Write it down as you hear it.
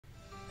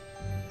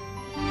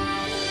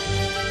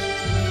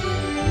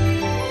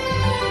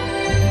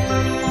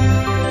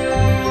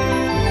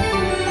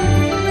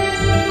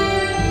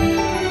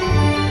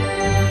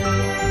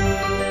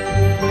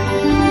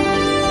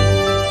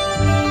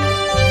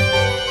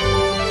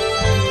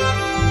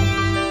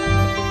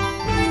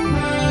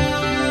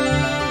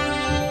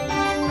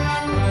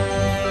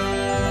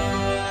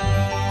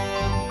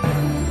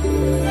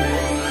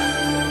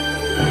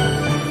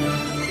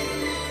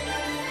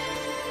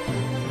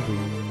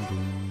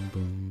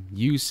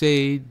you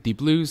say Deep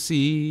Blue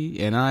Sea,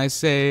 and I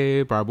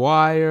say barbed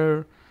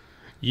wire.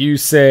 You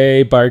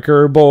say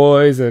biker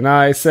boys, and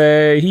I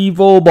say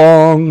evil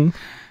bong.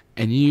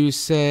 And you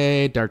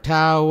say Dark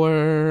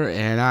Tower,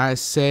 and I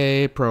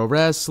say pro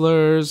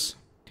wrestlers.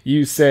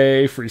 You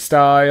say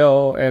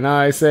freestyle, and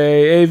I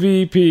say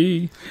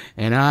AVP.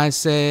 And I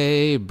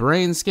say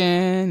brain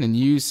scan, and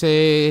you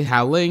say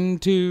howling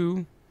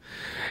too.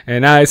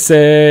 And I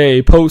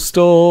say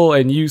postal,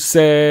 and you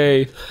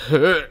say...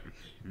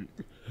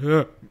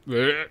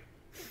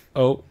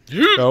 Oh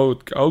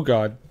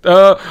God.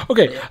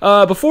 Okay,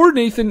 before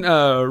Nathan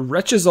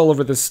retches all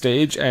over this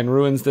stage and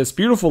ruins this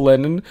beautiful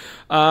linen,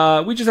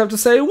 we just have to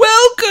say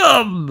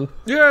welcome!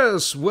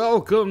 Yes,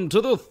 welcome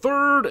to the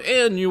 3rd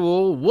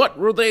annual What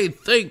Were They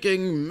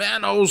Thinking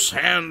Manos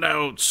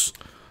Hand-Outs.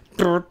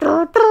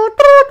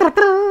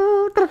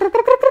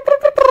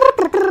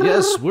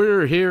 Yes,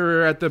 we're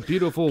here at the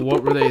beautiful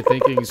What Were They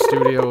Thinking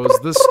Studios.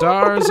 The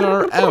stars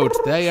are out.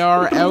 They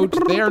are out.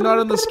 They are not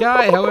in the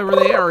sky. However,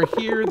 they are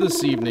here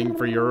this evening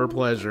for your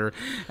pleasure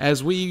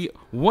as we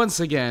once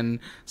again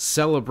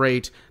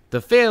celebrate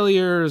the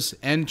failures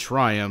and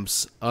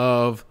triumphs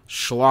of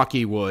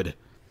Schlockywood.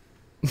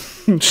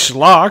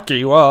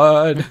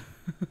 Schlockywood.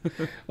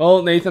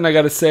 Well, Nathan, I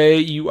gotta say,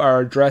 you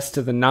are dressed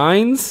to the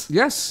 9s.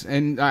 Yes,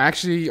 and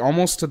actually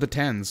almost to the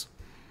 10s.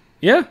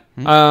 Yeah.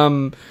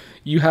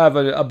 You have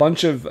a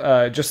bunch of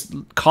just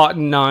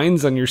cotton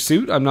 9s on your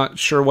suit. I'm not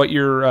sure what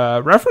you're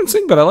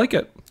referencing, but I like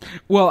it.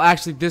 Well,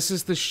 actually, this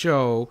is the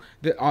show.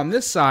 On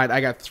this side,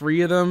 I got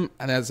 3 of them,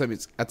 and that's a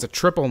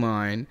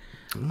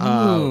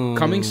 999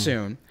 coming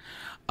soon.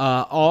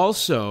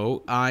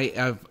 Also, I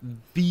have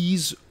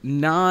these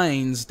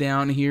 9s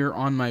down here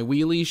on my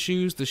wheelie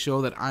shoes to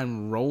show that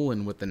I'm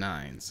rolling with the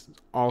 9s.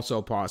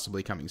 Also,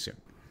 possibly coming soon.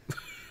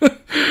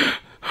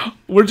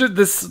 We're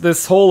just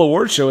this whole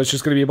award show is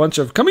just going to be a bunch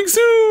of coming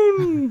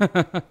soon.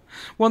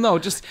 Well, no,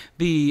 just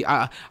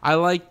I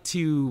like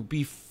to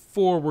be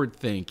forward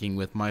thinking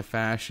with my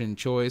fashion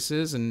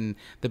choices, and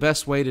the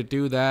best way to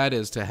do that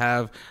is to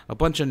have a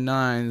bunch of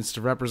 9s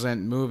to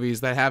represent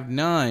movies that have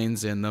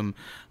 9s in them,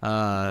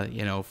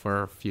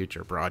 for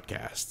future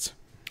broadcasts.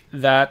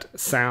 That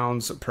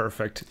sounds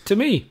perfect to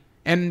me.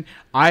 And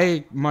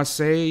I must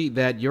say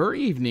that your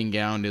evening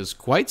gown is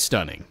quite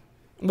stunning.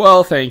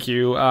 Well, thank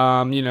you.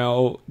 I'm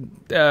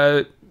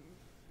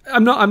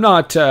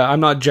not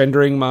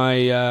gendering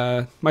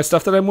my my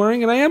stuff that I'm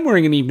wearing, and I am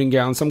wearing an evening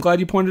gown. So I'm glad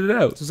you pointed it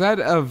out. Is that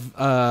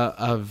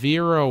a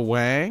Vera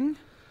Wang?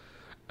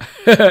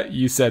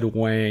 You said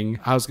Wang.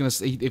 I was gonna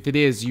say, if it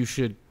is, you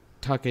should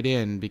tuck it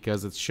in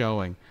because it's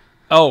showing.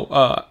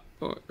 Oh,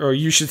 or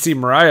you should see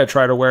Mariah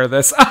try to wear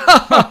this.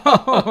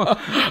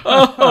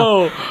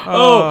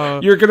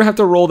 You're gonna have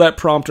to roll that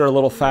prompter a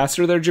little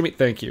faster there, Jimmy.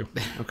 Thank you.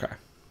 Okay.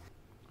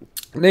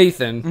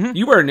 Nathan,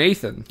 you are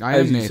Nathan,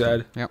 as you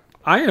said. Yep.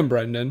 I am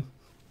Brendan,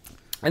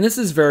 and this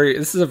is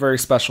a very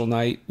special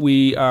night.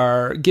 We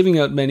are giving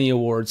out many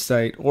awards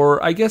tonight,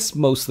 or I guess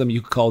most of them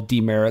you could call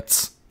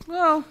demerits.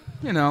 Well,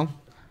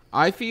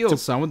 I feel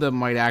some of them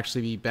might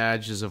actually be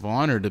badges of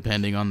honor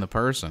depending on the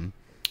person.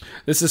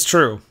 This is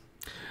true,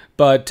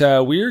 but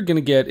we're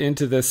gonna get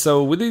into this.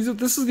 So with these,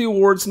 this is the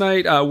awards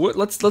night.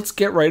 Let's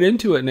get right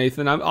into it,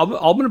 Nathan. I'm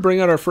gonna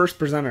bring out our first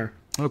presenter.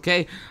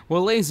 Okay,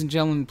 well, ladies and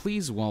gentlemen,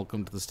 please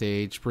welcome to the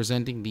stage,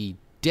 presenting the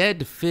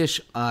Dead Fish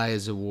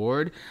Eyes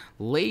Award,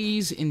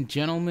 ladies and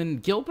gentlemen,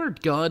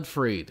 Gilbert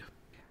Gottfried.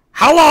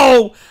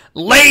 Hello,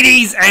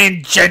 ladies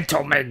and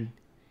gentlemen.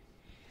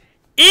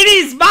 It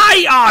is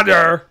my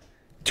honor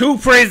to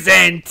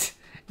present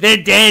the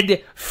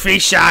Dead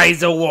Fish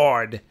Eyes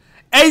Award.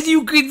 As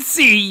you can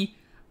see,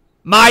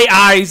 my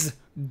eyes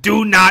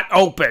do not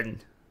open.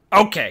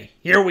 Okay,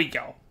 here we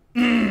go.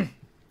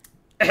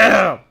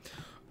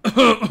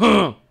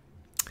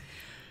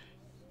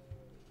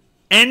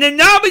 And the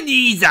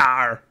nominees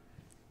are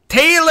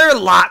Taylor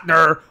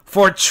Lautner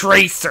for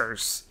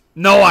Tracers,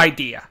 no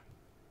idea.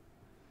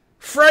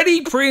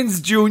 Freddie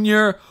Prinze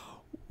Jr.,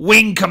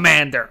 Wing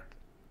Commander,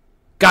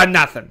 got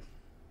nothing.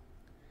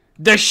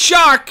 The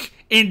Shark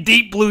in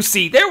Deep Blue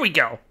Sea, there we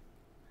go.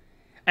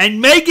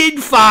 And Megan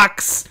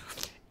Fox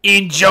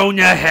in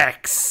Jonah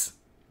Hex.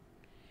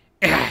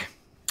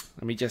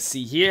 Let me just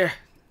see here.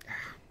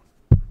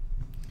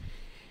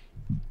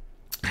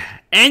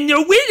 And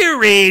the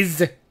winner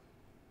is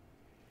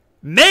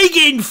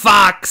Megan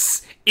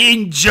Fox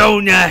in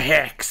Jonah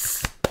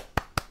Hex.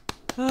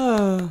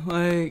 Oh,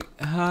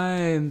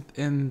 hi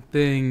and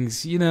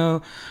things.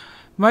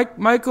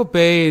 Michael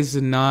Bay is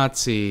a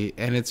Nazi,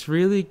 and it's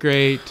really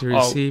great to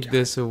receive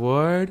this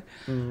award.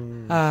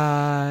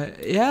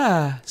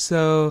 Yeah,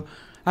 so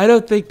I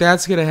don't think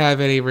that's going to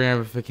have any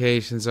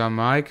ramifications on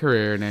my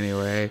career in any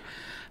way.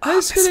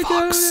 Miss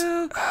Fox,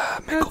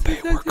 Michael Bay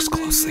works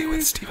closely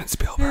with Steven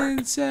Spielberg.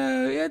 And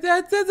so, yeah,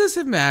 that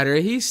doesn't matter.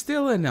 He's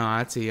still a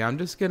Nazi. I'm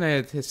just going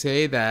to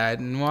say that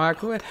and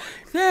walk away.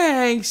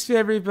 Thanks,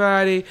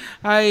 everybody.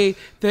 I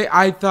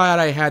thought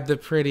I had the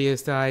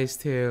prettiest eyes,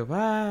 too.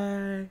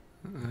 Bye.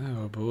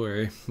 Oh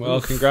boy.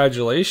 Well,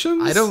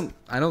 congratulations.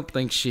 I don't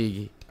think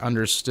she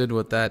understood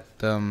what that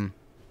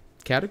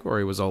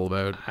category was all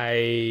about.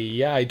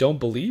 I don't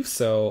believe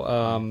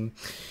so.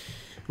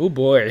 Oh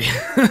boy.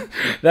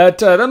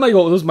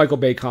 Those Michael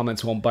Bay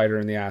comments won't bite her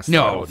in the ass.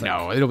 No,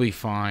 it'll be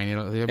fine.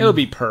 It'll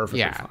be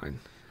perfectly fine.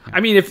 I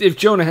mean, if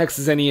Jonah Hex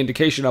is any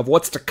indication of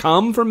what's to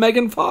come from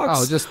Megan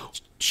Fox, just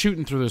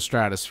shooting through the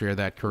stratosphere,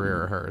 that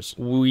career of hers,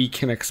 we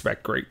can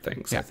expect great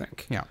things, I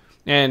think. Yeah.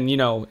 And,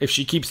 if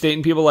she keeps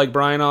dating people like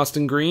Brian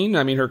Austin Green,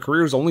 I mean, her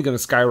career is only going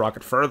to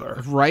skyrocket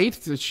further. Right?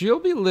 She'll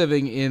be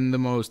living in the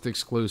most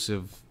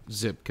exclusive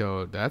zip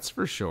code, that's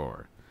for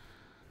sure.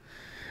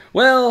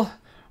 Well,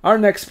 our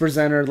next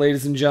presenter,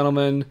 ladies and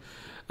gentlemen,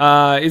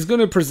 is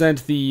going to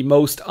present the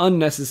Most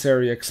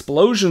Unnecessary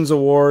Explosions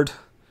Award.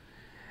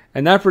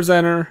 And that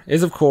presenter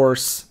is, of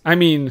course,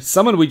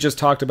 someone we just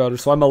talked about,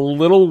 so I'm a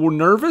little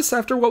nervous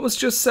after what was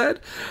just said.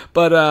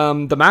 But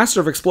the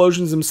master of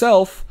explosions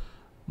himself,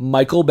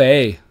 Michael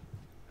Bay.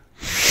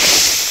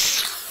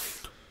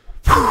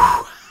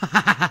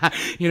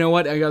 You know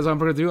what, guys? I'm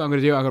probably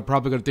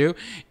gonna do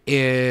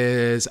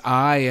is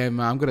I'm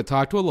gonna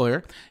talk to a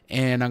lawyer,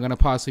 and I'm gonna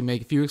possibly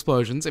make a few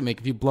explosions and make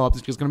a few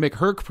blow-ups. It's gonna make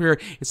her career.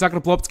 It's not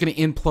gonna blow up. It's gonna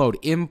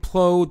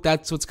implode.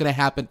 That's what's gonna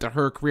happen to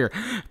her career.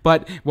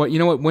 But what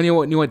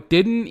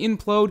didn't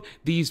implode?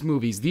 These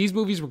movies. These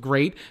movies were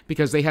great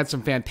because they had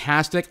some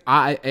fantastic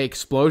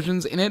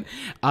explosions in it.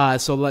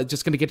 So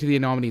just gonna get to the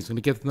nominees. I'm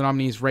gonna get to the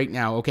nominees right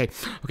now. Okay.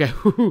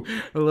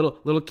 a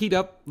little keyed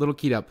up.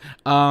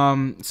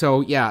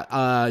 So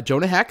yeah,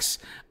 Jonah Hex.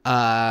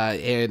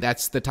 And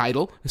that's the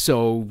title.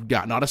 So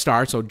yeah, not a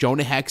star. So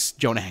Jonah Hex.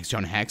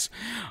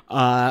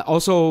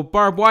 Also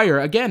Barbed Wire.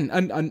 Again,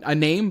 a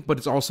name, but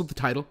it's also the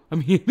title. I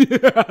mean,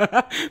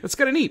 that's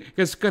kind of neat.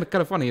 It's kind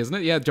of funny, isn't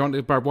it? Yeah,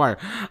 Barbed Wire.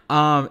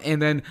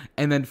 And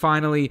then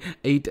finally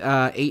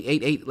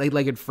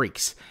eight-legged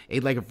freaks.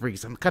 Eight-legged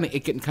freaks. I'm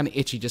getting kind of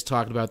itchy just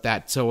talking about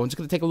that. So I'm just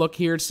gonna take a look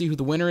here to see who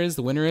the winner is.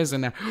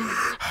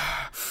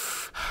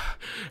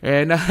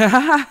 And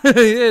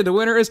the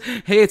winner is,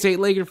 hey, it's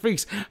Eight-Legged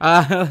Freaks.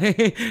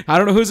 I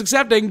don't know who's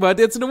accepting, but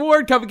it's an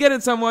award. Come get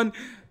it, someone.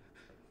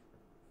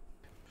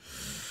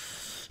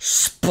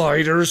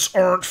 Spiders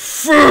aren't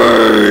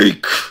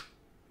fake!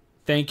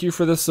 Thank you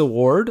for this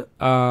award.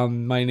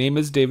 My name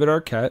is David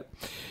Arquette.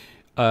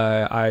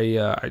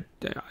 I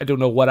don't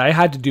know what I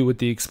had to do with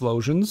the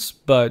explosions,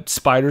 but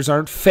spiders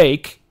aren't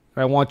fake.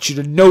 I want you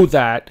to know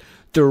that.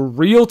 They're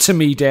real to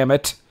me, damn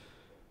it.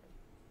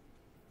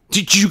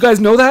 Did you guys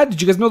know that?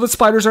 Did you guys know that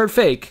spiders aren't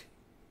fake?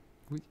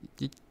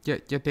 Yeah,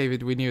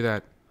 David, we knew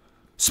that.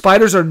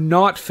 Spiders are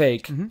not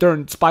fake.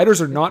 Mm-hmm.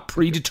 Spiders are not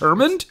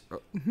predetermined.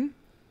 Mm-hmm.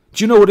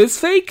 Do you know what is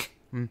fake?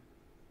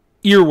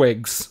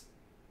 Earwigs.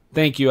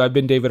 Thank you. I've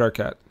been David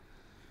Arquette.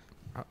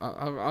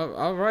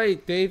 All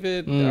right,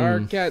 David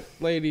Arquette,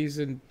 ladies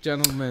and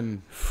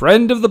gentlemen.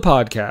 Friend of the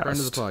podcast.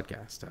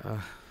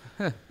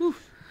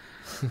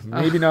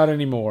 Maybe not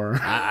anymore.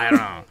 I don't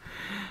know.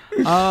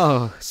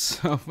 Oh,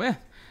 so man.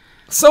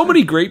 So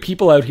many great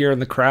people out here in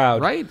the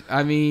crowd, right?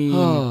 I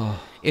mean,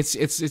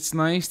 it's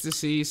nice to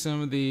see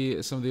some of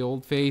the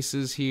old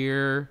faces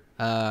here.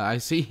 I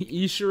see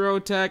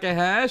Ishiro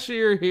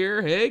Takahashi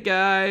here. Hey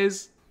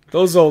guys,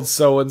 those old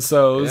so and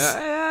so's.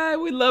 Yeah,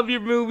 we love your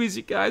movies.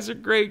 You guys are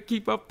great.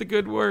 Keep up the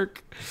good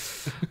work.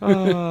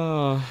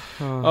 Oh,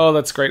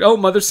 that's great. Oh,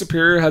 Mother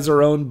Superior has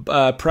her own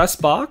press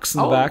box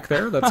in the back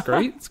there. That's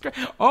great. That's great.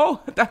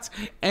 Oh,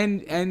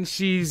 and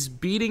she's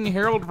beating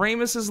Harold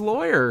Ramis's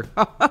lawyer.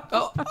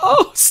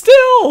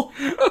 Still.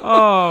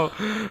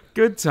 Oh,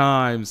 good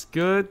times.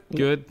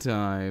 Good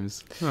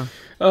times. Huh.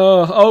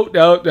 No.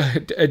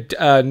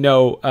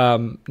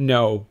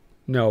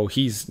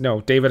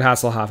 David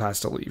Hasselhoff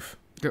has to leave.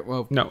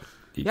 Well, no.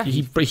 Yeah,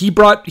 he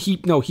brought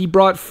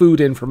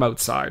food in from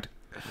outside.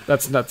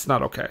 That's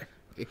not okay.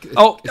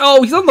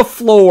 Oh, he's on the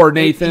floor,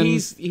 Nathan.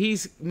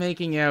 He's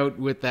making out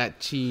with that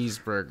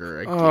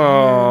cheeseburger again.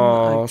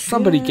 Oh,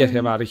 somebody get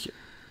him out of here.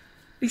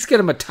 Let's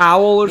get him a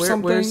towel or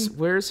something.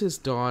 Where's his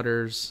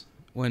daughters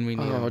when we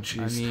need them?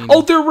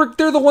 Jeez.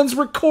 They're the ones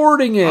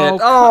recording it. You're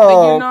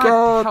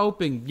not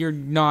helping. You're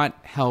not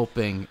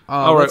helping.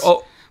 All right.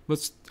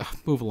 Let's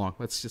move along.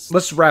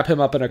 Let's wrap him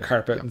up in a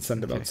carpet and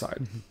send him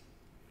outside.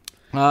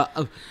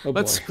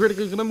 Let's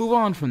critically gonna move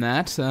on from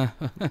that.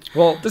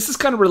 Well, this is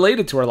kind of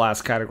related to our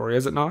last category,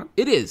 is it not?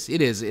 It is.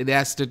 It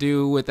has to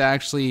do with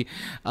actually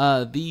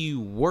the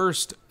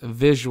worst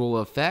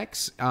visual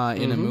effects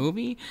in a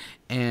movie.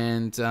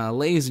 And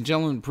ladies and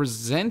gentlemen,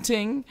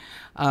 presenting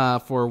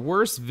for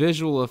worst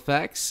visual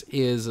effects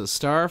is a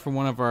star from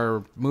one of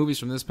our movies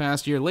from this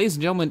past year. Ladies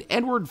and gentlemen,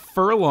 Edward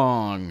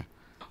Furlong.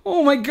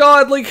 Oh my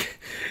God!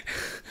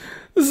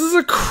 This is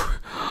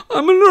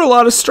I'm under a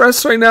lot of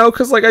stress right now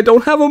because, I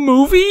don't have a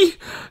movie.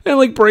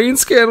 And, Brain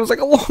Scan was, a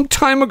long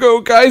time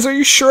ago. Guys, are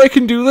you sure I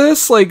can do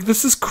this?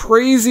 This is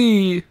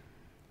crazy.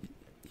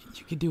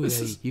 You can do it,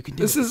 Eddie. You can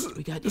do it.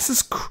 We got you.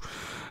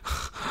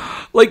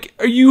 Like,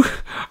 are you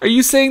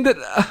saying that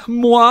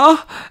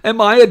moi? Am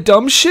I a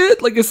dumb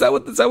shit? Like, is that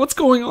what's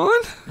going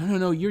on?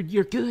 No.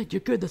 You're good. You're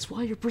good. That's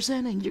why you're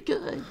presenting. You're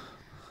good.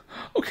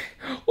 Okay,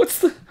 what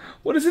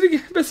is it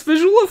again? Best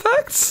visual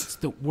effects? It's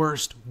the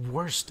worst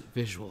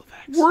visual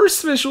effects.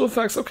 Worst visual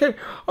effects. Okay,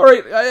 all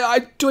right.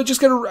 I just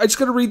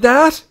gotta read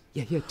that.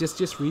 Yeah.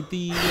 Just read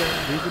the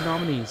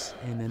nominees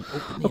and then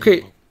open.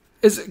 Okay.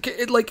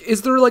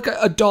 Is there like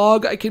a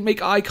dog I can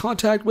make eye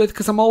contact with?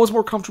 Because I'm always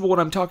more comfortable when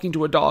I'm talking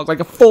to a dog, like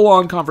a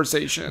full-on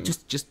conversation.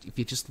 Just if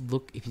you just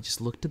look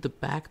to the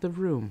back of the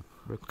room.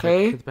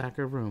 Okay. To the back of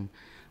the room.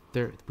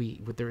 There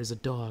is a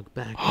dog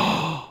back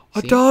there.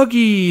 A doggy.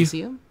 You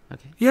see him?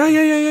 Okay.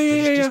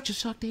 Yeah.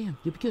 Just talk to him.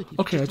 You'll be good.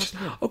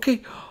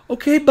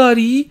 Okay,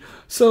 buddy.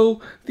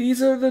 So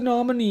these are the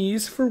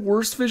nominees for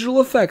worst visual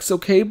effects.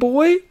 Okay,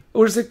 boy.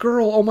 Or is it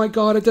girl? Oh my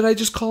god, did I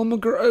just call him a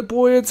girl?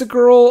 Boy, it's a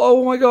girl.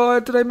 Oh my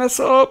god, did I mess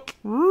up?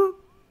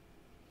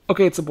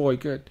 Okay, it's a boy.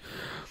 Good.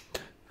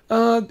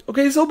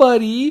 Okay, so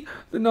buddy,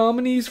 the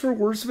nominees for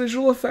worst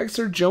visual effects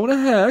are Jonah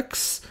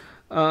Hex.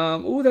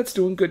 That's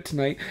doing good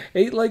tonight.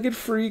 Eight-Legged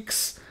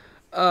Freaks.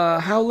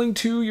 Howling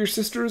 2, Your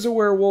Sister is a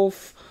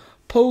Werewolf.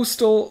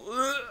 Postal.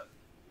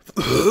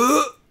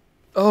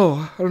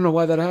 Oh, I don't know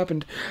why that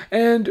happened.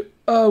 And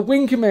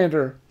Wing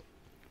Commander.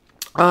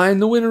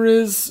 And the winner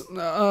is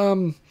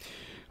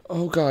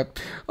oh god.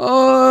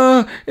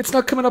 It's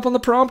not coming up on the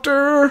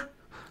prompter.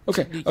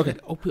 Okay.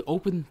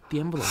 Open the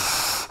envelope.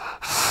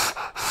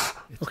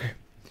 Okay.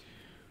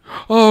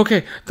 Oh,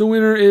 okay. The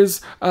winner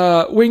is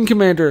Wing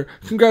Commander.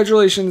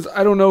 Congratulations.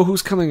 I don't know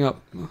who's coming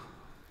up.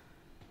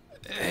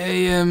 I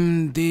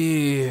am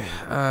the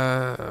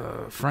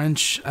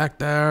French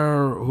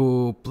actor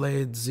who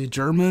played the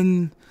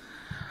German.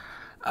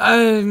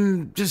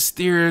 I'm just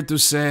here to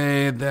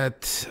say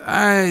that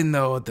I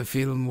know the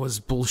film was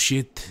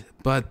bullshit,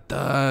 but,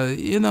 I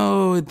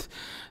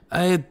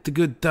had a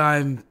good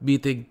time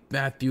meeting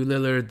Matthew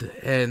Lillard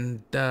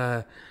and,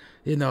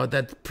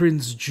 that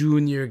Prince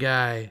Jr.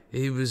 guy.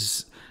 He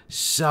was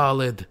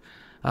solid.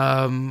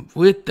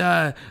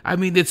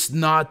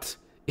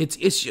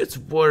 It's just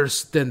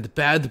worse than the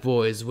Bad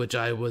Boys, which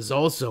I was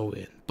also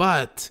in.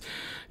 But,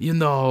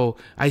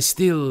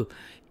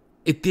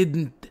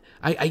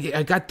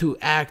 I got to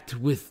act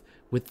with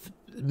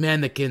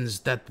mannequins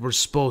that were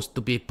supposed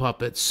to be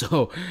puppets.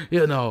 So,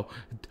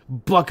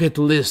 bucket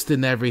list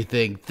and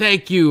everything.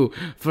 Thank you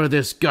for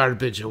this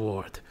garbage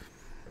award.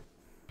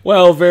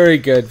 Well, very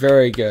good,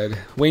 very good.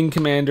 Wing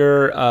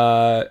Commander,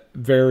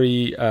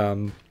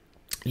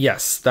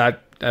 yes,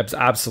 that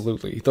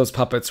absolutely. Those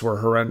puppets were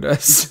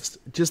horrendous.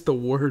 Just the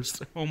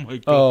worst. Oh my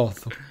god. Oh,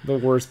 the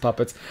worst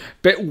puppets.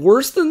 But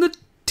worse than the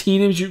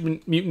Teenage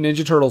Mutant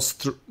Ninja Turtles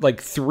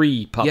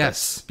 3 puppets.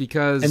 Yes,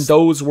 because... And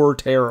those were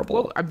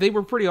terrible. Well, they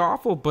were pretty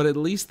awful, but at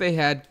least they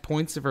had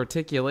points of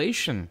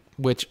articulation,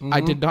 which I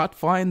did not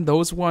find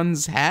those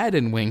ones had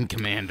in Wing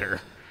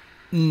Commander.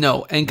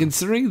 No, and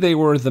considering they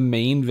were the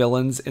main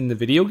villains in the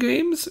video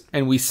games,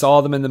 and we saw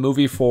them in the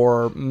movie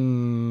for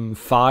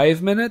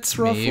 5 minutes,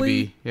 roughly?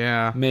 Maybe,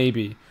 yeah.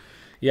 Maybe.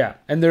 Yeah,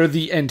 and they're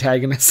the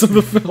antagonists of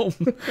the film.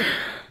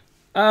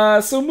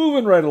 So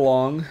moving right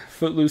along,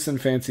 footloose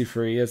and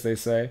fancy-free, as they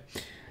say.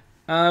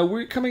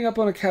 We're coming up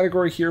on a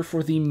category here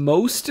for the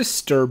most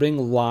disturbing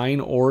line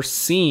or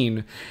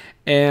scene.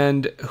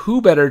 And who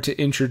better to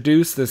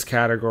introduce this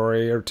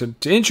category, or to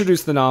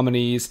introduce the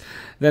nominees,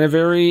 than a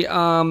very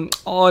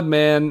odd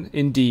man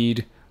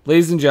indeed.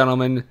 Ladies and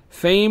gentlemen,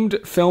 famed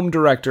film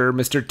director,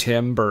 Mr.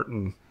 Tim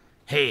Burton.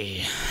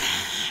 Hey,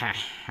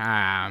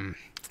 I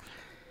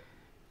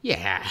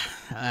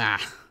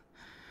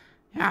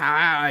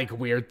like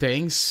weird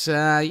things.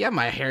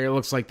 My hair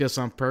looks like this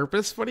on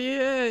purpose. But I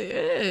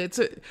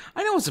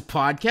know it's a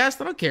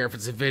podcast. I don't care if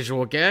it's a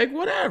visual gag.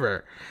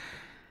 Whatever.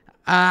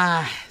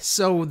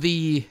 So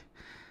the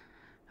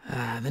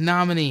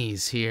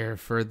nominees here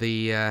for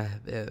the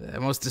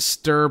most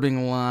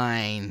disturbing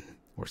line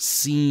or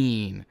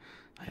scene.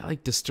 I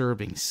like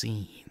disturbing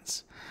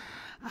scenes.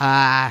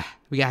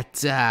 We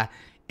got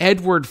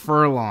Edward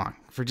Furlong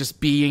for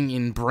just being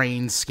in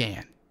Brain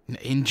Scan.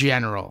 In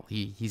general,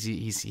 he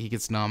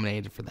gets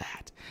nominated for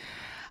that.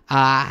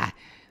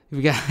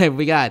 We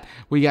got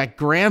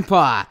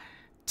Grandpa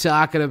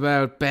talking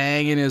about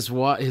banging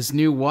his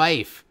new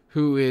wife,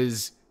 who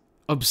is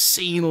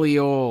obscenely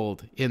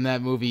old in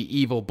that movie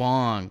Evil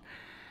Bong.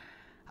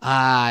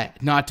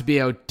 Not to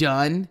be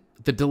outdone,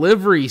 the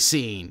delivery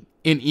scene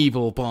in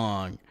Evil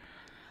Bong.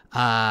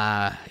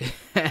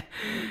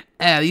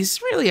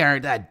 These really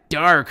aren't that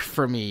dark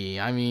for me.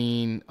 I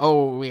mean,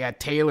 we got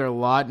Taylor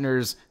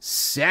Lautner's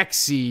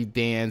sexy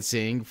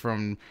dancing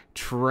from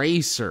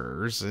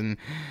Tracers, and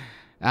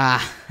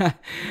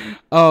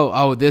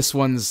this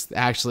one's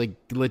actually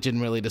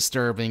legitimately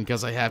disturbing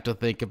because I have to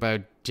think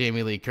about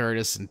Jamie Lee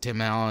Curtis and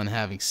Tim Allen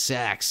having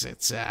sex.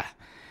 It's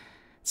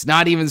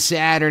not even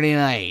Saturday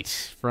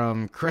Night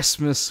from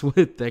Christmas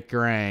with the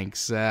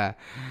Cranks.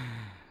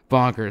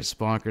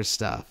 Bonkers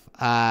stuff.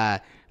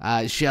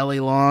 Shelley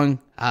Long,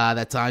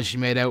 that time she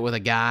made out with a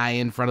guy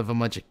in front of a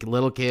bunch of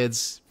little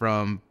kids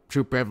from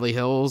Troop Beverly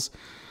Hills,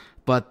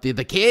 but the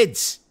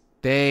kids,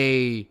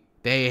 they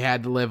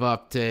had to live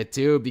up to it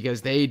too,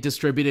 because they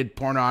distributed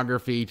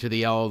pornography to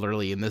the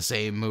elderly in the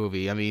same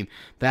movie. I mean,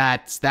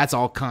 that's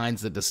all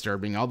kinds of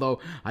disturbing, although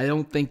I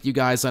don't think you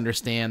guys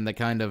understand the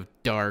kind of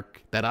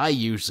dark that I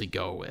usually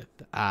go with.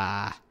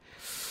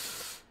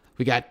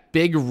 We got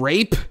big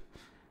rape.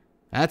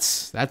 That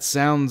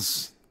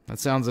sounds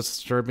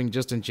disturbing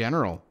just in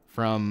general.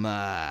 From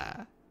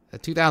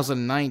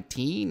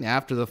 2019,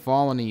 after the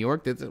fall in New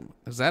York,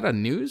 is that a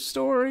news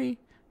story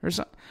or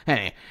something?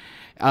 Hey,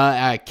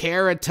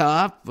 Carrot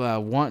Top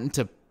wanting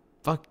to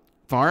fuck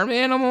farm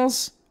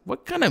animals.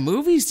 What kind of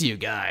movies do you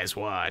guys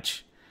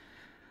watch?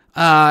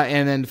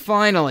 And then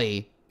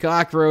finally,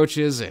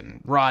 cockroaches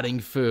and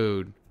rotting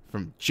food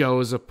from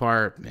Joe's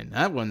Apartment.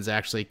 That one's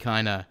actually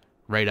kind of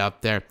right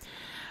up there.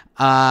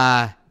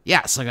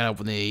 Yeah, so I'm gonna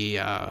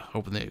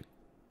open the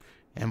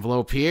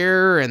envelope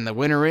here, and the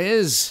winner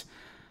is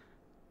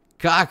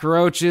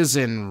cockroaches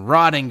and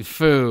rotting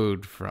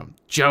food from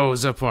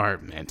Joe's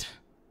Apartment.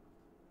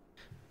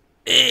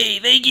 Hey,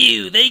 thank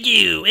you.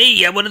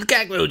 Hey, I'm one of the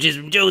cockroaches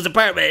from Joe's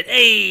Apartment.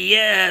 Hey,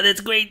 yeah,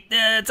 that's great.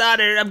 It's an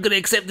honor. I'm gonna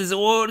accept this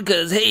award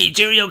because, hey,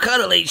 Jerry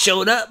O'Connell ain't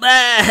showing up.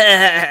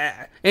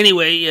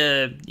 Anyway,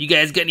 you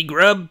guys got any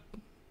grub?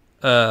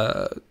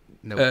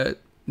 Nope.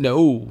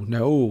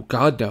 No,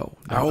 God,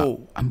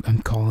 no.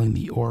 I'm calling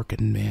the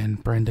Orkin man,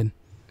 Brendan.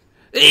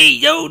 Hey,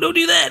 no, don't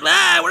do that.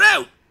 We're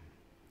out.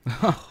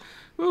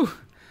 Ooh.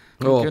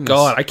 Oh, goodness.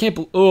 God, I can't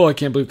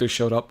believe they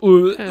showed up.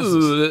 Ooh.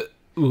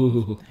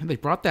 And they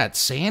brought that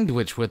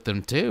sandwich with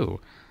them too.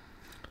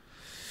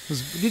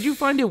 Did you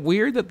find it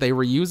weird that they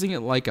were using it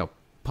like a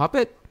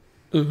puppet?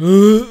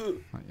 Okay.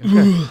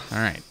 All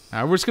right.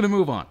 We're just gonna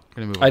move on.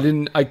 I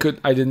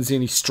didn't see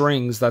any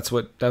strings. That's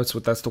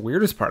the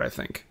weirdest part, I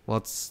think. Well,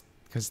 it's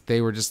because they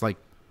were just like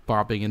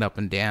bobbing it up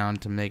and down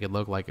to make it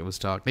look like it was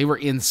talking. They were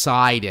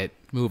inside it,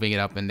 moving it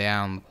up and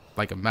down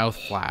like a mouth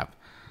flap.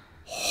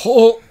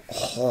 Okay.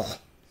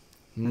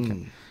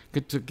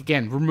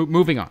 Again, we're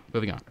moving on.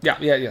 Yeah,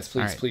 yes,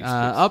 please, Right. please.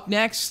 Up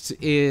next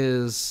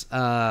is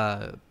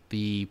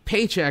the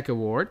Paycheck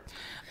Award.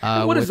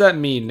 What does that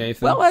mean,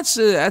 Nathan? Well, that's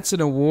an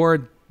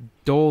award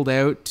doled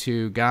out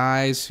to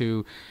guys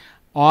who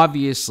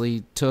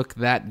obviously took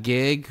that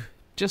gig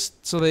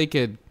just so they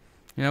could,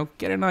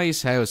 get a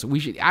nice house.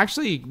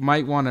 We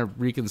might want to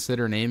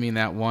reconsider naming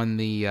that one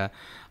the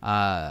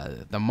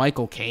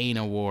Michael Caine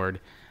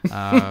Award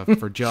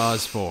for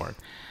Jaws 4.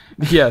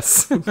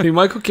 Yes, the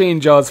Michael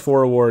Caine Jaws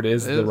 4 award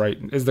is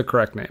the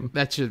correct name.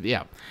 That should,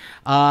 yeah.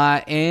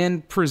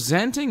 And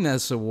presenting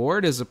this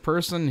award is a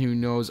person who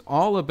knows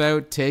all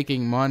about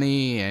taking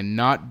money and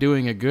not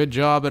doing a good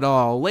job at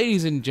all.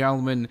 Ladies and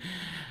gentlemen,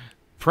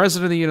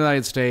 President of the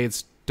United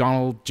States,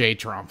 Donald J.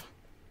 Trump.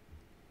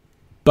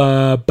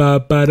 Ba ba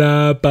ba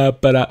da ba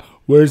ba da.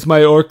 Where's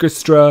my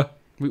orchestra?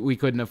 We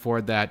couldn't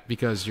afford that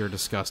because you're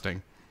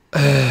disgusting.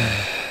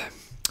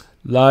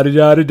 La da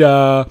da da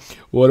da.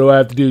 What do I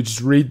have to do?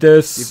 Just read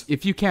this?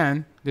 If you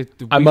can.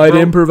 I might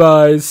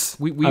improvise.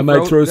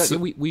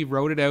 We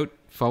wrote it out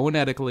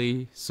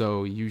phonetically,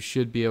 so you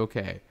should be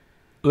okay.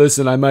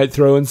 Listen, I might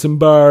throw in some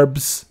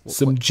barbs,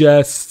 some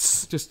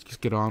jests. Just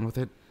get on with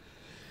it.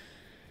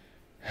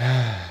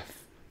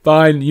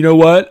 Fine. You know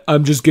what?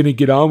 I'm just going to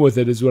get on with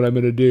it is what I'm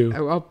going to do.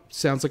 Oh,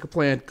 sounds like a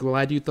plan.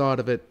 Glad you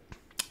thought of it.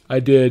 I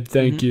did.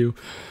 Thank you.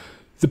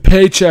 The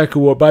Paycheck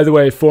Award. By the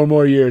way, 4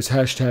 more years.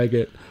 Hashtag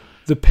it.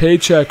 The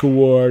Paycheck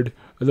Award,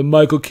 the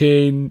Michael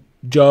Caine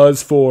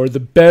Jaws 4, the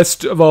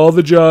best of all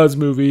the Jaws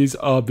movies,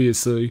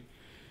 obviously.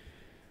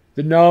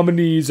 The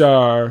nominees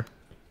are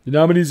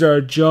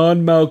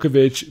John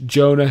Malkovich,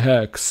 Jonah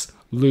Hex,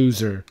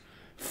 loser.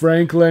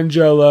 Frank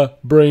Langella,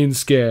 brain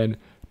scan,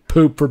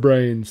 poop for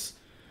brains.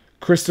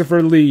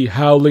 Christopher Lee,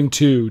 Howling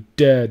 2,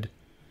 dead.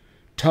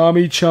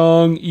 Tommy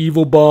Chong,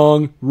 Evil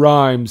Bong,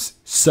 rhymes,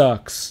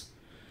 sucks.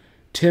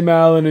 Tim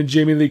Allen and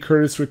Jamie Lee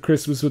Curtis for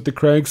Christmas with the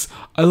Cranks,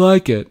 I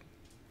like it.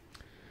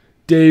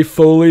 Dave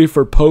Foley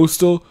for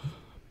Postal.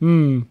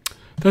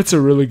 That's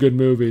a really good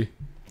movie.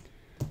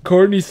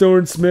 Courtney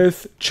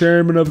Thorne-Smith,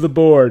 chairman of the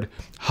board.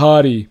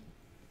 Hottie.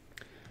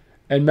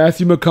 And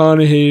Matthew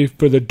McConaughey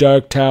for The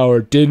Dark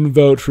Tower. Didn't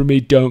vote for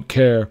me, don't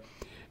care.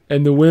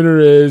 And the winner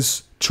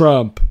is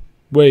Trump.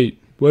 Wait,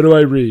 what do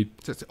I read?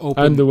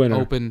 I'm the winner.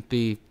 Open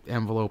the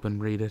envelope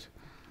and read it.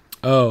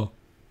 Oh.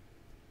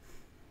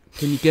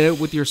 Can you get it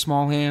with your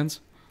small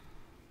hands?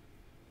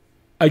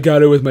 I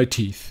got it with my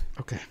teeth.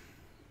 Okay.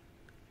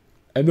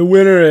 And the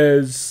winner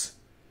is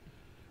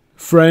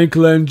Frank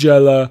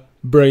Langella,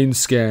 brain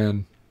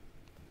scan.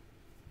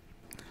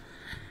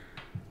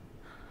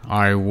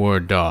 I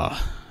would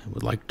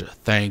like to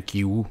thank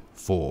you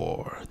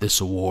for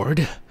this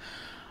award.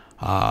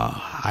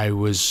 I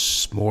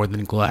was more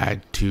than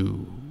glad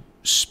to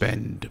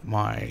spend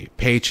my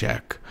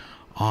paycheck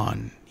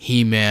on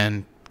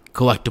He-Man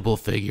collectible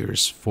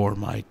figures for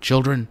my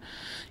children,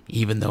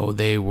 even though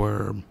they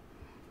were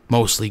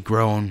mostly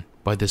grown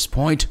by this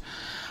point.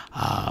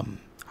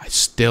 I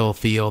still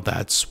feel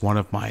that's one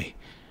of my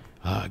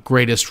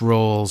greatest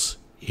roles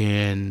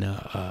in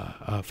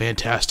a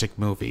fantastic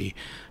movie.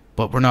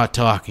 But we're not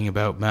talking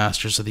about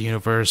Masters of the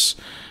Universe.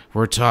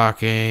 We're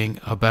talking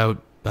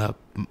about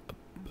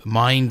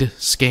Mind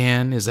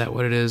Scan. Is that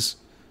what it is?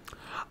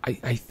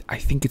 I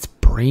think it's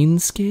Brain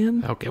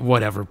Scan. Okay,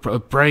 whatever.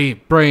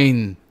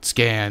 Brain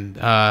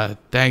Scan.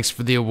 Thanks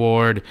for the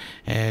award,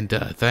 and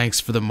thanks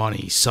for the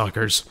money,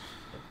 suckers.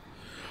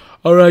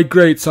 All right,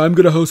 great. So I'm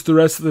gonna host the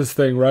rest of this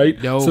thing,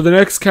 right? No. So the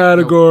next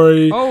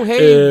category. Oh,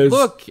 hey, is,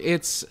 look!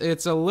 It's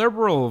a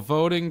liberal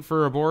voting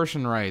for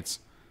abortion rights.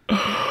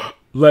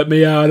 Let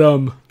me at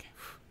 'em.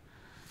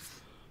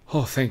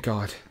 Oh, thank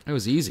God. It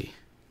was easy.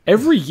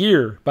 Every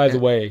year, by the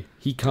way,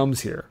 he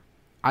comes here.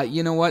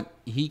 You know what?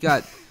 He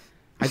got.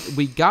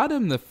 We got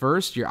him the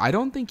first year. I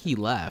don't think he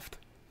left.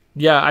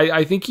 Yeah,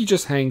 I think he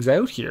just hangs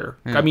out here.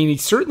 Yeah. I mean,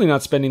 he's certainly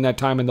not spending that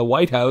time in the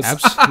White House.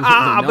 Absolutely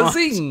not.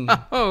 Bazing.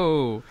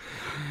 Oh.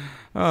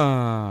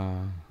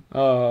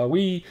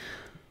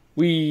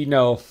 We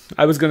know.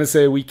 I was gonna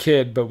say we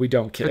kid, but we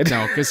don't kid. But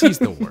no, because he's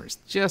the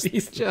worst. Just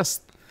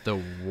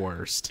the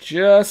worst.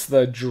 Just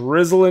the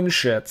drizzling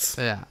shits.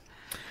 Yeah.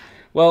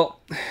 Well,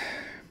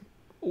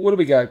 what do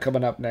we got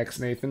coming up next,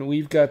 Nathan?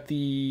 We've got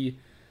the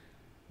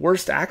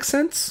worst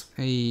accents.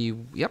 The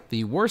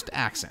worst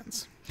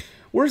accents.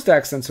 Worst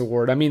accents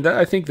award. I mean,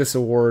 I think this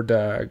award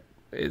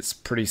is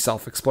pretty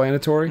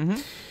self-explanatory.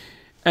 Mm-hmm.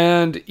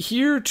 And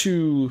here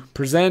to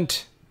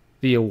present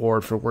the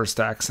award for worst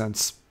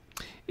accents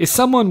is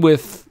someone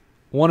with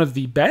one of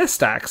the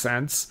best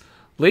accents.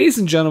 Ladies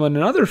and gentlemen,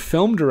 another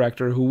film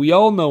director who we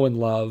all know and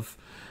love.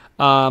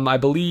 I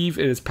believe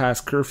it is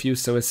past curfew,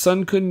 so his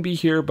son couldn't be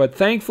here, but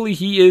thankfully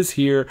he is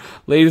here.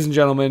 Ladies and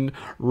gentlemen,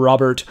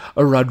 Robert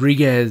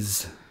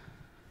Rodriguez.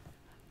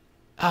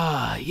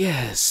 Ah,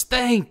 yes,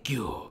 thank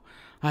you.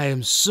 I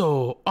am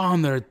so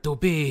honored to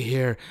be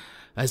here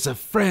as a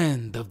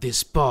friend of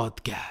this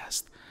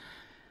podcast.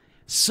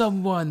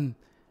 Someone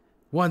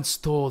once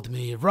told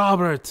me,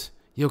 Robert,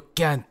 you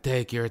can't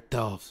take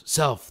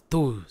yourself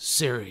too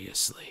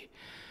seriously.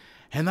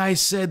 And I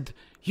said,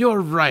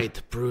 you're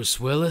right, Bruce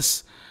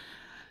Willis.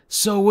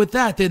 So with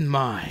that in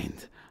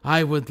mind,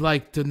 I would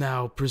like to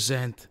now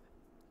present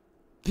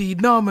the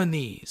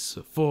nominees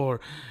for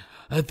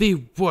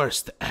the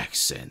worst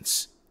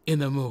accents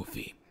in a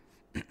movie.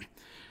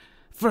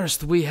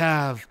 First, we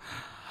have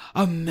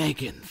a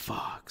Megan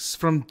Fox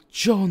from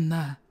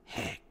Jonah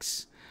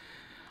Hex.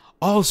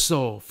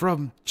 Also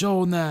from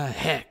Jonah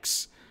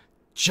Hex,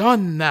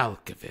 John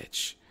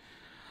Malkovich.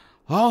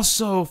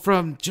 Also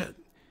from...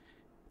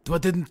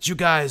 But didn't you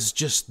guys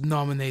just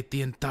nominate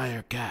the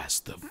entire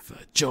cast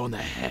of Jonah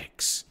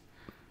Hex?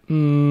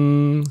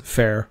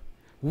 Fair.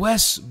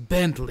 Wes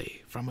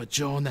Bentley from a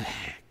Jonah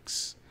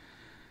Hex.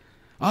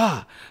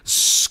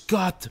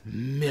 Scott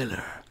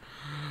Miller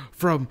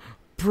from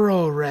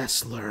Pro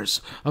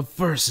Wrestlers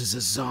versus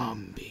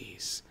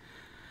Zombies.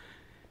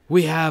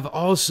 We have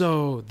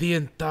also the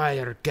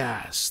entire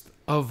cast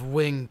of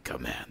Wing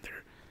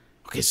Commander.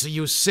 Okay, so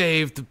you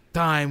saved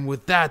time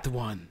with that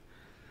one,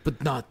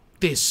 but not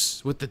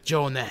this with the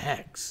Jonah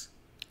Hex.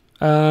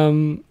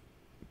 Don't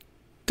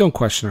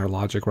question our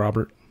logic,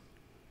 Robert.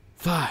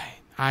 Fine.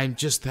 I'm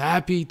just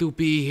happy to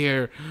be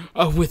here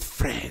with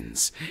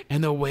friends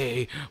and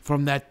away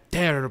from that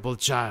terrible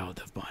child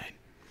of mine.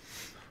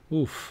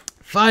 Oof.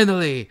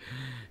 Finally,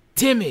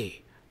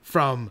 Timmy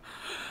from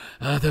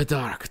The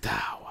Dark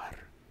Tower.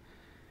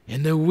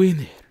 And the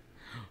winner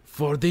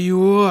for the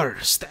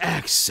worst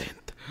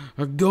accent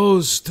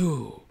goes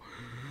to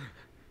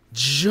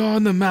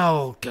John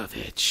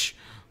Malkovich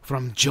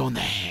from Jonah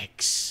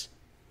Hex.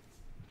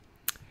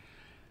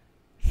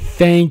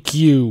 Thank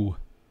you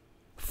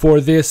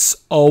for this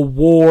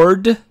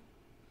award.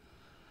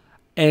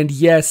 And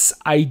yes,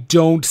 I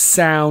don't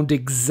sound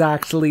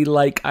exactly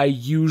like I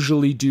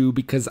usually do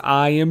because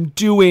I am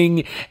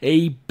doing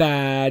a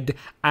bad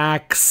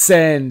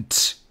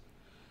accent.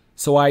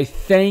 So I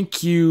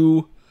thank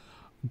you.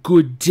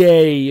 Good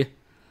day.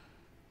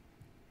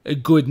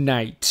 Good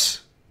night.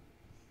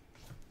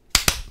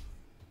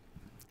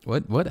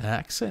 What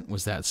accent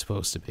was that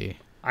supposed to be?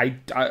 A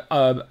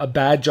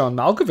bad John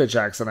Malkovich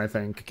accent, I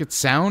think. It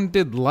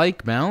sounded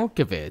like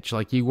Malkovich,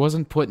 like he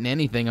wasn't putting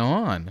anything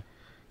on.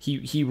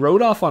 He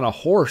rode off on a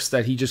horse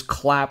that he just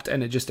clapped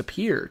and it just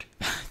appeared.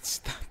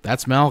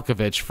 That's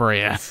Malkovich for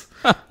you.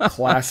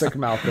 Classic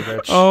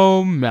Malkovich.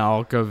 Oh,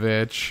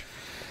 Malkovich.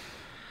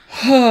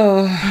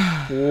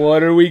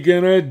 What are we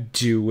gonna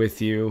do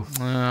with you?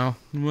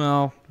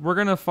 Well, we're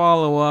gonna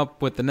follow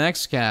up with the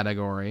next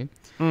category.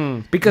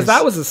 Because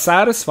that was a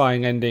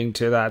satisfying ending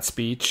to that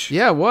speech.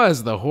 Yeah, it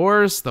was. The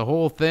horse, the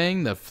whole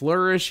thing, the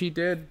flourish he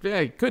did.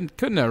 Yeah, couldn't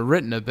have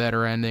written a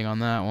better ending on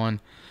that one.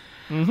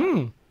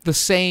 Mm-hmm. The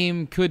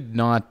same could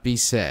not be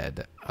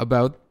said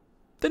about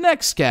the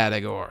next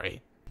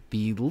category.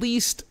 The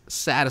least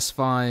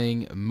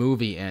satisfying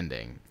movie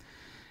ending.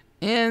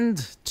 And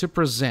to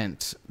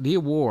present the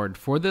award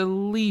for the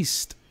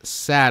least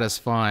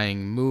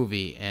satisfying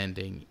movie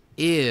ending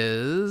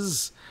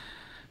is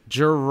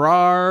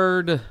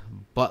Gerard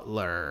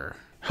Butler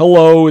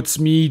Hello, it's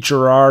me,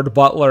 Gerard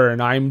Butler,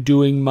 and I'm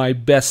doing my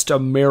best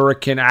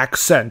American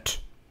accent.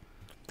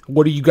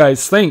 What do you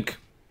guys think?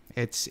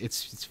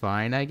 It's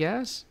fine, I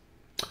guess.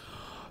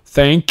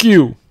 Thank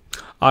you.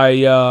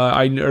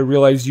 I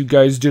realized you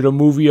guys did a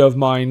movie of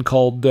mine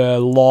called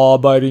Law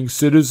Abiding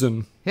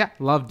Citizen. Yeah,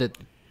 loved it.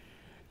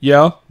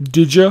 Yeah?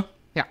 Did ya?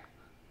 Yeah.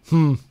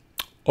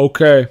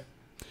 Okay.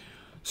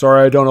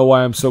 Sorry, I don't know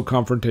why I'm so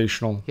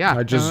confrontational. Yeah,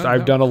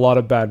 I've done a lot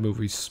of bad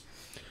movies.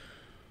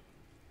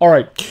 All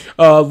right.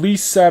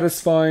 Least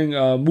satisfying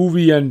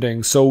movie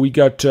ending. So we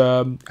got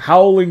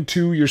Howling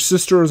 2. Your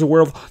sister is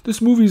aware of.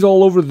 This movie's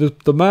all over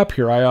the map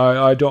here.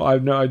 I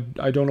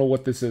don't know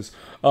what this is.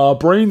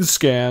 Brain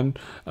Scan.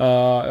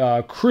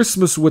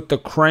 Christmas with the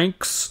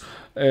Cranks.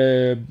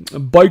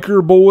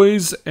 Biker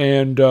Boys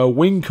and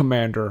Wing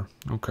Commander.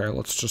 Okay,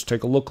 let's just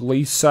take a look.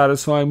 Least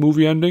satisfying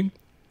movie ending.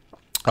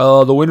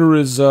 The winner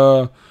is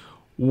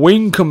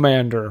Wing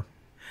Commander.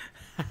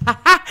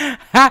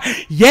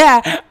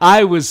 Yeah,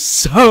 I was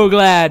so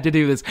glad to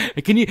do this.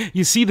 Can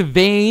you see the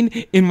vein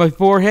in my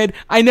forehead?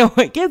 I know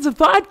it gets a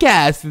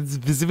podcast.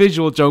 It's a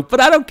visual joke, but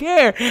I don't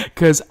care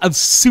because I'm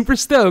super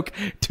stoked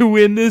to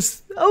win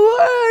this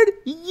award.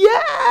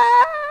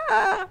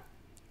 Yeah.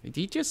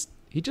 He just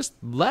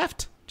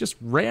left, just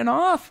ran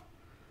off.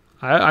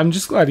 I'm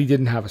just glad he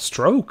didn't have a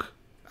stroke.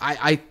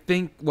 I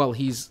think, well,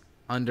 he's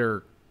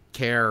under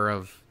care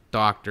of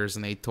doctors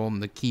and they told him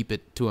to keep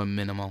it to a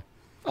minimal.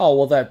 Oh,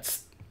 well,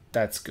 that's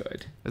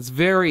good. It's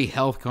very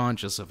health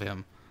conscious of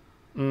him.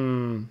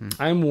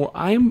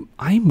 I'm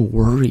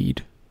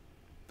worried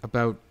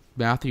About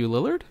Matthew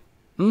Lillard?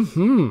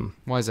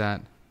 Why is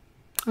that?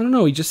 I don't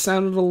know. He just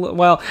sounded a little.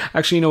 Well,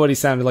 actually, you know what? He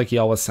sounded like he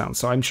always sounds.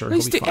 So I'm sure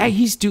he'll be fine.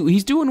 He's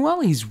doing well.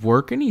 He's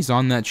working. He's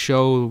on that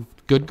show,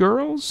 Good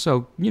Girls.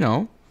 So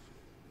Yeah.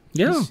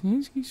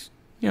 he's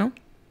you know.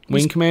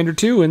 Wing Commander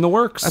 2 in the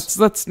works.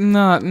 That's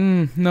not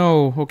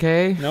no.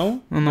 Okay.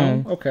 No.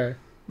 No. Okay.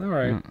 All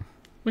right.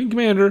 Wing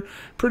Commander,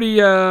 pretty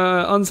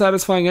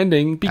unsatisfying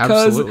ending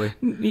because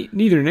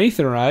neither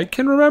Nathan or I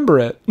can remember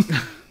it.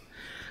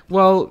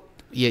 Well,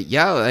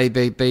 yeah.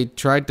 They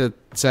tried to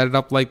set it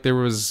up like there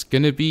was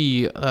gonna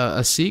be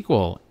a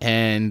sequel,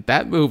 and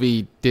that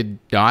movie did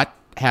not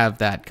have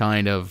that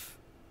kind of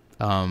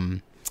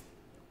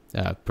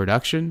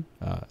production,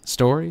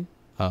 story,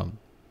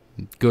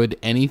 good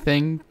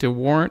anything to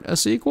warrant a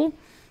sequel.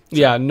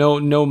 Yeah,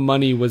 no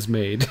money was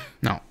made.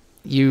 No.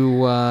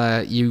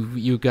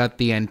 You got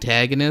the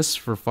antagonists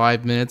for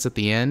 5 minutes at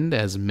the end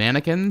as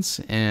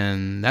mannequins,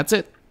 and that's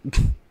it.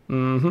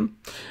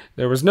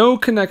 There was no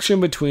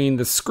connection between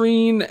the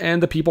screen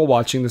and the people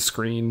watching the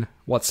screen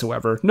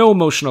whatsoever. No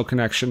emotional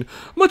connection.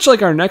 Much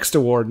like our next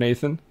award,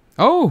 Nathan.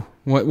 Oh,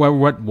 what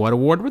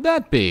award would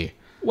that be?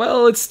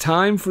 Well, it's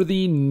time for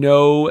the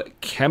No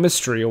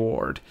Chemistry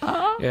Award.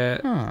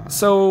 Yeah.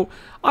 So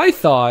I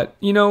thought,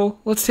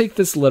 let's take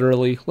this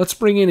literally. Let's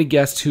bring in a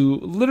guest who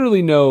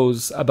literally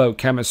knows about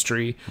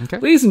chemistry. Okay.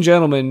 Ladies and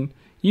gentlemen,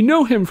 you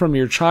know him from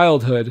your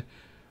childhood.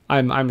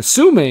 I'm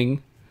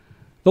assuming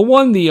the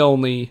one, the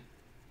only,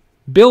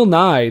 Bill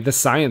Nye, the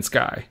science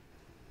guy.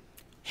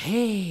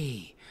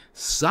 Hey,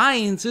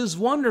 science is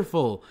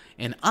wonderful,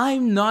 and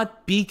I'm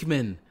not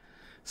Beekman.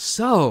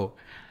 So,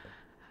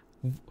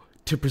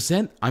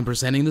 I'm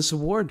presenting this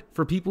award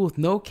for people with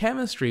no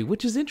chemistry,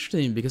 which is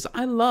interesting because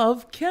I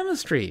love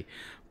chemistry.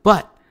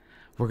 But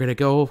I'm going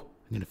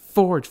to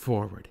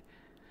forward.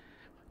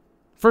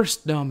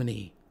 First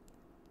nominee,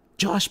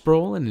 Josh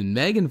Brolin and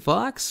Megan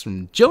Fox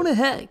from Jonah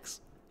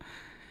Hex.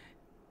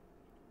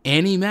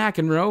 Annie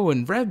McEnroe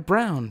and Reb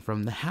Brown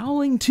from The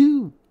Howling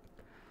 2.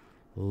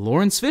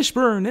 Lawrence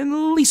Fishburne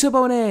and Lisa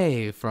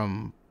Bonet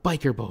from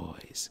Biker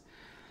Boys.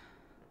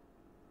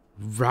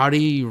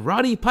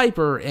 Roddy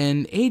Piper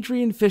and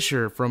Adrian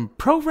Fisher from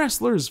Pro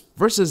Wrestlers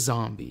vs.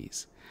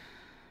 Zombies.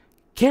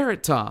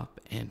 Carrot Top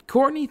and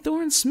Courtney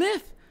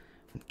Thorne-Smith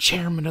from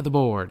Chairman of the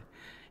Board.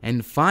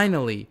 And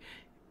finally,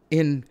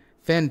 in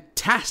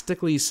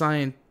fantastically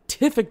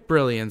scientific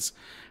brilliance,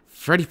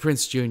 Freddie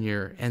Prinze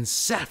Jr. and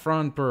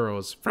Saffron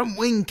Burrows from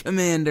Wing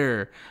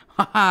Commander.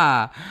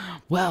 Haha!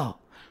 Well,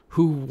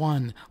 who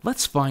won?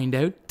 Let's find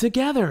out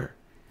together.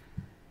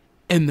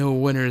 And the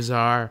winners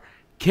are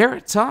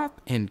Carrot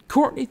Top and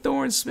Courtney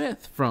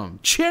Thorne-Smith from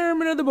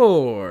Chairman of the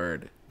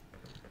Board.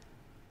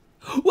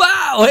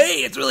 Wow,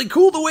 hey, it's really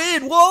cool to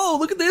win. Whoa,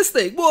 look at this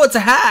thing. Whoa, it's a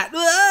hat.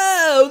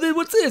 Whoa, then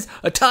what's this?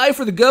 A tie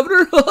for the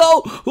governor?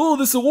 Oh,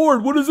 this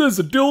award. What is this?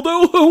 A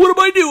dildo? What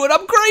am I doing?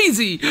 I'm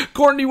crazy.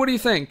 Courtney, what do you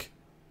think?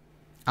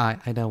 I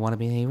don't want to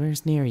be anywhere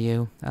near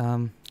you.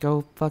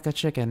 Go fuck a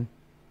chicken.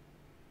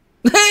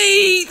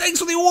 Hey, thanks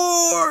for the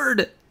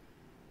award.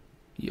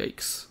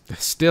 Yikes.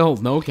 Still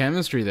no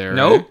chemistry there.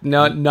 Nope,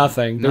 right?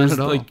 nothing. None There's at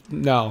all.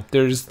 no.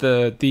 There's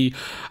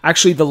the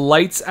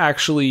lights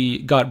actually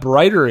got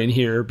brighter in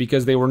here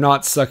because they were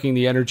not sucking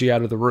the energy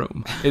out of the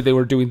room. They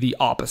were doing the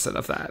opposite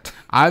of that.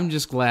 I'm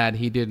just glad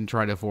he didn't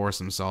try to force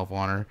himself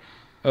on her.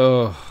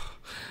 Oh,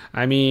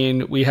 I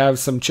mean, we have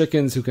some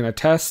chickens who can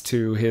attest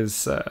to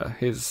his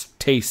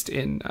taste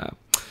in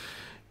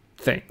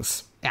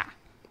things. Yeah.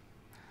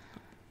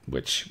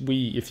 which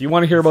if you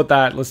want to hear about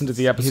that, listen to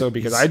the episode,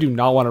 because I do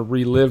not want to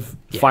relive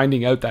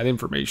finding out that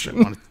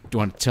information. Do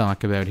want to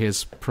talk about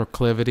his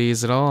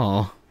proclivities at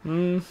all?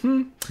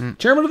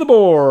 Chairman of the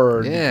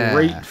board. Yeah.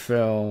 Great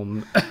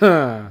film.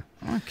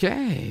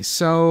 Okay,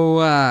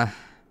 so,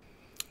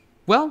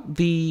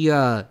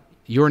 the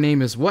Your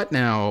Name Is What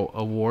Now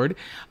award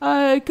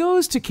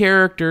goes to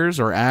characters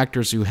or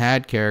actors who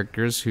had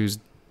characters whose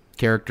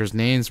characters'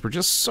 names were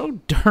just so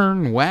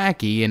darn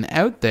wacky and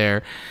out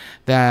there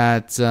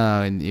that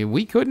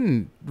we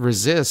couldn't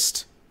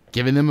resist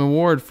giving them an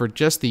award for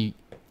just the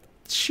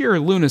sheer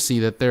lunacy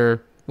that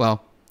their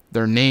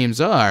names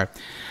are.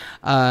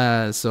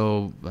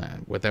 So,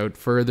 without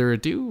further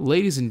ado,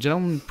 ladies and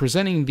gentlemen,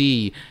 presenting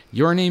the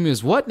Your Name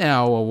Is What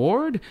Now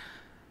award,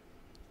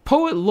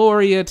 Poet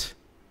Laureate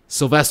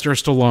Sylvester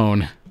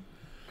Stallone.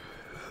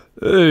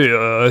 Hey,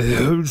 I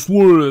just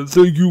want to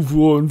thank you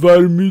for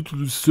inviting me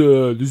to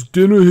this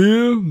dinner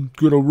here. I'm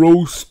gonna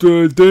roast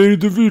Danny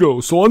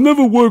DeVito. So I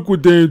never worked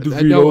with Danny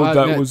DeVito.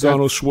 That was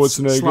Arnold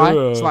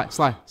Schwarzenegger.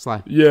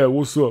 Sly. Yeah,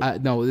 what's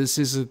up? No, this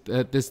is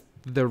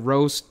the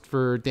roast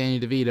for Danny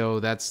DeVito.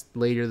 That's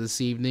later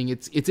this evening.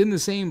 It's in the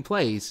same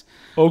place.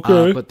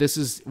 Okay. But this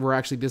is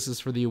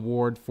for the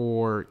award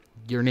for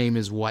Your Name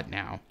Is What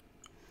Now.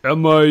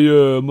 Am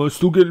I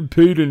still getting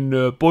paid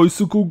in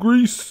bicycle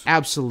grease?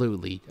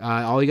 Absolutely.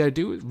 All you gotta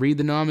do is read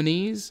the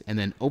nominees and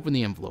then open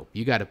the envelope.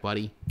 You got it,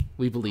 buddy.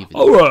 We believe in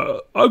you. All right,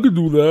 I could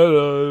do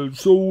that.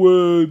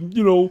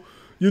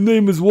 Your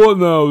name is what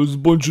now? There's a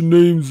bunch of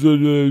names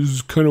that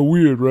is kind of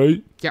weird,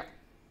 right? Yeah.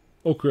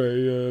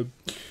 Okay.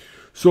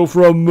 So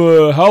from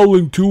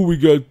Howling 2, we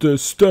got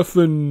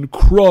Stefan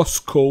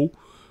Krosko.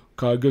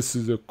 I guess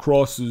the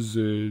cross is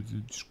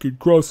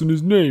crossing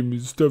his name.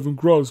 Is Stefan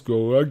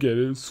Krosko. I get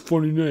it. It's a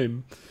funny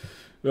name.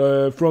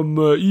 From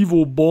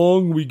Evil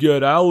Bong, we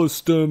got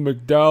Alistair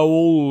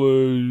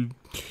McDowell.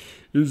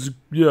 His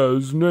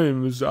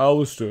name is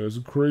Alistair. It's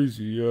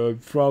crazy.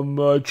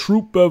 From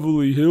Troop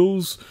Beverly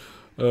Hills,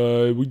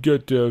 we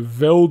got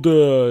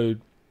Velda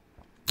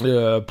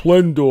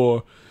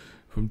Plendor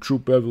from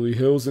Troop Beverly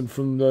Hills. And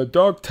from the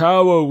Dark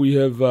Tower, we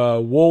have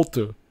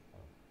Walter.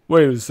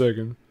 Wait a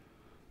second.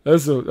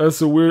 That's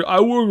a weird.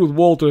 I worked with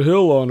Walter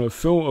Hill on a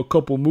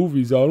couple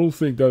movies. I don't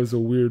think that's a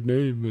weird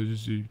name.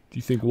 Do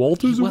you think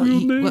Walter's a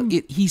weird name? Well,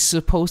 he's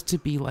supposed to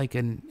be like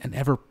an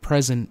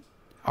ever-present,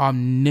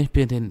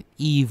 omnipotent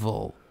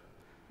evil.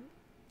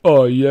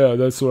 Oh yeah,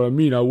 that's what I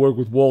mean. I work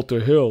with Walter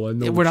Hill. I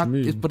know what you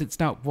mean. But it's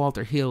not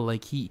Walter Hill.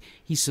 Like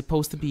he's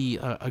supposed to be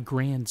a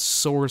grand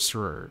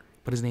sorcerer,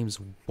 but his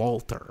name's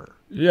Walter.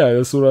 Yeah,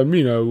 that's what I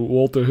mean.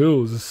 Walter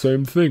Hill is the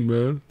same thing,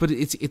 man. But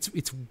it's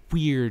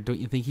weird, don't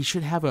you think? He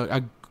should have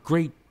a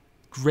great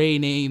gray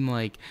name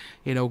like,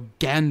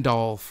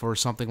 Gandalf or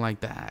something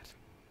like that.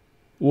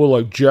 Well,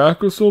 like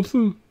Jack or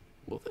something?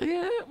 Well,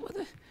 yeah,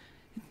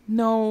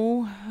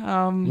 no.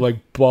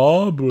 Like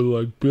Bob or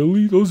like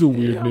Billy? Those are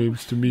weird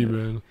names to me,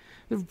 man.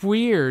 They're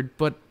weird,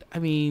 but I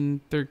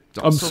mean, they're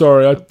also, I'm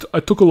sorry. I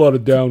took a lot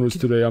of downers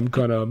today. I'm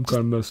kind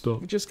of messed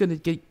up. We're just gonna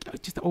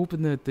just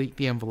open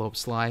the envelope,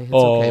 Sly. It's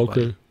okay.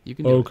 Buddy. You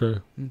can do it.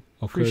 Okay.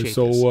 Appreciate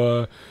So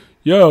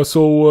this.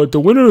 So the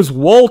winner is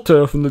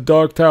Walter from the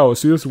Dark Tower.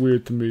 See, that's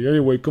weird to me.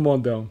 Anyway, come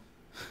on down.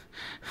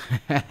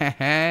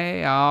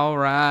 Hey, all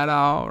right.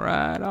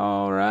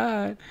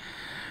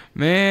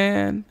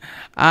 Man,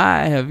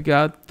 I have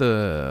got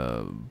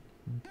the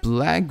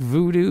black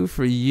voodoo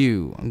for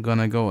you. I'm going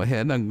to go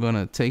ahead. I'm going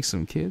to take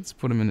some kids,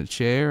 put them in a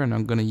chair, and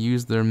I'm going to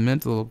use their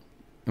mental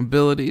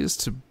abilities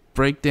to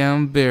break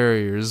down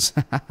barriers.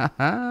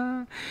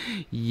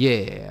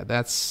 Yeah,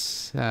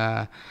 that's...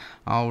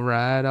 All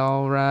right.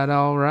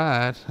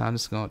 I'm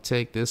just going to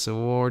take this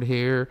award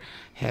here,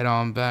 head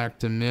on back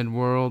to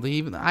Midworld.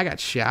 Even I got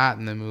shot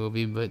in the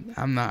movie, but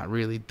I'm not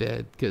really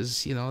dead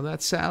because,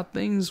 that's how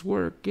things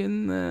work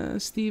in the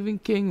Stephen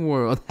King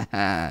world.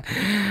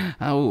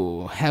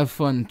 Oh, have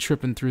fun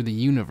tripping through the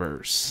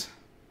universe.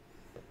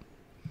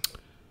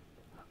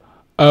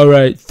 All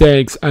right,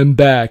 thanks. I'm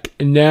back.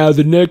 And now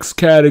the next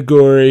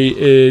category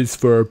is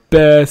for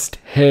Best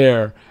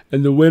Hair.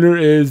 And the winner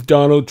is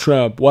Donald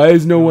Trump. Why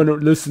is no one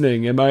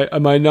listening? Am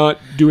I not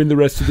doing the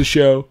rest of the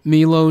show?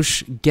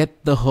 Milos,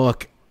 get the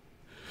hook.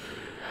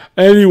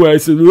 Anyway,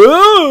 so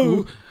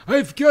whoa!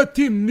 I've got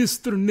him,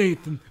 Mr.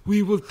 Nathan.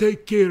 We will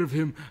take care of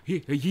him.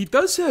 He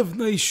does have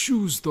nice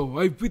shoes, though.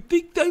 I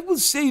think I will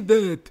say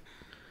that.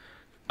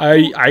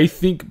 I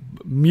think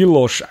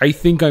Milos. I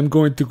think I'm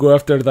going to go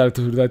after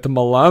that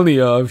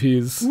Melania of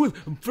his. Well,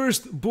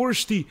 first,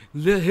 Borshti,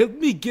 help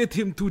me get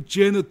him to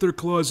janitor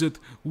closet.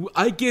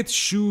 I get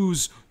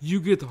shoes. You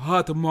get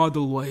hot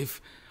model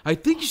wife. I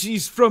think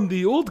she's from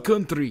the old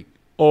country.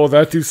 Oh,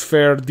 that is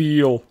fair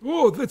deal.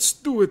 Oh, let's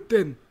do it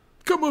then.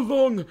 Come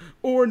along,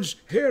 orange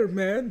hair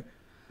man.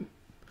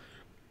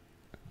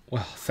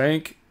 Well,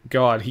 thank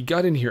God he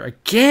got in here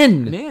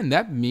again. Man,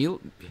 that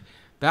meal...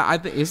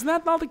 isn't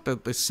that not like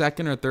the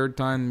second or third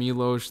time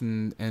Milos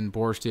and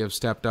Borshti have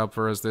stepped up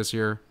for us this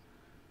year?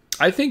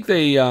 I think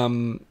they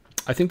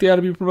I think they ought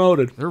to be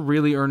promoted. They're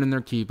really earning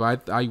their keep.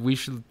 We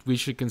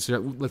should consider.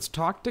 Let's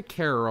talk to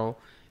Carol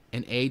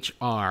and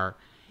HR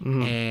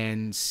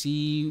and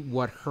see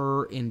what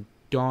her and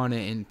Donna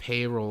in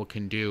payroll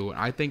can do.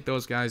 I think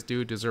those guys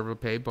do deserve a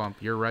pay bump.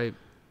 You're right.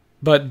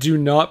 But do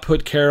not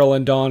put Carol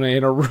and Donna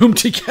in a room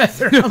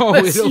together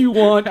unless you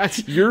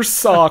want your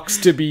socks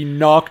to be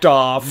knocked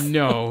off.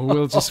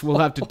 No, we'll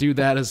have to do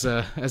that as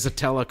a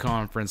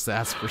teleconference.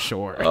 That's for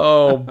sure.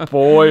 Oh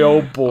boy!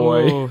 Oh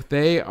boy! Oh,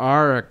 they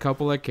are a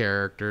couple of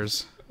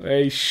characters.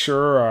 They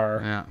sure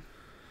are.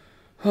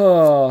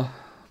 Yeah.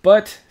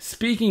 But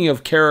speaking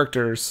of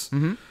characters,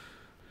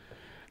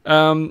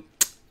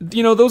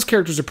 those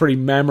characters are pretty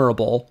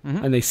memorable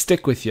and they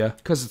stick with you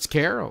Because it's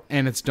Carol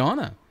and it's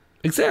Donna.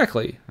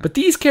 Exactly. But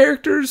these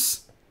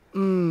characters,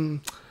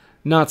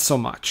 not so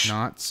much.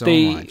 Not so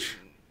much.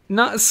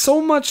 Not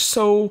so much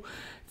so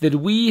that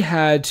we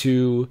had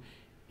to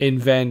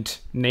invent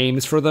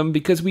names for them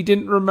because we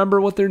didn't remember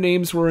what their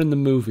names were in the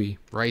movie.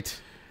 Right.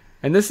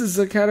 And this is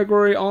a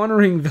category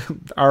honoring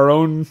our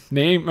own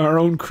name, our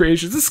own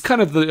creations. This is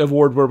kind of the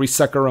award where we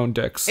suck our own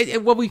dicks.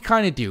 Well, we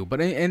kind of do. But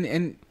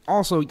and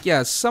also,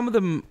 yeah, some of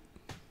them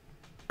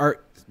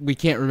we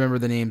can't remember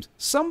the names.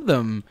 Some of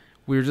them,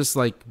 we're just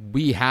like,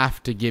 we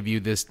have to give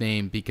you this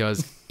name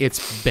because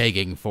it's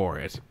begging for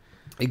it.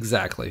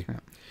 Exactly. Yeah.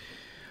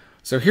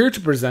 So here to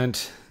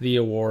present the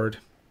award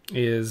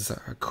is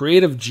a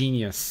creative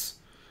genius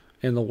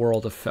in the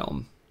world of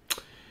film.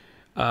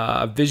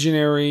 A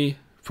visionary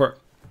for...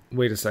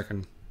 Wait a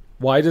second.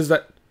 Why does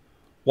that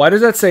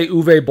say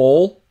Uwe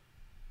Boll?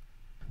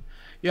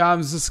 Yeah,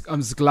 I'm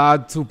just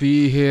glad to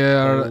be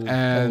here,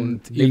 and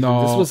you Nathan,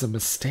 know, this was a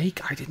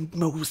mistake. I didn't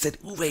know who said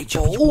Uwe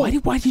Boll.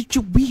 Why did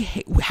you?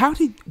 How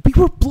did we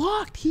were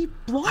blocked? He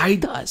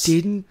blocked us.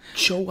 Didn't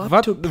show up.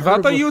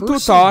 What are you two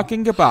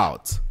talking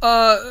about?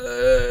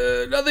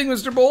 Nothing,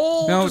 Mr.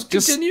 Boll. No,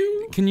 just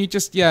continue. Can you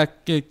just get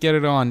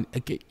it on?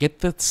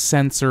 Get the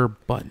censor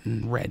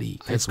button ready.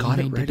 I've got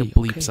it need ready. to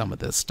bleep Okay. some of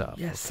this stuff.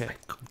 Yes.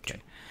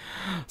 Okay.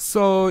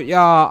 So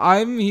yeah,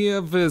 I'm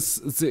here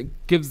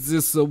gives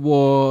this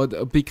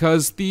award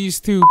because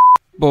these two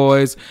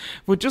boys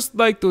would just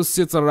like to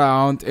sit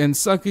around and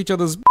suck each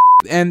other's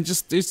and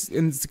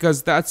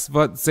because that's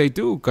what they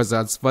do, because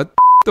that's what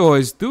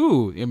boys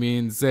do. I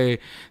mean,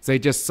 they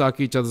just suck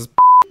each other's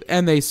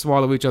and they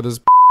swallow each other's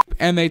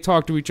and they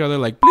talk to each other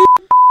like bleep,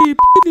 bleep,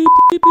 bleep,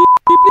 bleep, bleep,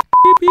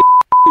 bleep, bleep,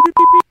 bleep,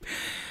 bleep.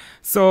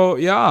 So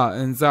yeah,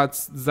 and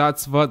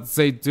that's what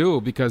they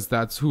do because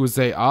that's who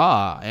they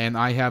are, and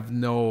I have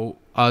no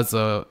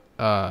other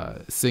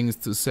things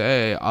to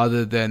say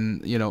other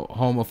than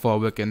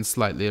homophobic and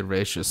slightly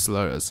racist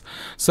slurs.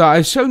 So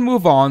I shall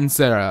move on,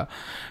 Sarah,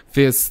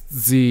 with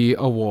the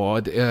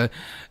award.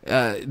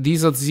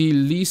 These are the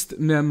least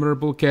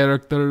memorable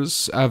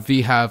characters.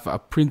 We have a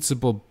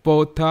Principal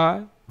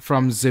Bowtie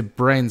from the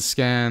Brain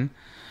Scan.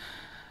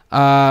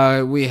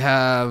 We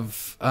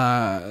have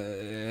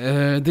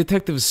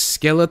Detective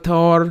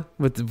Skeletor,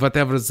 with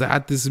whatever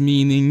that is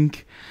meaning,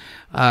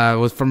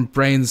 was from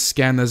Brain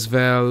Scan as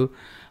well.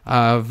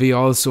 We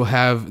also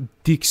have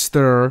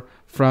Dexter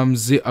from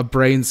the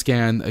Brain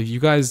Scan.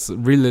 You guys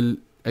really...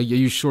 Are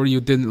you sure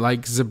you didn't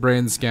like the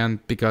Brain Scan?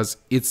 Because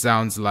it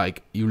sounds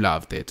like you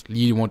loved it.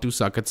 You want to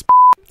suck its...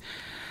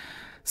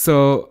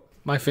 So...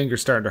 My finger's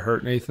starting to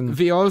hurt, Nathan.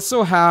 We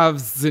also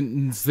have the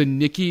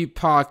Nikki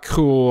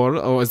Parkour.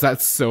 Oh, is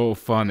that so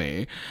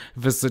funny?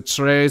 With the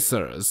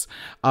Tracers.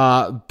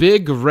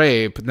 Big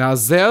Rape. Now,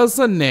 there's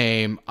a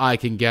name I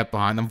can get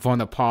behind. I'm going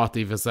to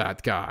party with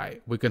that guy.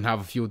 We can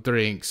have a few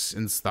drinks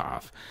and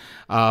stuff.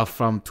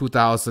 From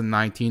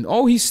 2019.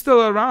 Oh, he's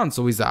still around,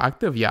 so he's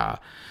active, yeah.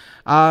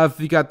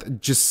 We got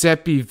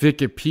Giuseppe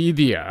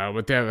Wikipedia,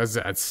 whatever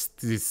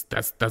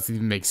that doesn't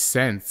even make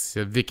sense.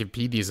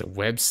 Wikipedia is a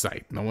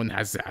website. No one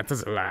has that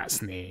as a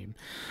last name.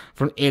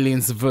 From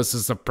Aliens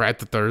vs. the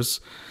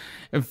Predators.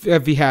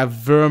 We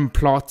have Worm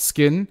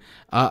Plotskin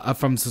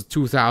from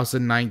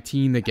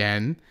 2019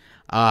 again.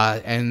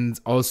 And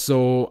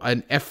also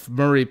an F.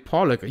 Murray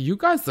Pollock. You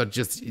guys are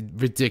just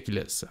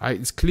ridiculous.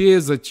 It's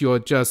clear that you're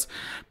just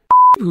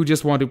who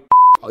just want to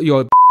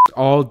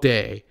all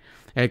day.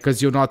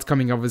 Because you're not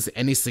coming up with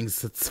anything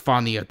that's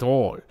funny at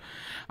all.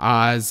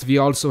 As we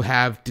also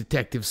have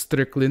Detective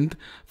Strickland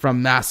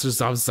from Masters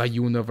of the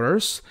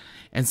Universe.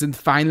 And then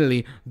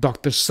finally,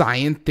 Dr.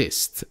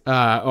 Scientist.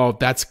 Oh,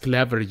 that's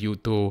clever, you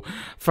two.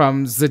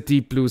 From the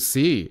Deep Blue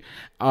Sea.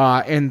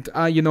 And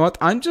you know what?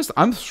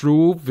 I'm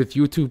through with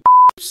you two.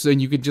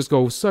 And you can just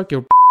go suck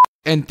your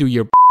and do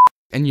your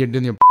and you're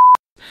doing your.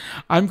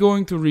 I'm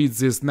going to read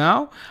this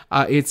now.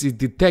 It's a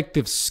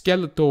Detective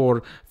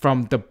Skeletor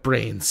from the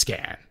Brain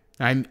Scan.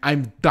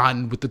 I'm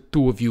done with the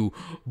two of you.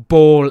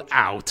 Bowl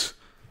out.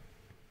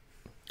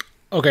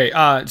 Okay,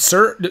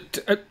 sir,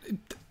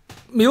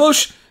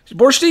 Milos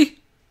Borsti?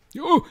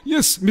 Oh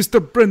yes, Mr.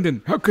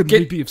 Brendan. How can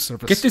we be of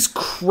service? Get this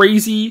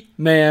crazy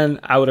man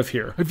out of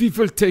here. We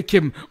will take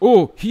him.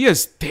 Oh, he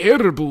has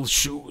terrible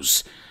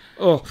shoes.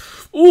 Oh,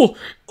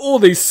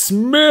 they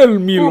smell,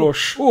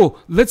 Milos. Oh,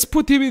 let's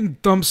put him in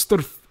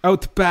dumpster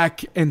out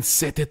back and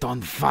set it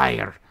on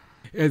fire.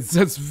 And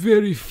that's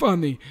very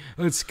funny.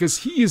 It's because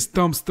he is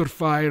dumpster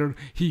fire.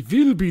 He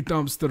will be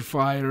dumpster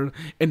fire.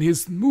 And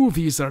his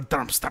movies are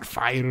dumpster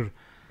fire.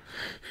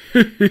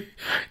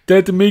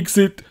 That makes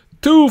it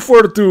 2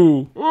 for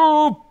 2.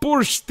 Oh,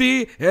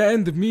 Bursti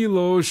and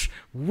Milos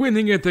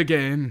winning it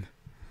again.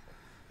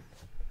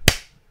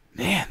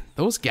 Man,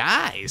 those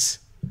guys.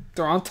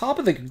 They're on top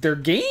of their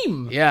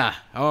game. Yeah.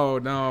 Oh,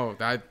 no.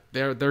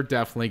 They're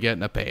definitely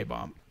getting a pay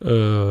bump.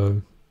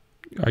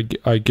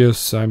 I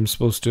guess I'm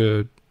supposed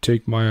to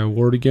take my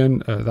award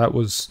again. That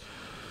was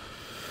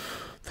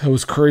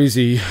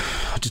crazy.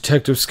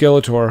 Detective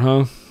Skeletor,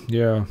 huh?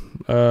 Yeah.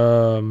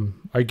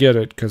 I get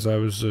it because I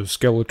was a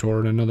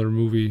Skeletor in another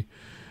movie,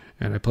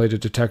 and I played a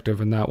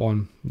detective in that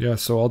one. Yeah.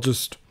 So I'll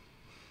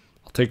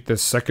take the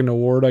second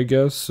award, I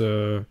guess.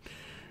 Anyway,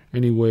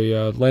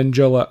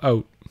 Langella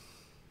out.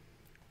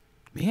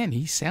 Man,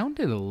 he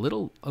sounded a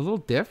little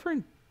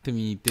different to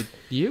me. Did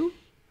you?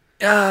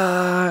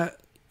 Yeah.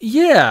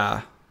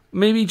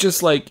 Maybe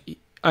just like,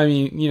 I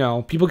mean, you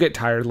know, people get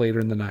tired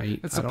later in the night.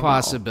 It's a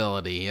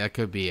possibility. That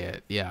could be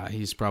it. Yeah,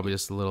 he's probably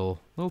just a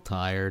little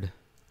tired.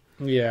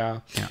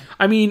 Yeah.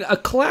 I mean, a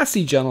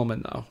classy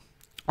gentleman, though.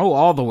 Oh,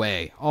 all the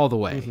way.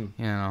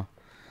 Mm-hmm. You know,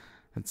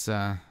 it's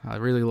I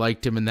really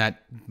liked him in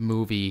that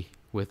movie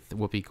with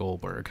Whoopi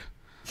Goldberg.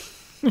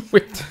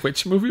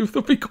 Which movie with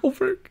Whoopi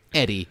Goldberg?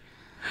 Eddie.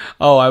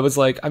 Oh, I was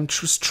like, I'm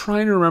just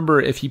trying to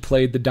remember if he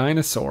played the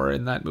dinosaur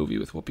in that movie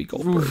with Whoopi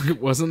Goldberg.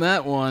 It wasn't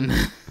that one.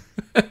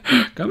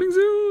 Coming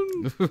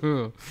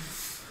soon.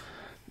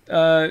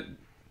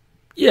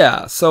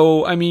 Yeah,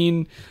 so, I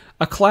mean,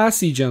 a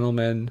classy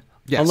gentleman,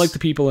 yes. Unlike the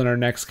people in our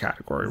next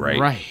category, right?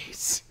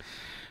 Right.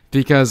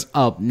 Because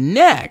up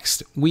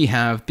next, we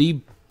have the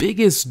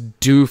biggest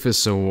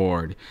doofus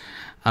award.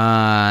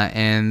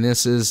 And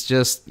this is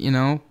just, you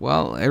know,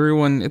 well,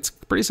 everyone, it's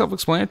pretty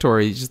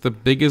self-explanatory. He's just the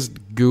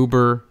biggest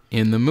goober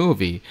in the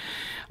movie.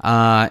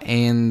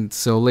 And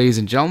so, ladies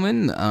and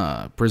gentlemen,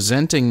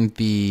 presenting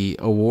the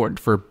award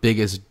for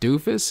biggest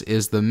doofus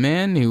is the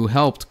man who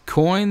helped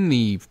coin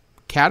the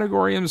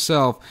category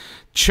himself,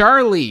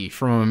 Charlie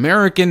from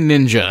American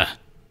Ninja.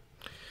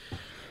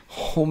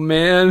 Oh,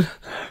 man.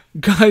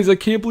 Guys, I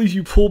can't believe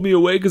you pulled me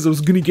away because I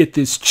was going to get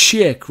this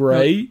chick,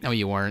 right? No,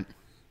 you weren't.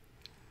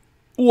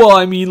 Well,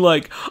 I mean,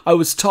 like, I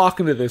was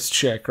talking to this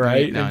chick,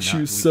 right? And she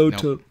was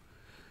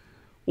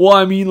Well,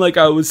 I mean, like,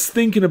 I was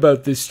thinking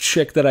about this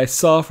chick that I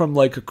saw from,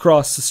 like,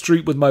 across the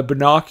street with my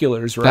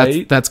binoculars,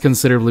 right? That's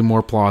considerably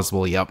more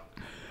plausible, yep.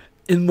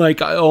 And,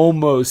 like, I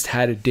almost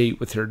had a date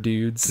with her,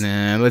 dudes.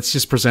 Nah, let's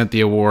just present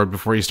the award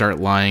before you start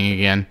lying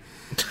again.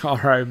 All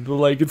right, but,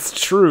 like, it's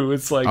true.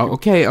 It's like... Oh,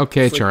 okay,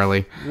 it's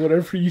Charlie. Like,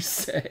 whatever you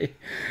say.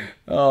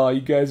 Oh,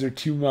 you guys are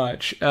too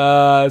much.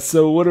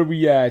 So what are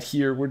we at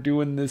here? We're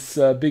doing this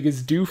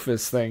biggest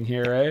doofus thing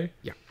here, eh?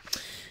 Yeah.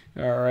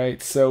 All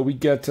right, so we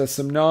got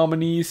some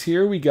nominees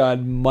here. We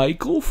got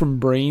Michael from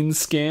Brain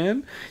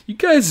Scan. You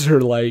guys are,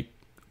 like,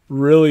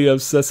 really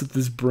obsessed with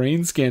this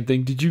Brain Scan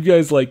thing. Did you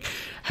guys, like,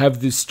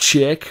 have this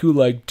chick who,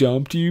 like,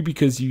 dumped you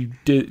because you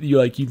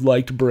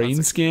liked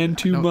Brain Scan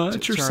too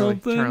much or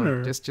something? Charlie,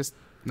 or? just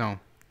no.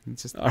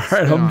 Just all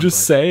right, I'm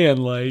just saying,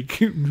 like,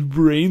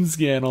 Brain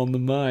Scan on the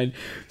mind.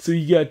 So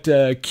you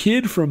got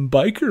Kid from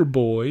Biker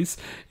Boys.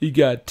 You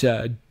got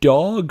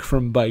Dog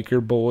from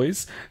Biker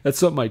Boys.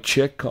 That's what my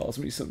chick calls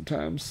me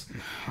sometimes.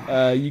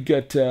 You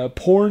got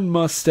Porn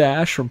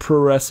Mustache from Pro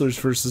Wrestlers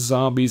vs.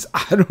 Zombies.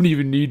 I don't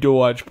even need to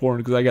watch porn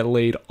because I got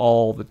laid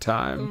all the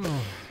time.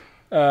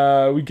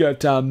 We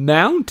got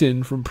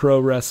Mountain from Pro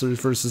Wrestlers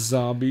vs.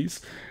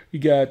 Zombies. We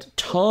got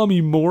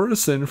Tommy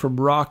Morrison from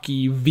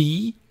Rocky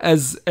V,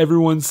 as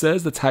everyone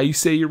says. That's how you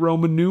say your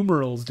Roman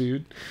numerals,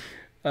 dude.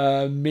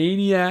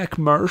 Maniac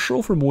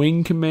Marshall from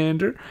Wing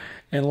Commander.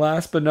 And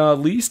last but not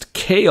least,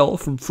 Kale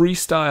from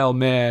Freestyle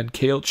Man.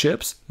 Kale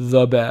chips,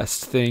 the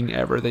best thing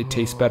ever. They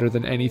taste better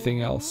than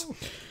anything else.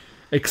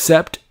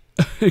 Except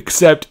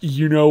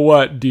you know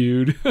what,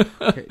 dude.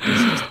 Okay,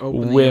 just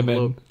open women. The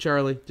envelope.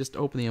 Charlie, just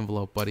open the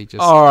envelope, buddy.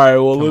 All right,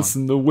 well,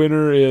 listen, the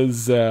winner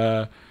is...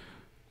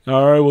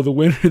 All right, well, the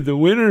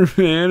winner,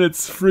 man,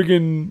 it's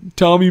friggin'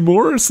 Tommy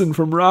Morrison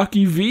from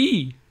Rocky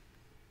V.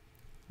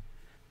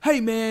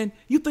 Hey, man,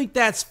 you think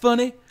that's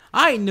funny?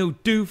 I ain't no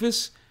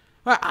doofus.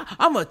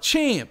 I'm a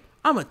champ.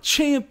 I'm a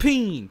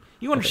champion.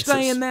 You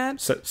understand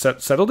that?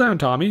 Settle down,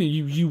 Tommy.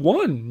 You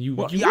won. You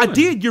won. I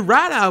did. You're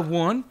right, I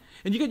won.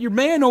 And you got your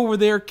man over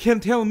there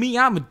telling me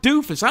I'm a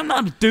doofus. I'm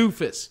not a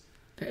doofus.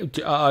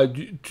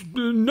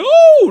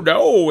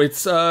 No,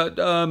 it's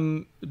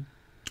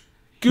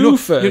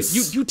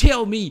Goofus. You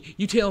tell me,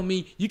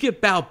 you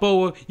get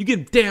Balboa, you get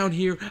him down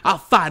here, I'll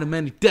fight him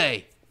any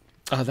day.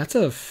 That's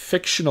a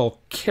fictional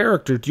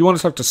character. Do you want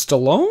to talk to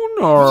Stallone,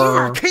 or?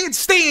 Yeah, I can't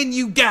stand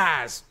you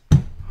guys.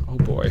 Oh,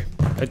 boy.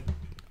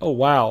 Oh,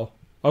 wow.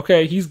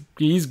 Okay, he's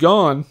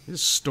gone. He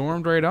just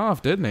stormed right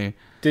off, didn't he?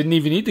 Didn't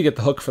even need to get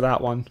the hook for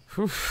that one.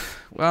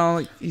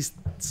 Well, he's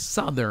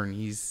Southern.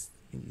 He's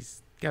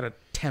got a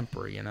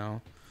temper, you know.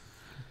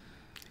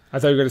 I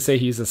thought you were going to say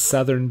he's a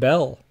Southern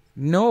Belle.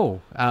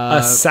 No.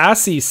 A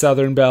sassy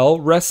Southern Belle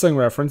wrestling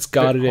reference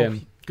got it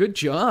in. Good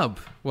job.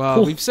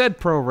 Well, we've said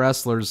pro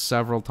wrestlers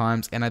several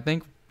times, and I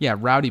think,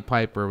 Rowdy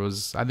Piper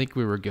was, I think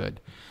we were good.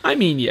 I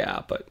mean,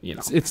 yeah, but, you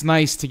know. It's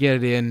nice to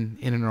get it in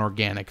an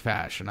organic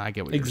fashion. I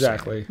get what you're saying.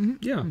 Exactly.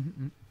 Yeah.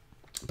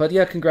 But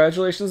yeah,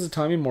 congratulations to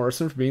Tommy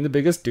Morrison for being the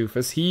biggest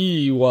doofus.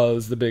 He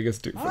was the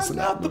biggest doofus in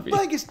that movie.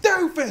 biggest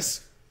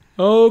doofus!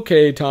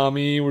 Okay,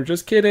 Tommy, we're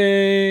just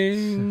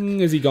kidding.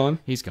 Is he gone?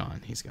 He's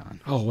gone.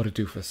 Oh, what a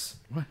doofus.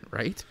 What,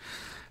 right?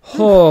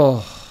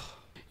 Oh.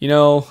 You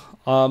know,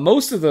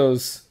 most of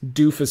those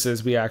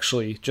doofuses we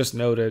actually just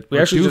noted. We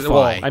actually just,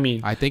 well, I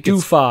mean, I think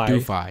doofy.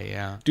 it's doofy,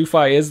 yeah.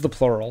 Doofy is the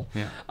plural.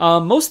 Yeah.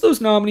 Most of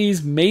those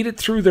nominees made it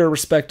through their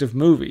respective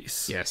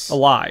movies. Yes.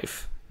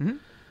 Alive.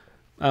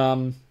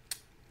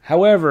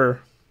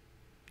 However,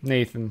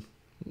 Nathan,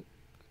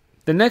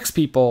 the next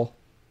people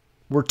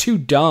were too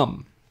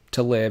dumb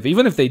to live,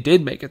 even if they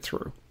did make it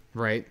through.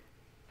 Right.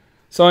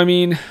 So, I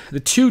mean, the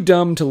Too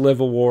Dumb to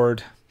Live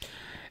award,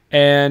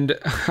 and,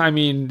 I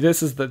mean,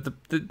 this is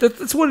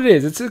that's what it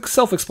is. It's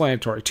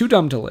self-explanatory. Too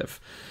dumb to live.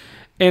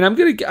 And I'm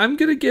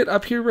gonna get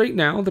up here right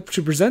now to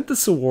present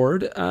this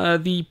award,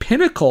 the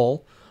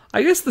pinnacle,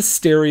 I guess the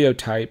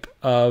stereotype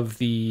of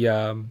the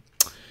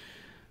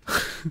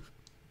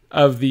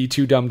of the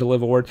Too Dumb to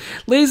Live award.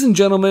 Ladies and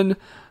gentlemen,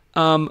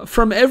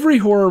 from every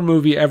horror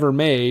movie ever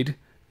made,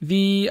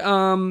 the,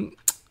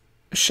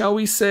 shall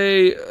we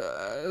say,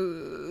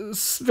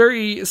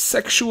 very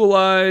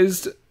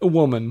sexualized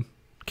woman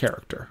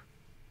character.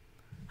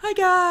 Hi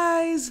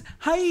guys!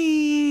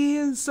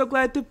 Hi! So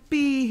glad to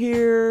be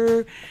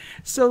here.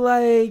 So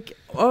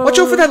watch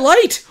out for that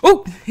light!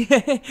 Oh,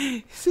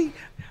 see,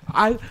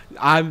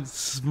 I'm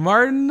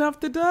smart enough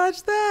to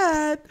dodge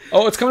that.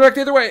 Oh, it's coming back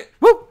the other way.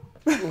 Whoop!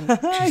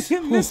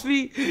 You missed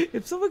me.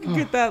 If someone could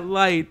get that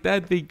light,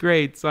 that'd be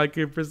great, so I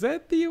could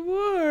present the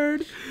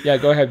award. Yeah,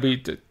 go ahead.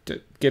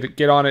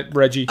 Get on it,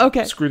 Reggie.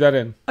 Okay. Screw that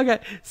in. Okay,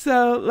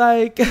 so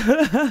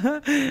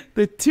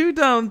the Too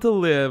Dumb to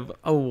Live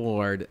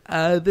award.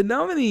 The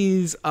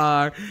nominees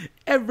are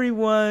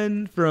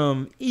everyone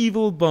from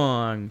Evil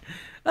Bong.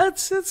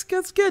 That's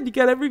good. You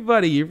got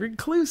everybody. You're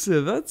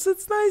inclusive. It's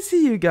nice of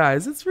you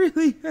guys. It's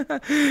really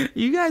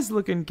you guys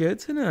looking good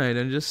tonight.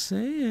 I'm just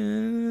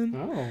saying.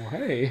 Oh,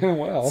 hey.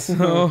 Well.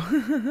 So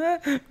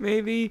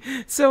maybe.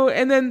 So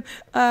and then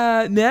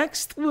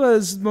next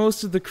was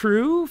most of the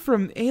crew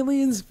from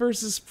Aliens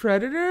versus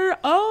Predator.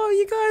 Oh,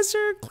 you guys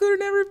are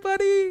including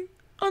everybody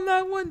on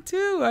that one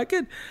too.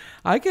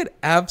 I could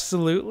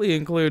absolutely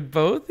include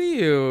both of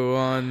you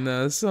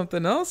on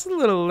something else a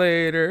little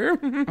later.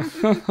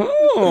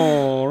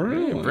 Oh,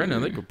 really? Hey, Brendan,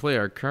 I think we'll play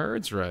our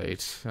cards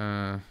right.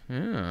 Yeah.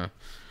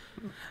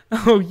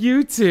 Oh,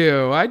 you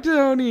two. I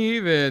don't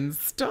even.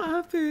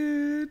 Stop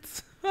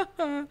it.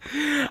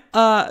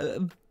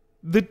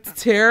 The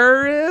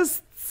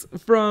terrorists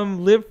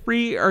from Live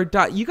Free or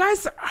Die. You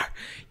guys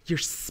you're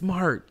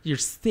smart. You're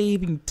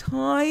saving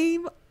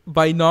time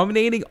by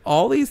nominating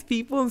all these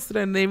people instead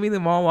of naming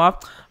them all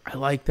off. I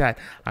like that.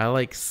 I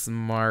like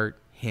smart,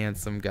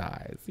 handsome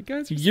guys. You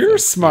guys are You're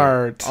so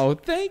smart. cute. Oh,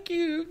 thank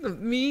you.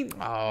 Me?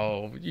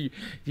 Oh,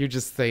 you're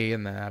just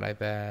saying that, I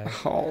bet.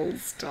 Oh,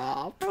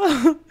 stop.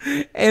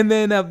 And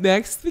then up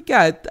next, we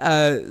got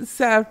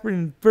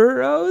Saffron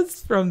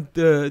Burrows from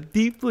the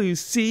Deep Blue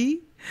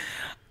Sea.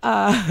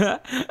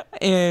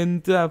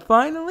 And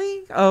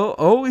finally,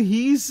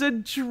 he's a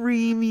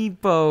dreamy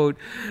boat,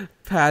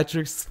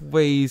 Patrick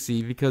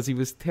Swayze, because he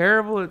was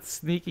terrible at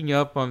sneaking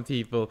up on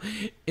people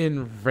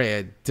in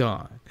Red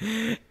Dawn.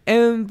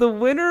 And the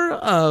winner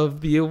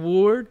of the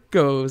award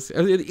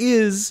it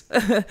is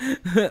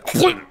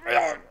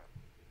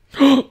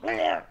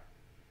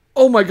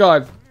Oh my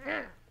god,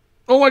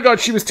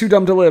 she was too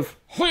dumb to live.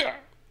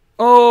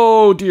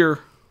 Oh dear.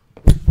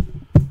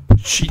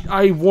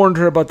 I warned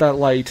her about that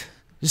light.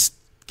 Just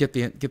get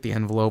the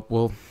envelope.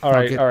 All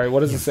right. What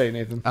does it say,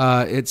 Nathan?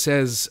 It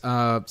says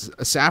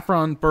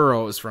Saffron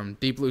Burrows from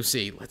Deep Blue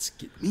Sea. Let's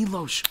get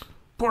Milos.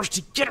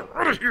 Borsty, get her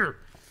out of here.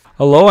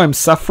 Hello, I'm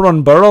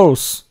Saffron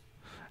Burrows,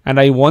 and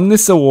I won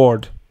this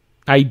award.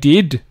 I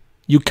did.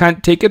 You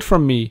can't take it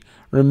from me.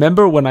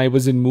 Remember when I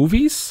was in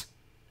movies?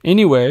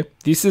 Anyway,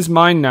 this is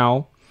mine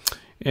now,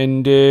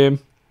 and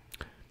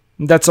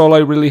that's all I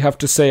really have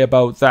to say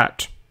about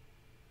that.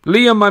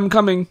 Liam, I'm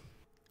coming.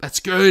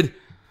 That's good.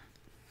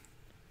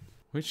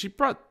 Wait, she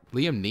brought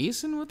Liam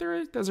Neeson with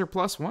her as her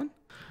 +1?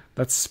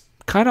 That's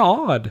kind of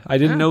odd. I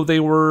didn't know they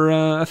were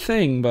a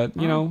thing, but,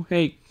 you know,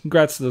 hey,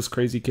 congrats to those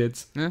crazy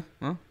kids. Yeah,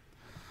 well,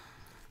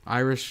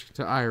 Irish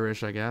to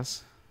Irish, I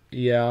guess.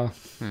 Yeah.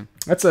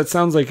 That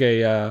sounds like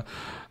a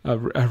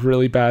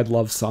really bad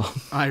love song.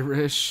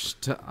 Irish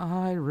to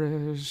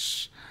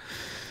Irish.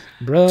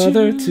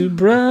 Brother to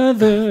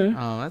brother.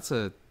 Oh,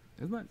 isn't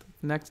that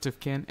next of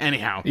kin?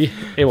 Anyhow. Yeah,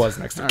 it was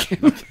next of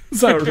kin.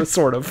 So,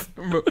 sort of.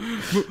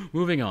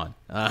 Moving on.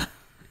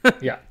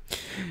 Yeah.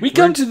 We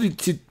come to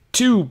the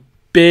two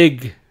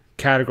big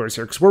categories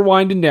here, because we're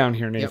winding down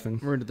here, Nathan.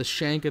 Yep, we're into the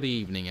shank of the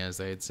evening, as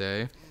they'd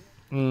say.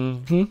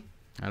 Mm-hmm.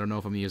 I don't know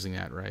if I'm using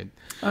that right.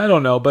 I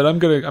don't know, but I'm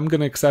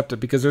gonna accept it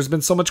because there's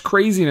been so much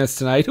craziness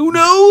tonight. Who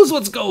knows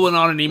what's going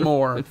on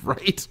anymore?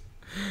 Right.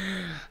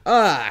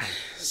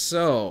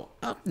 So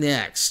up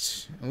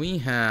next we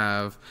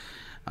have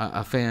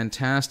a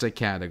fantastic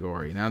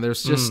category. Now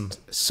there's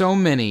just so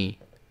many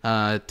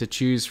to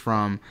choose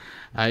from.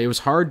 It was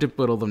hard to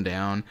whittle them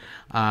down,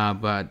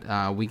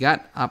 but we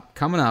got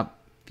coming up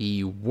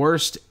the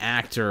worst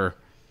actor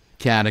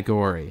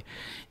category,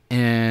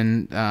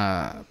 and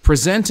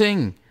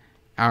presenting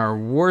our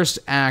worst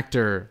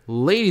actor,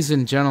 ladies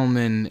and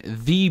gentlemen,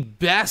 the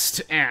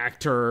best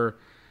actor,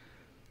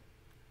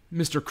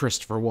 Mr.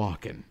 Christopher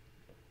Walken.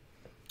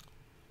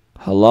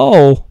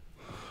 Hello.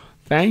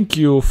 Thank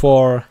you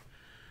for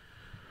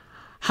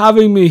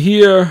having me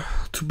here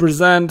to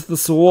present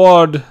this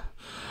award.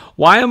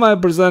 Why am I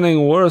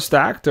presenting worst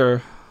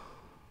actor?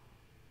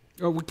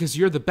 Oh, because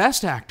you're the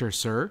best actor,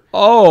 sir.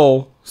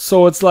 Oh,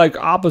 so it's like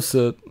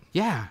opposite.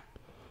 Yeah.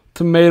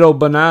 Tomato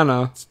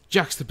banana.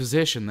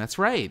 Juxtaposition, that's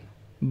right.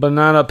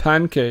 Banana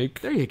pancake.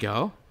 There you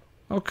go.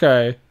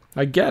 Okay,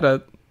 I get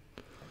it.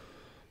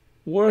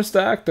 Worst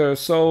actor,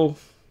 so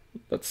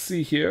let's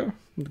see here.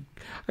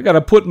 I gotta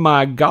put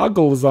my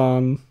goggles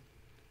on.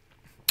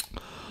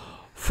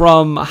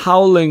 From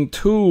Howling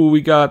 2,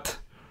 we got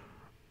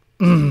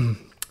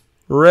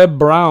Reb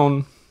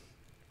Brown.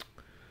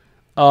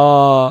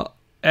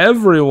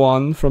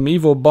 Everyone from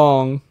Evil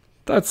Bong.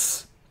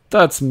 That's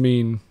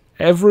mean.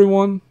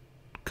 Everyone?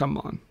 Come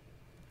on.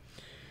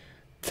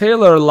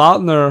 Taylor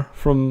Lautner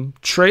from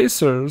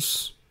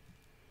Tracers.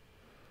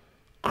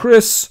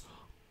 Chris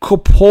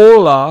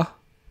Coppola.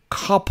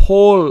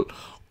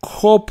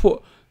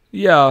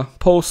 Yeah,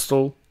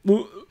 Postal.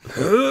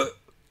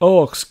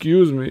 Oh,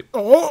 excuse me.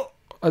 Oh,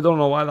 I don't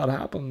know why that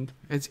happened.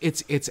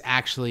 It's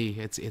actually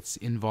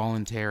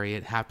involuntary.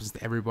 It happens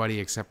to everybody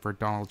except for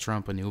Donald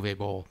Trump and Uwe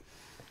Boll.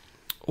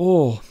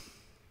 Oh,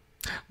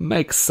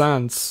 makes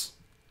sense.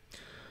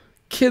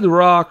 Kid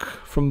Rock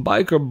from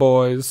Biker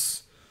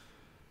Boys.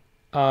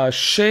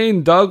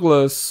 Shane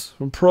Douglas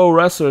from Pro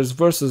Wrestlers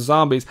vs.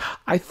 Zombies.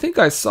 I think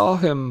I saw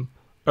him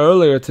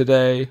earlier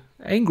today.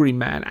 Angry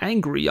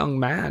young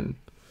man.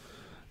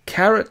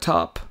 Carrot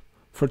Top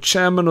for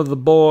Chairman of the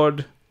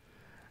Board.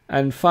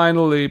 And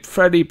finally,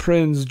 Freddie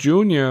Prinze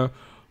Jr.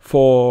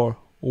 for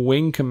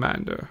Wing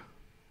Commander.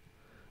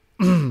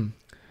 And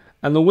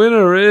the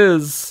winner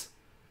is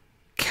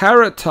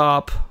Carrot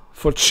Top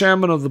for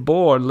Chairman of the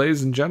Board.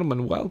 Ladies and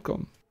gentlemen,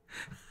 welcome.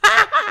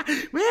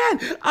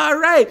 Man, all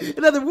right,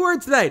 another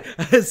award tonight.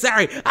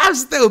 Sorry, I'm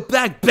still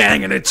back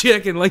banging a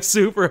chicken like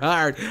super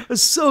hard.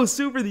 It's so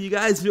super that you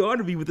guys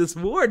honored me with this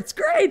award. It's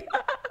great.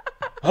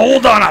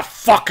 Hold on a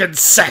fucking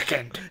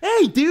second.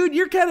 Hey, dude,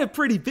 you're kind of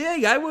pretty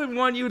big. I wouldn't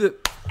want you to...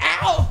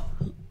 Ow!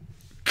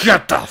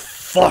 Get the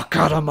fuck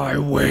out of my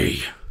way.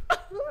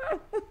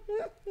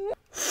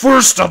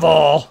 First of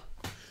all,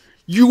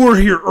 you were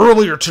here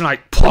earlier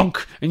tonight,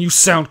 punk, and you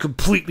sound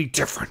completely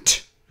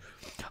different.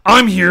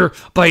 I'm here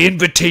by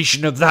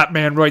invitation of that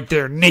man right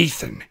there,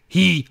 Nathan.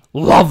 He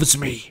loves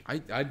me.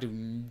 I do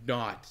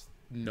not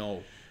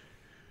know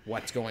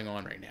what's going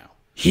on right now.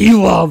 He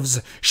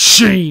loves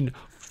Shane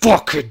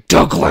fucking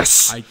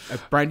Douglas.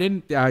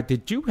 Brendan,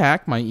 did you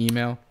hack my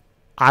email?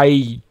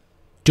 I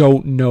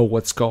don't know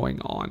what's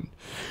going on.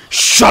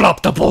 Shut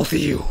up, the both of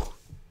you.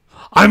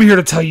 I'm here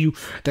to tell you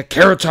that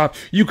Carrot Top,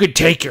 you could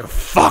take your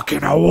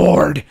fucking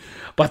award,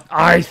 but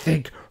I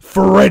think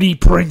Freddie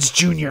Prinze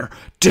Jr.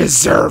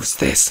 deserves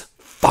this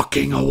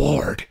fucking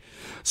award.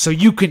 So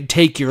you can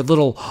take your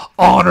little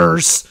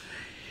honors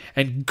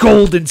and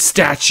golden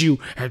statue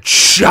and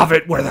shove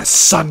it where the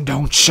sun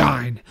don't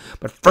shine.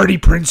 But Freddie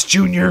Prinze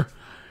Jr.,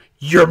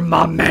 you're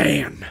my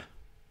man.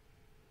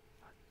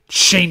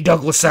 Shane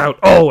Douglas out.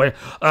 Oh,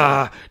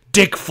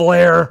 Dick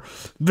Flair,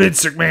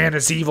 Vince McMahon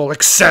is evil,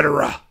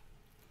 etc.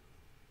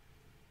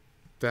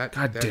 God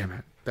damn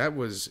it. That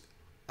was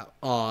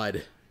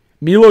odd.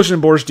 Milos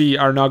and Borsti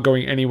are not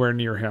going anywhere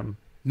near him.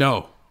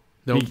 No.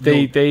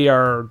 They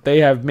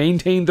have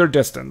maintained their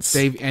distance.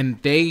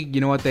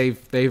 You know what,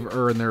 they've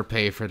earned their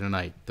pay for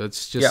tonight.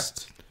 That's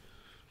just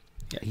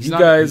He's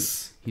not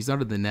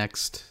in the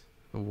next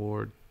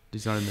award.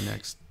 He's not in the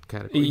next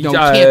category. No,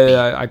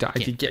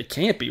 it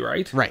can't be,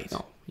 right? Right.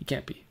 No, he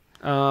can't be.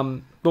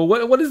 But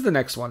what is the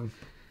next one?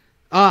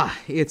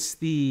 It's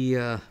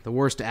the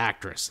worst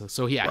actress.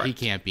 So yeah, right. He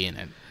can't be in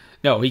it.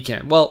 No, he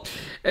can't. Well,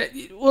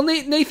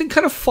 Nathan,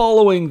 kind of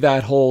following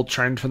that whole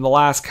trend from the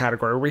last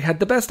category, where we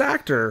had the best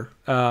actor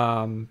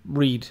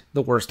read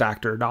the worst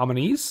actor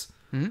nominees.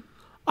 Mm-hmm.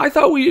 I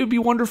thought it would be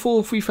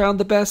wonderful if we found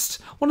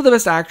one of the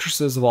best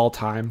actresses of all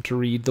time to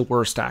read the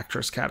worst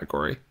actress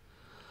category.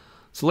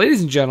 So,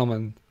 ladies and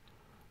gentlemen,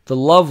 the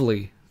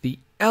lovely, the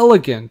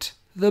elegant,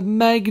 the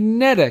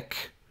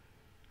magnetic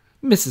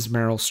Mrs.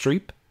 Meryl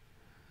Streep.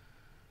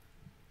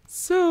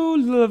 So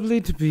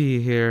lovely to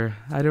be here.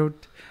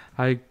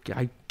 I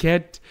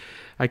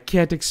I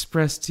can't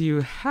express to you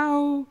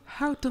how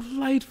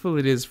delightful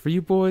it is for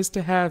you boys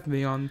to have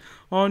me on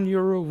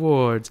your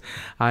awards.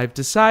 I've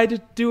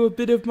decided to do a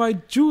bit of my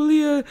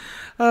Julia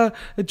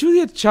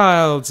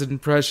Child's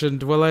impression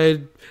while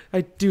I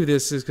do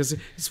this, because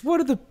it's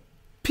one of the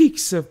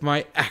peaks of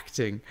my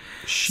acting.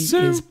 She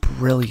is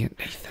brilliant,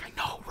 Nathan. I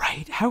know,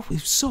 right? How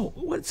so?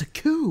 What? It's a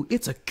coup.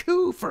 It's a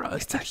coup for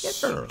us. It's a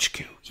huge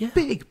coup. Yeah.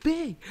 Big.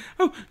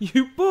 Oh,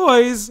 you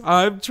boys!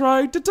 I'm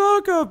trying to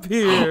talk up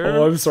here.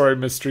 Oh, I'm sorry,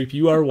 Miss Streep.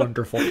 You are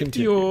wonderful.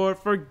 Continue. You're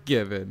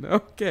forgiven.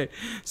 Okay,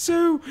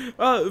 so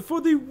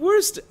for the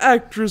Worst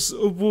Actress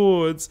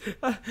Awards,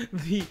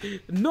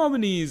 the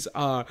nominees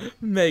are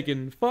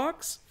Megan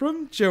Fox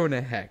from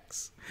Jonah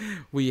Hex.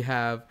 We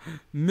have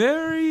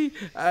Marie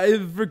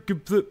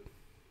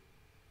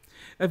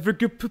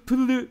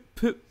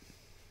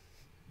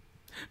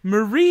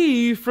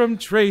from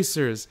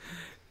Tracers.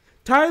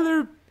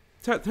 Tyler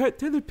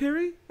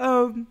Perry.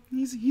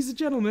 He's a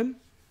gentleman,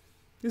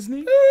 isn't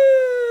he?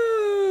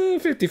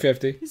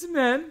 50-50. He's a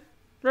man,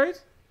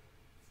 right?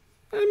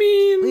 I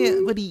mean...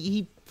 Yeah, but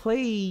he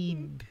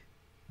played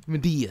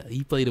Medea.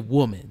 He played a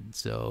woman,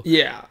 so...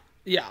 Yeah.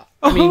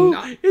 I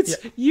mean... it's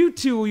you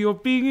two. You're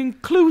being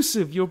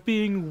inclusive. You're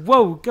being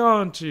woke,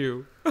 aren't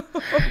you?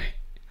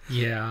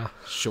 Yeah.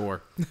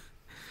 Sure.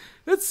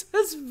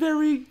 That's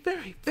very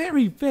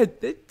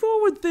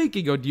forward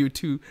thinking on you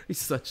two. You're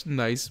such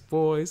nice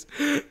boys.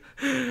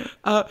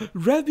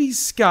 Rebby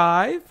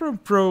Sky from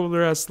Pro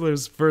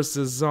Wrestlers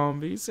vs.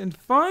 Zombies. And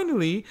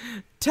finally,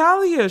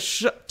 Talia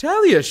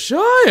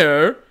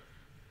Shire?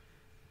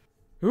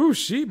 Ooh,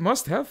 she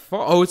must have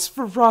fought. Oh, it's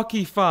for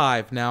Rocky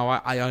V. Now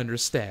I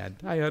understand.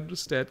 I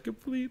understand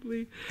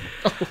completely.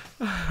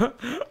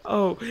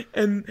 Oh,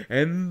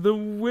 and the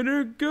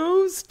winner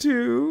goes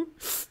to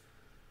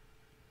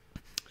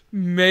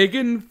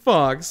Megan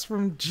Fox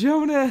from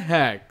Jonah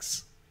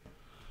Hex.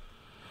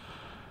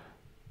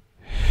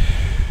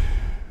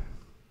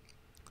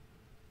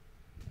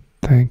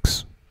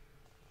 Thanks.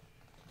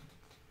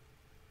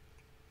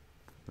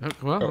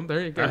 Well,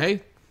 there you go.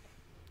 Hey,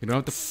 you don't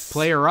have to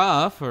play her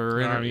off or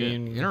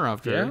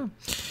interrupt her. Yeah.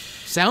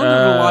 Sounded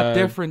a lot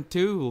different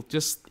too.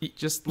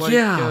 Just like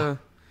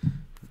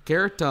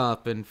Carrot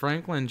Top and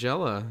Frank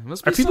Langella.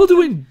 Must be Are people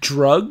doing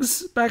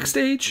drugs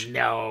backstage?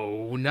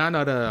 No, not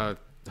at a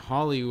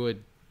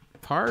Hollywood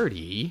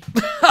party.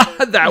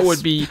 That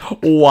would be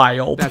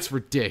wild. That's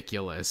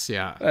ridiculous.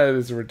 Yeah. That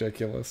is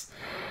ridiculous.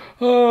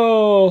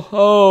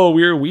 Oh,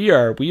 we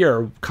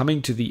are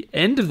coming to the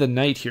end of the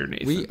night here,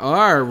 Nathan. We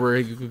are.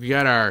 We've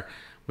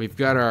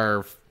got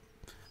our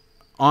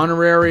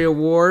honorary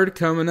award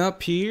coming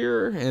up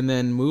here, and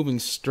then moving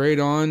straight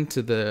on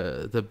to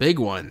the big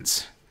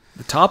ones.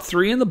 The top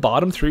 3 and the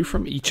bottom 3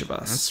 from each of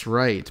us. That's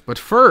right. But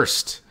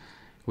first,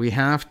 we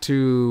have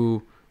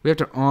to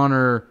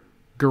honor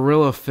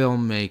guerrilla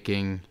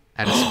filmmaking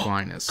at its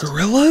finest.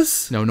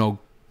 Gorillas? No,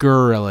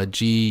 guerrilla.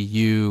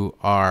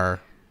 G-U-R.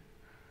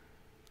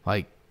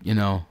 Like,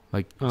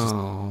 just,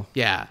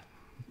 yeah.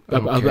 A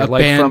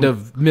like band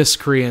of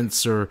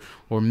miscreants or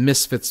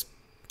misfits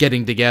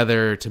getting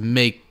together to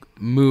make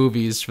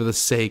movies for the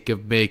sake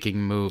of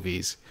making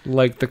movies.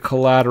 Like the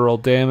Collateral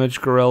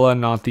Damage gorilla,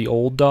 not the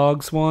Old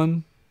Dogs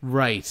one?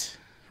 Right.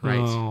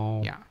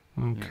 Oh, Yeah.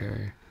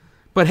 Okay.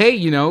 But hey,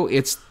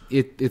 it's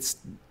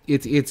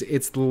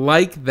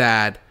like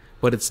that,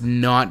 but it's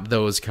not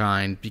those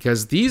kind,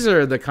 because these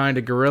are the kind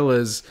of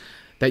gorillas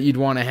that you'd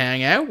want to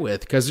hang out with,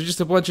 because they're just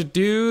a bunch of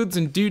dudes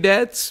and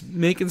dudettes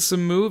making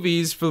some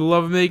movies for the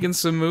love of making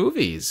some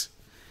movies.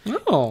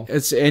 Oh.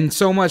 And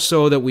so much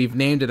so that we've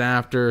named it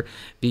after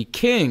the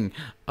king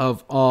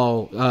of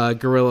all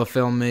guerrilla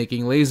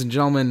filmmaking. Ladies and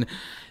gentlemen,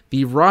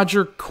 the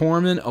Roger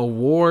Corman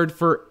Award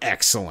for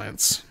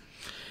Excellence.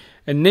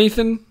 And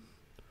Nathan,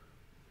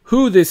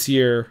 who this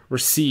year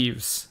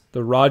receives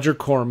the Roger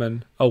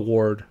Corman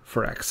Award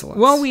for Excellence?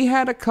 Well, we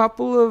had a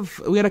couple of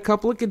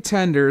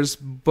contenders,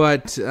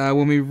 but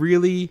when we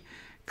really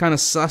kind of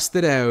sussed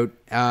it out,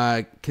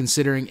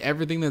 considering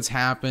everything that's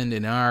happened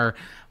in our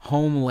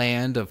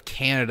homeland of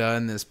Canada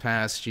in this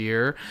past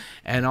year,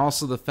 and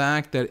also the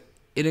fact that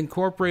it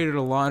incorporated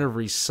a lot of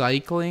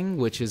recycling,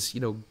 which is,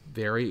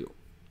 very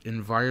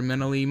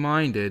environmentally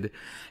minded,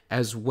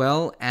 as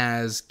well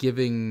as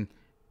giving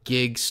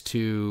gigs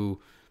to,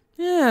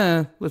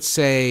 let's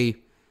say,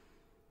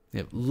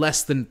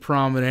 less than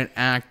prominent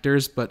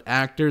actors, but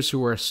actors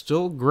who are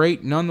still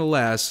great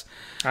nonetheless.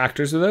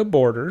 Actors Without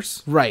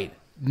Borders. Right.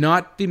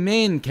 Not the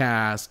main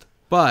cast,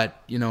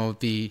 but,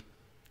 the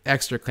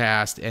extra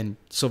cast and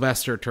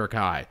Sylvester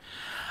Stallone.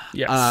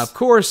 Yes. Of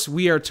course,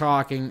 we are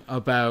talking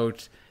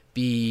about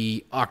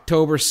the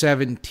October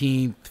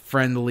 17th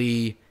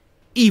friendly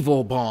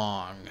Evil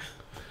Bong.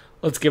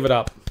 Let's give it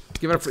up.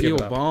 Give it up for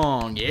Evil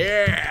Bong.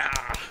 Yeah.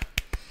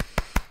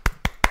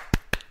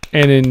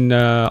 And in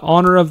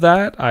honor of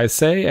that, I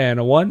say, and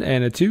a 1,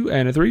 and a 2,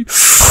 and a 3.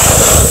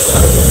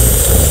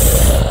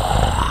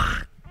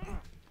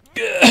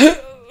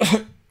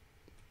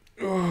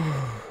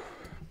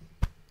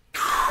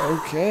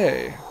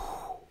 Okay.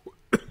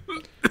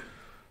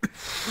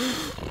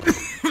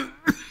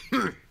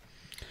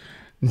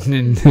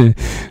 Nathan.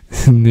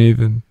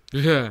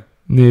 Yeah.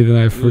 Nathan,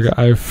 I forgot.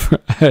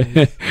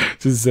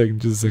 Just a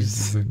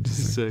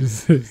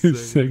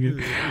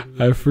second.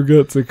 I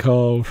forgot to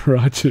call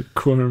Roger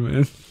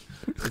Corman.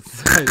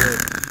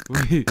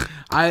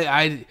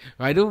 I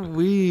don't.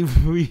 We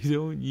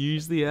don't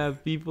usually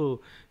have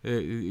people.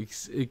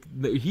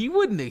 He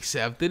wouldn't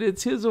accept it.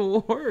 It's his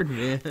award,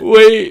 man.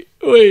 Wait,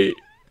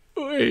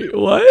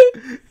 what?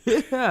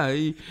 Yeah,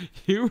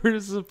 you were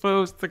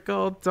supposed to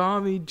call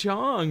Tommy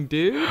Chong,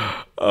 dude.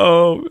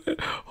 Oh,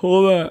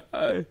 hold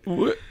on.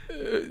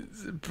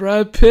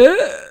 Brad Pitt?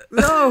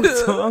 No,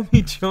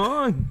 Tommy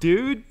Chong,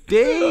 dude.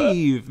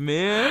 Dave,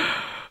 man.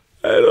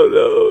 I don't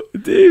know.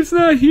 Dave's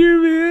not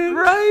here, man.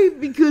 Right,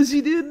 because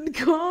you didn't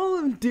call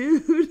him,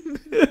 dude.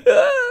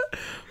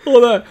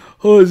 Hold on,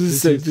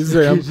 just a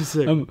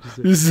sec. I'm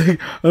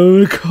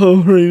gonna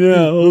call him right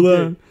now. Hold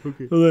on.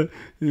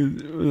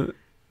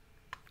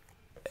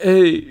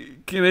 Hey,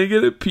 can I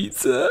get a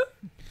pizza?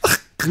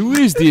 Who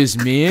is this,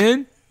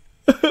 man?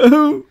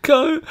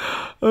 Okay.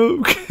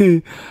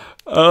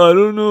 I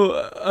don't know.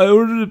 I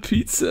ordered a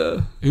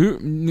pizza.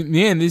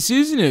 Man, this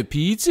isn't a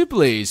pizza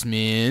place,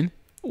 man.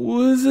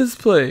 What is this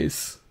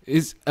place?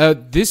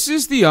 This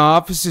is the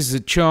offices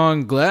of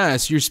Chong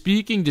Glass. You're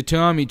speaking to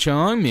Tommy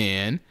Chong,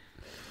 man.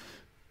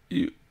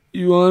 You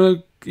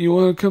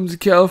wanna come to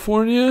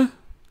California?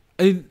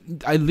 I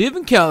live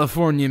in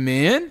California,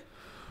 man.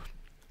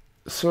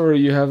 Sorry,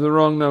 you have the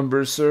wrong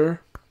number, sir.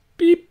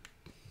 Beep.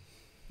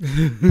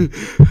 You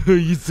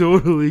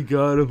totally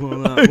got him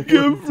on that.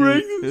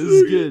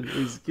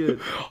 It's good.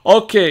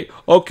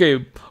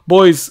 Okay,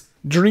 boys,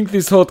 drink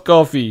this hot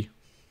coffee.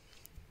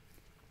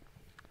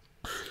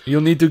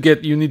 You need to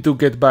get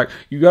back.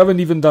 You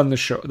haven't even done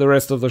the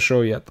rest of the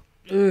show yet.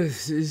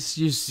 It's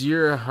just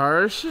you're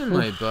harsh in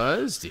my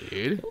buzz,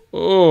 dude.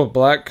 Oh,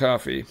 black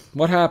coffee.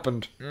 What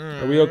happened?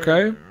 Are we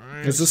okay?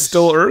 Is this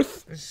still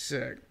Earth?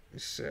 Sick.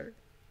 Just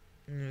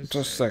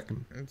a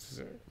second. It's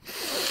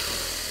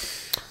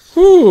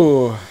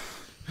Whew.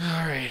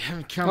 all right,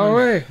 I'm coming. All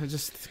right. I'm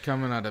just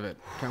coming out of it.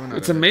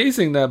 It's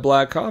amazing that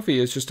black coffee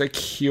is just a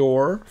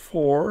cure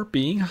for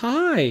being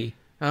high.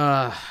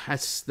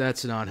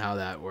 That's not how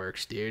that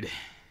works, dude.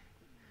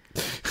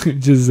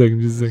 Just a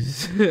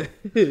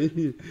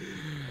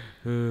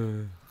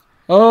second.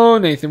 Oh,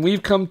 Nathan,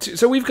 we've come to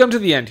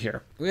the end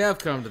here. We have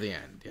come to the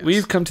end. Yes.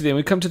 We've come to the end.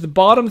 We've come to the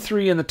bottom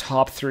three and the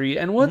top three.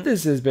 And what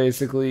this is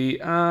basically,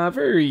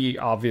 very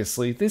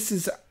obviously, this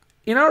is,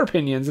 in our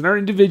opinions, in our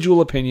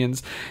individual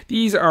opinions,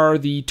 these are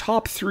the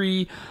top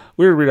three.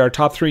 We're read our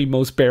top three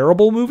most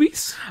bearable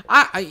movies.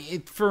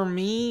 For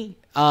me,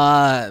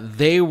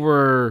 they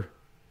were.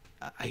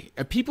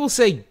 People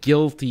say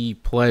guilty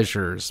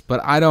pleasures,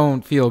 but I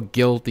don't feel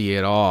guilty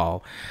at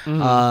all.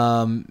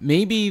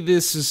 Maybe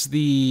this is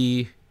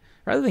the.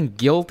 Rather than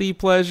guilty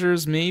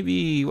pleasures,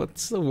 maybe,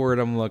 what's the word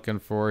I'm looking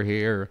for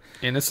here?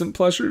 Innocent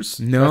pleasures?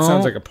 No. That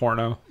sounds like a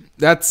porno.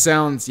 That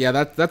sounds,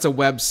 that's a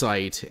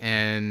website,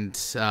 and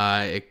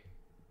it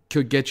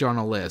could get you on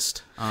a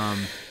list.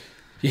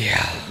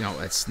 Yeah. No,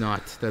 it's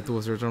not. That's the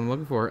word I'm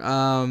looking for.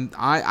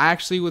 I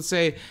actually would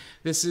say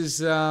this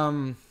is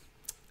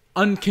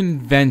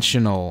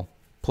unconventional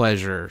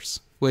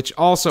pleasures, which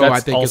also I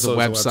think is a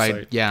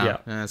website.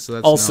 Yeah. So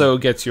that's also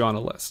gets you on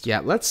a list.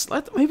 Yeah.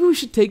 Maybe we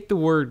should take the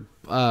word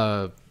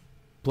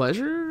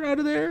pleasure out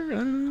of there. I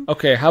don't know.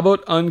 Okay, how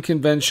about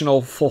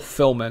unconventional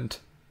fulfillment?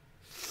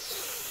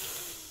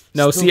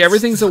 No, see,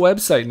 everything's a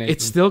website, Nathan.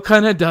 It's still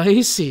kind of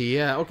dicey,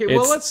 yeah. Okay,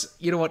 well,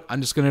 you know what?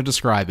 I'm just going to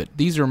describe it.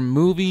 These are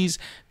movies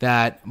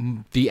that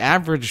the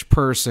average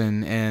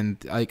person, and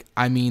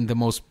I mean the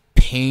most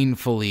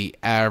painfully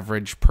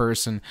average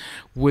person,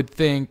 would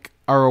think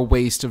are a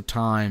waste of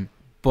time,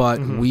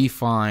 but we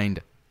find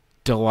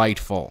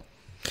delightful.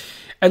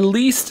 At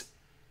least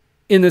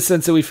in the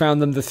sense that we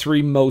found them the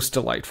three most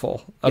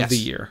delightful of the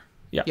year.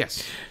 Yeah.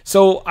 Yes.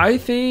 So I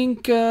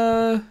think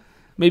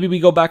maybe we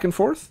go back and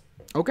forth.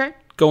 Okay.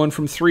 Going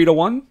from 3 to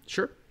 1?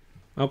 Sure.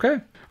 Okay.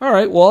 All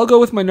right. Well, I'll go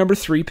with my number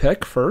 3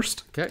 pick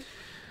first. Okay.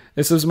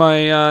 This is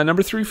my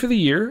number 3 for the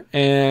year,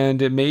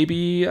 and it may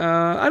be,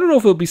 I don't know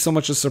if it'll be so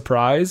much a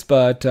surprise,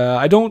 but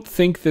I don't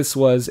think this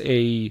was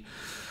a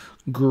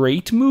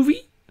great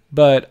movie,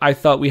 but I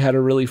thought we had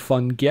a really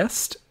fun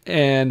guest,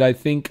 and I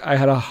think I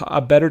had a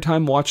better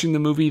time watching the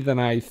movie than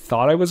I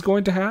thought I was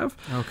going to have.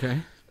 Okay.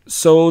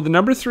 So the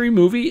number 3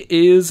 movie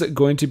is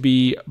going to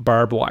be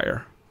Barbed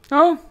Wire.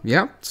 Oh,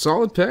 yeah.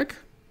 Solid pick.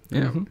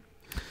 Yeah. Mm-hmm.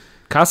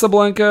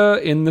 Casablanca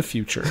in the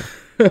future.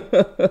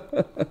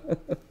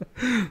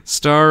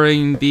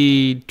 Starring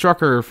the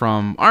trucker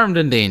from Armed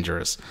and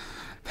Dangerous.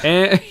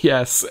 And,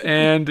 yes,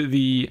 and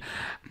the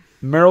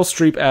Meryl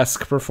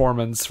Streep-esque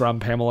performance from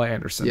Pamela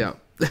Anderson. Yeah.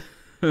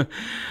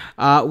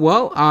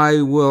 Well,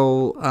 I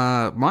will.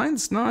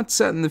 Mine's not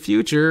set in the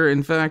future.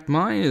 In fact,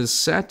 mine is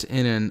set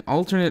in an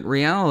alternate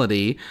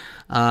reality.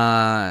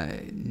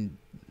 It'd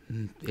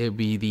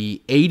be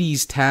the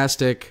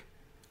 80s-tastic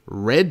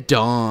Red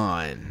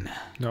Dawn.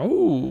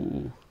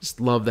 Oh.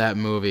 Just love that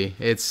movie.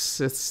 It's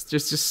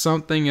just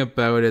something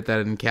about it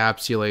that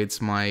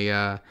encapsulates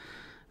my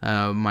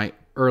my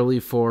early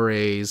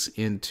forays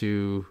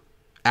into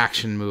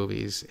action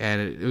movies, and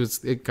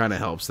it kind of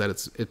helps that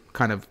it's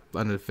kind of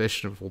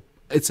unofficial.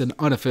 It's an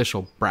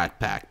unofficial Brat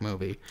Pack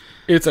movie.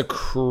 It's a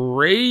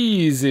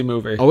crazy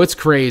movie. Oh, it's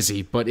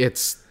crazy, but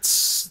it's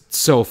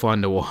so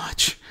fun to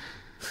watch,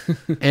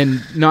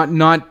 and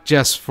not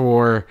just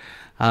for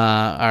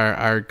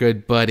our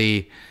good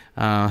buddy.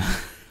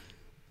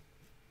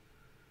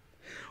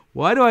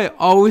 Why do I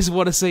always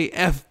want to say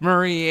F.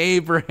 Murray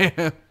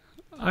Abraham?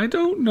 I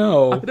don't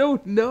know. I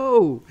don't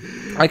know.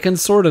 I can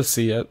sort of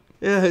see it.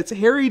 Yeah, it's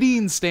Harry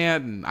Dean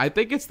Stanton. I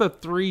think it's the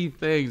three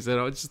things that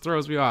it just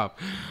throws me off.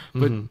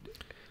 But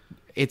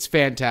it's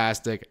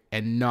fantastic,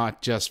 and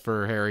not just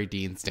for Harry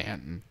Dean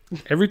Stanton.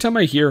 Every time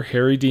I hear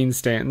Harry Dean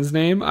Stanton's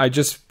name,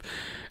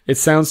 it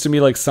sounds to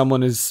me like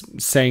someone is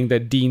saying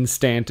that Dean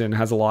Stanton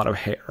has a lot of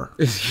hair.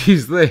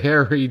 He's the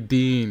Harry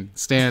Dean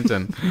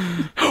Stanton.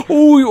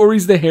 Oh, or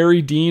he's the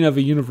Harry Dean of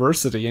a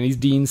university, and he's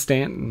Dean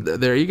Stanton.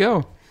 There you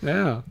go.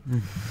 Yeah.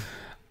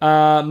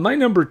 My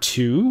number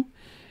 2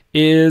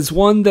 is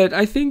one that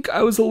I think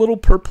I was a little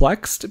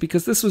perplexed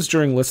because this was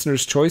during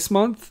Listener's Choice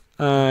Month,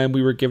 and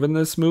we were given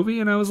this movie,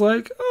 and I was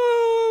like,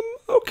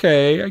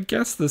 okay, I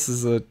guess this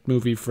is a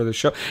movie for the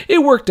show.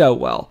 It worked out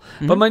well.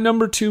 But my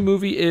number 2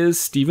 movie is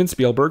Steven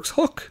Spielberg's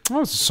Hook.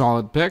 Oh, it's a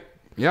solid pick.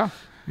 Yeah.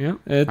 Yeah,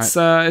 it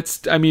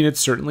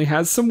certainly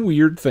has some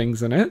weird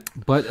things in it,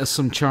 but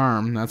some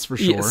charm, that's for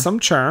sure. Yeah, some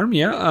charm,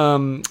 yeah.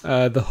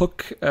 The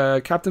Hook,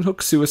 Captain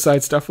Hook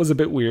suicide stuff was a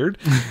bit weird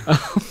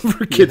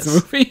for a kids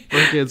movie. For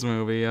a kids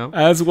movie, yeah.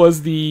 As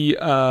was the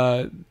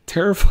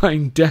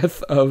terrifying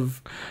death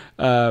of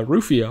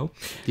Rufio.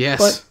 Yes.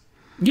 But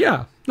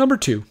yeah, number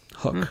 2,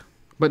 Hook.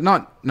 But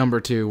not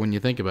number 2 when you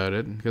think about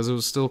it, because it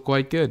was still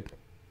quite good.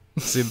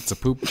 See, it's a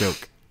poop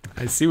joke.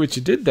 I see what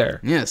you did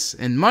there. Yes,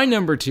 and my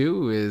number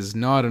 2 is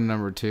not a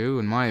number 2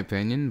 in my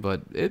opinion,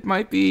 but it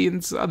might be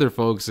in other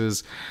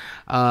folks's.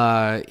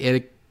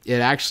 It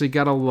actually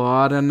got a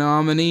lot of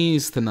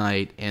nominees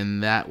tonight,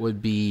 and that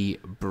would be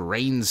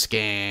Brain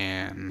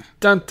Scan.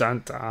 Dun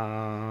dun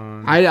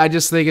dun. I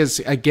just think it's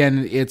so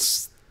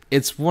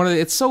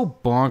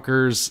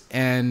bonkers,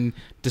 and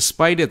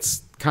despite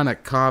its kind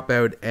of cop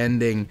out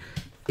ending,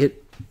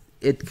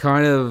 it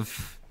kind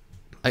of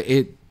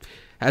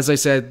as I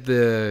said,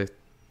 the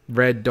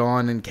Red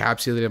Dawn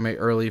encapsulated my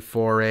early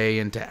foray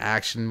into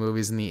action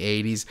movies in the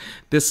 80s.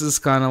 This is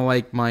kind of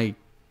like my,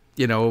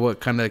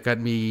 what kind of got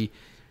me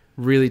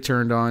really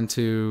turned on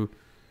to,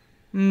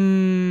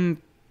 I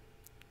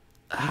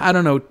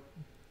don't know,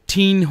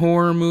 teen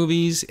horror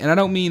movies. And I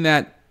don't mean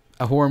that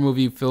a horror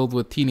movie filled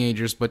with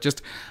teenagers, but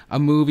just a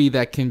movie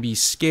that can be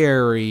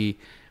scary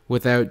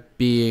without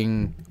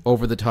being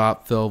over the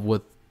top, filled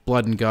with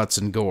blood and guts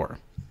and gore.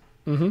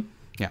 Mm-hmm.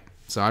 Yeah.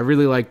 So I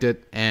really liked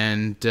it.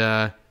 And,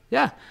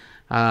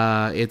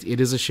 it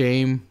is a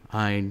shame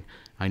I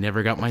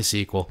never got my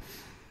sequel.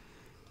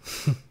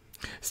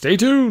 Stay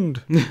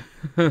tuned.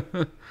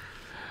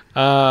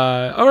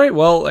 All right,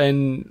 well,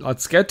 and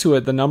let's get to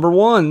it. The number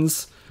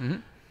ones. Mm-hmm.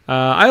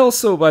 I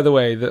also, by the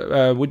way,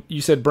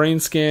 you said Brain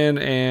Scan,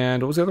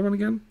 and what was the other one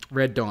again?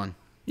 Red Dawn.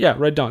 Yeah,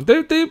 Red Dawn.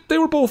 They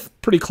were both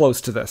pretty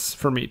close to this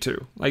for me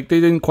too. Like, they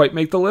didn't quite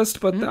make the list,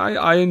 but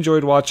I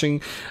enjoyed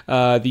watching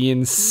the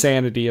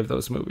insanity of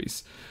those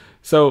movies.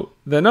 So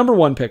the number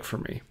 1 pick for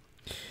me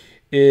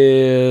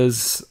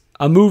is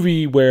a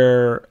movie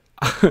where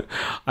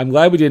I'm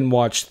glad we didn't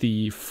watch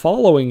the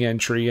following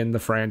entry in the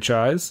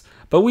franchise,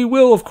 but we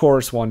will, of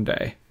course, one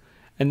day.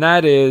 And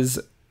that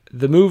is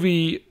the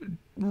movie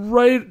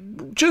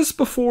right just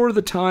before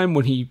the time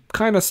when he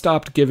kind of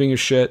stopped giving a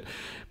shit.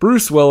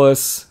 Bruce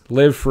Willis,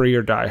 Live Free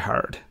or Die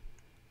Hard.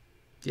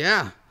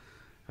 Yeah.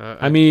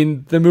 I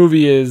mean, the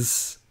movie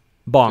is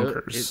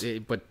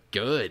bonkers. But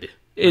good.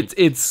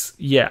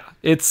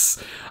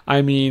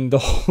 I mean, the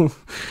whole,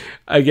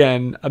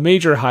 again, a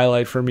major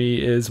highlight for me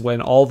is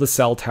when all the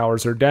cell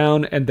towers are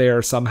down and they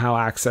are somehow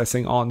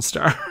accessing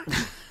OnStar.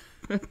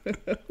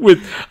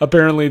 With,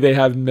 apparently they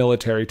have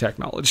military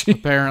technology.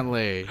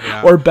 Apparently,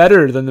 yeah. Or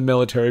better than the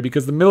military,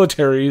 because the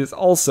military is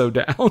also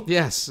down.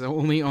 Yes,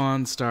 only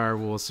OnStar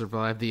will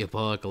survive the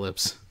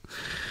apocalypse.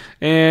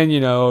 And,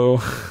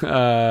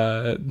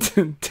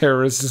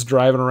 terrorists just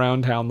driving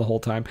around town the whole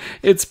time.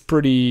 It's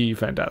pretty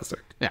fantastic.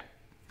 Yeah.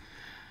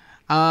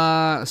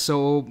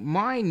 So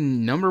my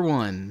number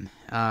 1,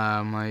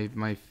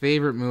 my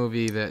favorite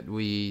movie that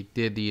we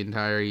did the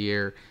entire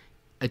year,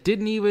 it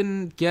didn't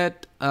even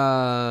get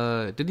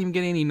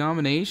any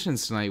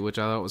nominations tonight, which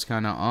I thought was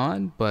kind of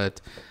odd,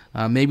 but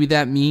maybe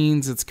that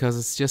means it's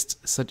because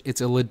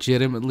it's a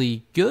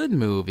legitimately good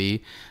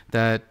movie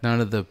that none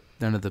of the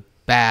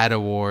bad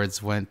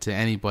awards went to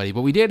anybody.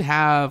 But we did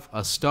have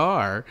a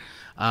star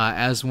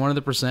as one of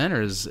the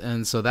presenters,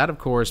 and so that of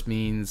course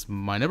means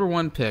my number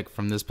 1 pick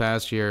from this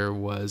past year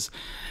was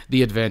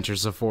The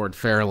Adventures of Ford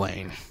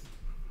Fairlane.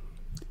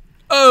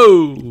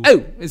 Oh,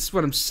 it's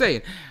what I'm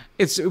saying.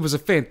 It was a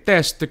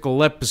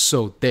fantastical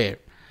episode there.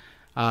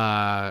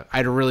 I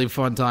had a really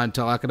fun time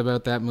talking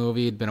about that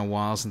movie. It'd been a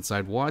while since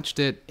I'd watched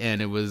it,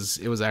 and it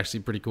was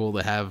actually pretty cool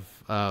to have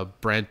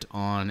Brent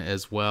on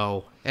as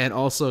well, and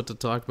also to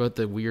talk about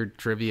the weird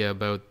trivia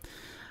about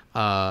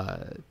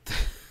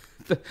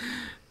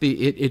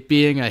it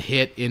being a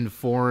hit in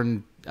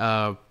foreign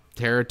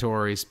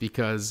territories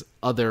because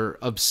other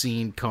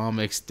obscene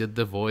comics did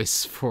the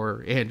voice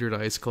for Andrew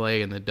Dice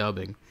Clay in the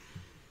dubbing.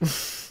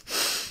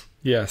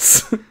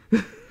 Yes.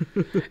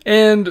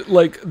 And,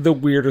 like, the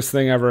weirdest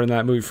thing ever in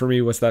that movie for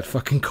me was that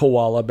fucking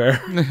koala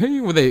bear.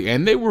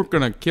 They were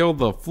gonna kill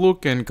the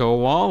flukin'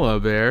 koala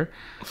bear.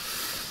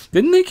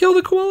 Didn't they kill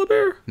the koala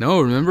bear?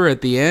 No, remember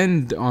at the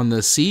end on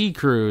the sea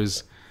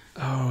cruise,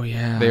 Oh,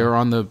 yeah. they were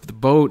on the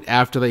boat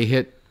after they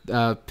hit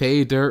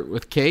pay dirt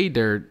with K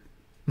dirt.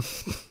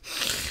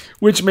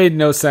 Which made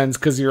no sense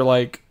because you're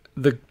like,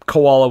 the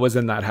koala was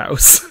in that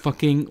house.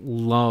 Fucking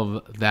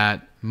love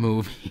that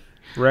movie.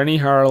 Rennie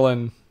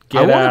Harlan, I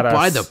get at want to us.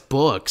 buy the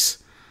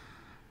books.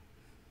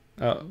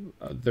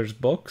 There's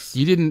books?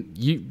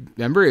 You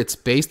remember it's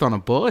based on a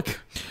book?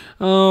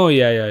 Oh,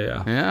 yeah.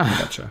 Yeah.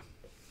 Gotcha.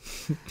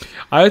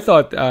 I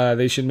thought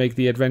they should make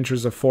The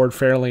Adventures of Ford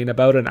Fairlane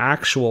about an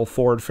actual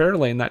Ford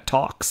Fairlane that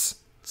talks.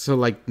 So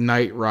like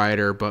Knight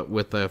Rider, but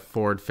with a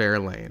Ford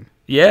Fairlane.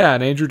 Yeah,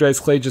 and Andrew Dice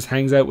Clay just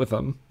hangs out with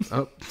them.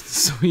 Oh,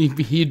 so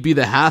he'd be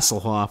the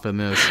Hasselhoff in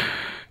this.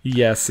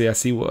 Yes,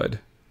 he would.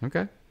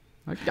 Okay.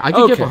 I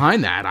could get Okay.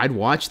 behind that. I'd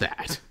watch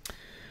that.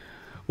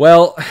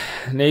 Well,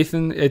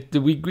 Nathan,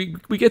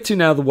 we get to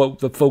now what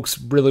the folks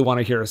really want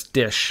to hear us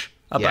dish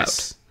about.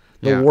 Yes.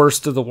 The Yeah.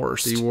 worst of the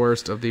worst. The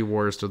worst of the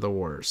worst of the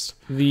worst.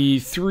 The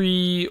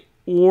 3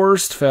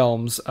 worst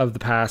films of the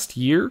past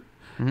year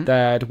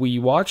that we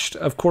watched.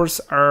 Of course,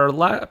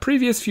 our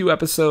previous few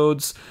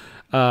episodes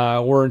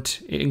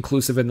weren't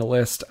inclusive in the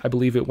list. I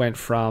believe it went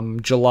from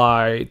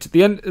July to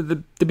the end,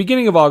 the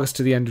beginning of August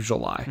to the end of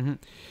July.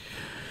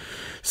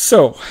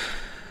 So,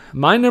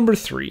 my number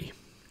 3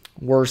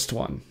 worst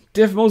one,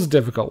 most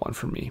difficult one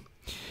for me,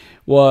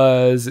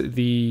 was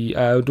the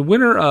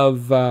winner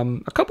of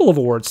a couple of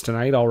awards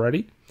tonight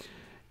already,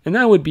 and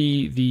that would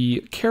be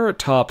the Carrot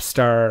Top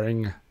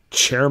starring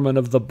Chairman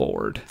of the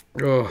Board.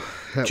 Oh,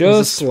 that Just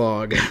was a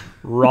slog.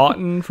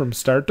 Rotten from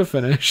start to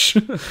finish.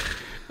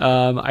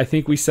 I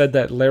think we said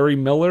that Larry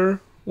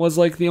Miller was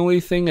like the only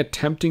thing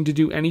attempting to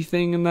do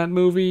anything in that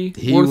movie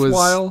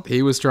worthwhile.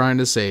 He was trying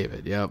to save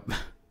it. Yep.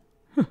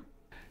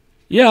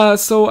 Yeah,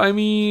 so I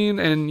mean,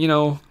 and you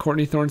know,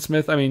 Courtney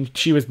Thorne-Smith, I mean,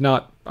 she was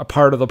not a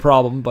part of the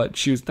problem, but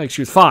she was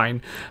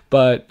fine.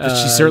 But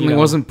She certainly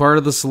wasn't part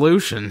of the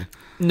solution.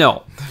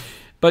 No.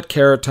 But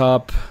Carrot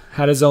Top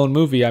had his own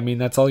movie. I mean,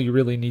 that's all you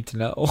really need to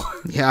know.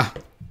 Yeah.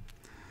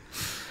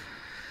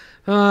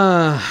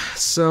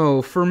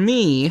 So for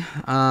me,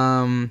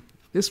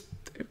 this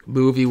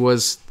movie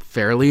was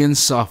fairly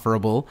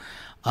insufferable,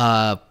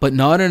 but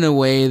not in a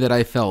way that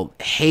I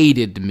felt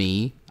hated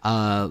me,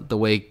 the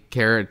way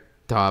Carrot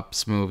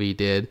Top's movie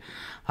did,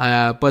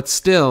 but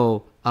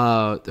still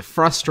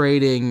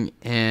frustrating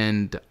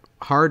and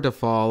hard to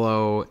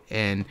follow,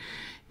 and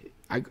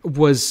I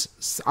was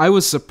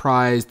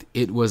surprised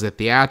it was a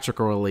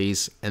theatrical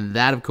release, and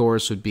that of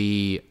course would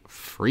be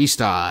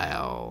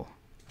Freestyle.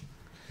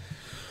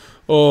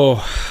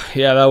 Oh,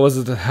 yeah, that was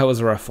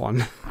a rough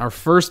one. Our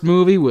first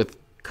movie with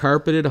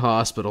carpeted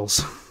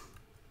hospitals.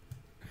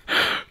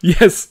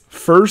 Yes,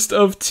 first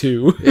of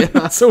 2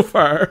 so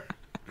far.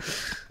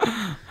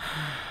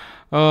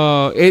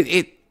 Oh,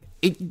 it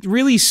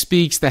really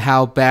speaks to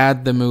how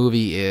bad the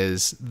movie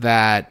is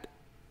that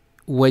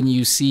when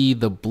you see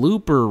the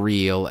blooper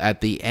reel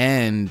at the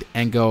end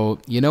and go,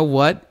 you know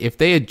what? If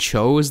they had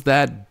chose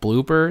that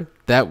blooper,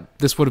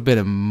 this would have been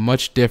a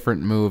much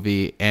different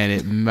movie, and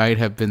it might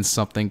have been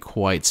something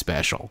quite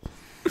special.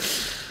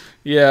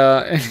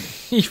 Yeah, and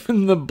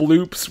even the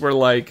bloops were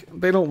like,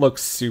 they don't look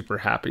super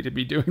happy to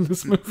be doing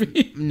this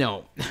movie.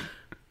 No.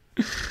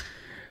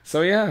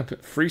 So yeah,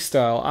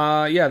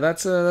 Freestyle. Yeah,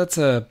 that's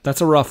a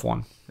rough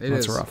one.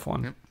 That's a rough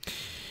one. Yep.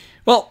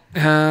 Well,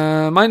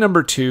 my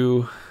number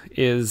 2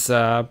 is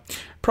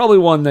probably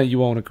one that you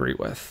won't agree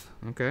with.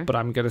 Okay. But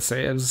I'm gonna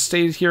say it as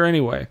stated here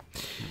anyway.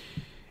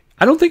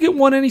 I don't think it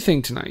won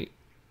anything tonight,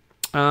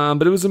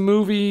 but it was a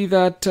movie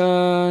that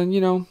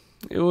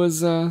it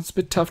was it's a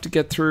bit tough to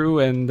get through,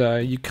 and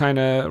you kind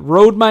of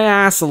rode my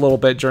ass a little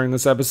bit during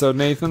this episode,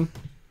 Nathan.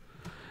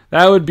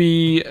 That would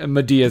be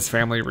Medea's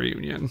Family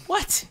Reunion.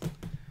 What?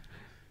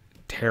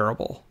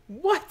 Terrible.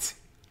 What?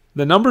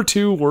 The number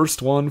 2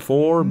 worst one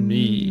for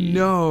me.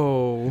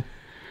 No.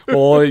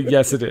 Well,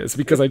 yes, it is,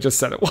 because I just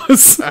said it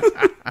was.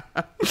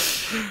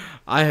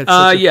 I had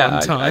such a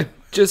fun time. I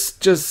just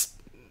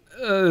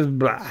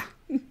blah.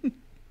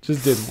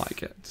 Just didn't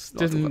like it.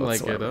 Didn't Nothing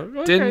like it. whatsoever.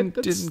 Okay,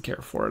 Didn't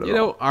care for it at You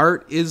all. know,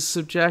 art is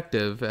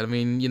subjective. I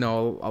mean,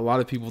 a lot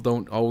of people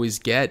don't always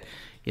get,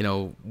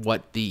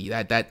 what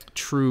that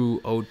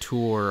true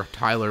auteur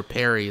Tyler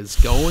Perry is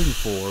going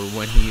for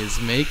when he is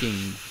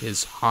making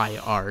his high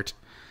art.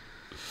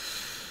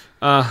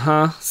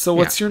 So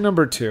what's your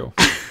number 2?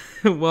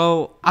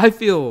 Well, I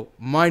feel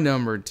my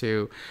number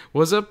 2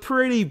 was a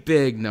pretty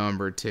big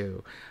number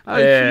 2. A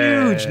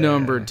huge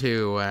number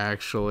 2,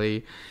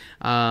 actually.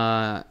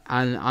 And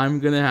I'm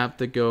gonna have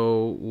to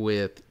go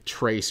with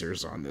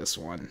Tracers on this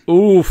one.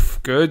 Oof,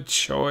 good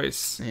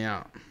choice.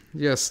 Yeah,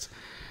 just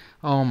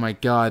oh my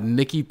God,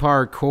 Nicky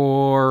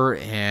Parkour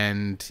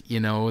and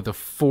the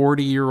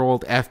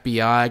 40-year-old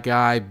FBI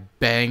guy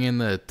banging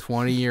the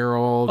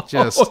 20-year-old.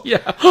 Just Oh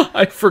yeah,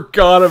 I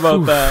forgot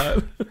about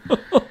that.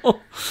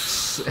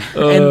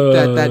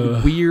 and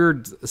that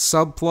weird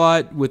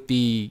subplot with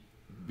the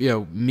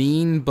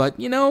mean, but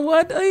you know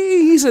what?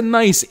 He's a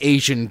nice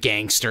Asian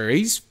gangster.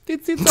 It's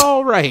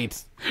all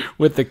right.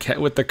 with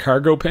the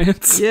cargo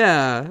pants.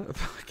 Yeah,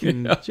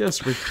 fucking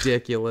just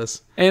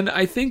ridiculous. And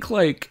I think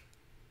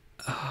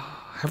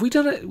have we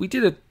done it? We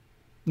did it.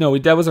 No,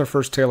 that was our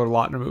first Taylor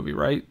Lautner movie,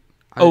 right?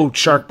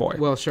 Shark Boy.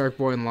 Well, Shark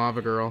Boy and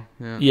Lava Girl.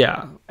 Yeah.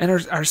 Yeah, and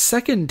our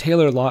second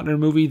Taylor Lautner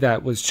movie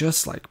that was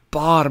just like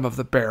bottom of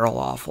the barrel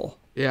awful.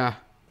 Yeah.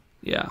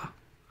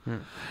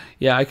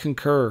 Yeah, I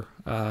concur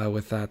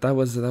with that. That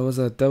was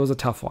a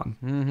tough one.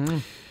 Mm-hmm.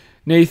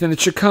 Nathan, it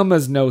should come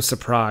as no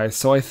surprise.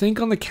 So I think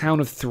on the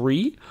count of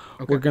 3,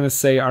 we're gonna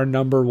say our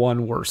number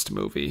 1 worst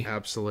movie.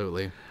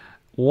 Absolutely.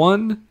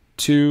 1,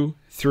 2,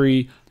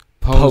 3.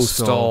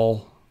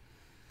 Postal.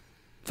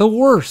 The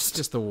worst.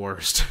 Just the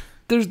worst.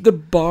 The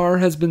bar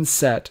has been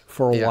set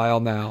for a Yeah. while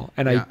now,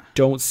 and Yeah. I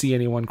don't see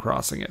anyone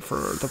crossing it for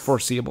the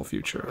foreseeable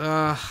future.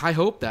 I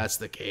hope that's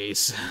the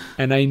case.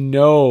 And I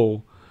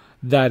know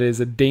that is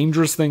a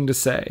dangerous thing to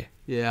say,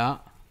 Yeah.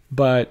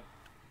 but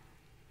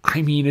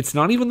I mean, it's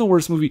not even the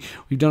worst movie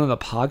we've done on the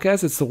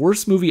podcast. It's the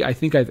worst movie I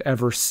think I've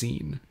ever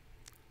seen.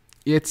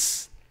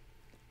 It's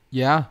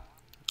yeah.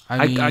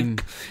 I mean,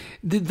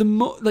 The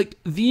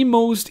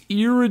most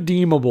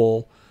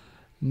irredeemable,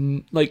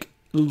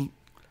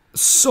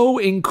 so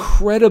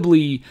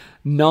incredibly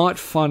not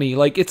funny.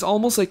 Like, it's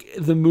almost like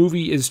the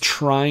movie is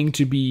trying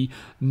to be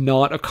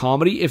not a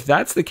comedy. If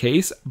that's the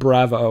case,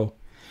 bravo.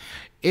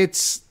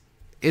 it's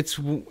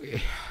remember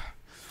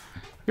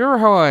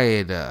how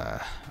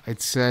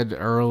I'd said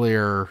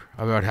earlier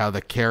about how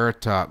the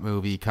Carrot Top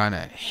movie kind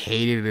of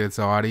hated its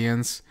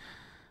audience.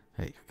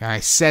 I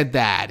said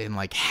that in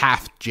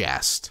half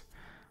jest.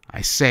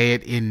 I say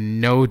it in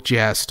no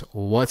jest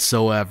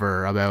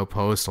whatsoever about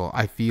Postal.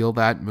 I feel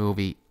that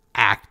movie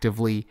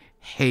actively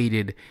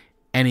hated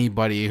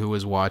anybody who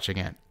was watching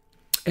it.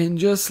 And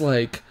just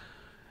a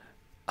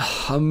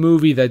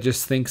movie that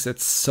just thinks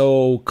it's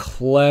so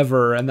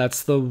clever, and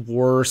that's the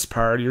worst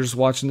part. You're just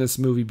watching this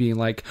movie being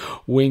like,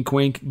 wink,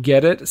 wink,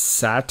 get it?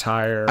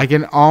 Satire. I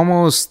can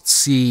almost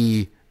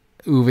see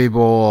Uwe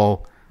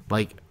Boll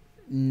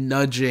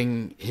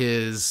nudging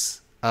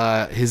his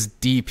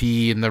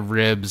DP in the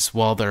ribs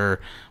while they're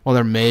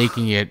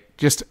making it,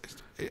 just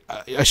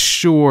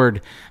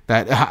assured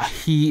that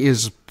he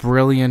is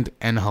brilliant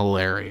and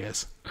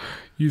hilarious.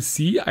 You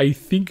see, I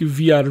think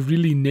we are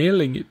really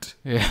nailing it.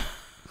 Yeah.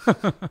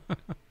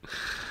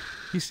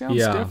 He sounds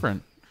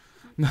different.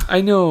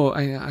 I know.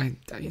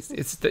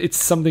 It's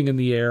something in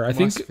the air. I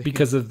think be.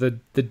 because of the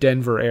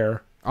Denver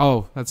air.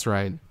 Oh, that's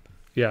right.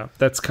 Yeah,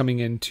 that's coming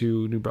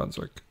into New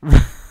Brunswick.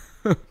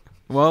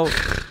 Well,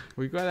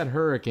 we've got that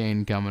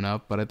hurricane coming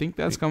up, but I think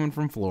that's coming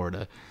from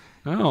Florida.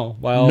 Oh,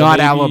 well. Not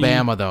maybe...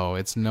 Alabama, though.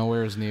 It's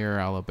nowhere near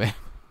Alabama.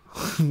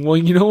 Well,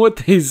 you know what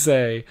they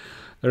say.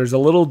 There's a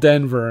little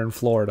Denver in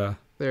Florida.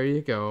 There you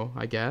go,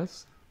 I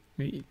guess.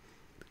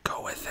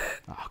 Go with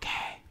it.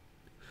 Okay.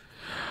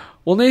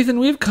 Well, Nathan,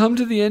 we've come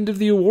to the end of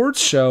the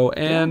awards show,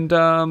 and,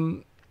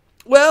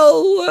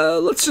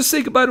 let's just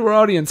say goodbye to our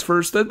audience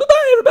first. Then,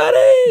 bye-bye,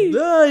 everybody!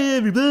 Bye,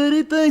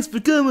 everybody. Thanks for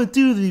coming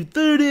to the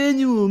 3rd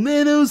annual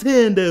Manos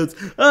Hand-Outs.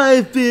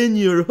 I've been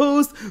your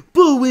host,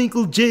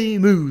 Bullwinkle J.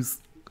 Moose.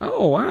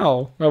 Oh,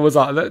 wow. That was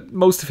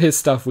most of his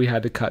stuff we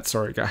had to cut.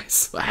 Sorry,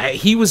 guys.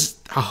 He was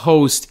a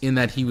host in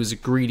that he was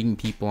greeting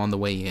people on the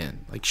way in.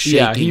 Shaking.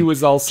 Yeah, he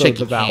was also the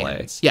shaking valet.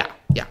 hands. Yeah.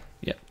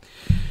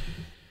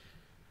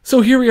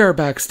 So here we are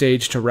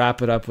backstage to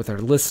wrap it up with our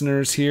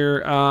listeners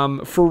here.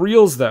 For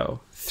reals,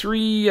 though,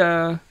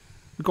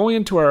 going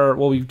into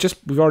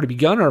we've already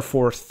begun our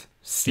 4th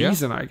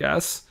season, I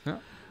guess. Yeah.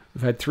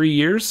 We've had 3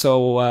 years,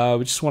 so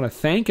we just want to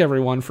thank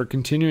everyone for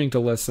continuing to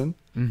listen.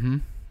 Mm-hmm.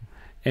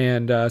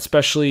 And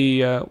especially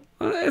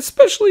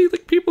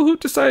people who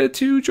decided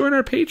to join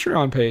our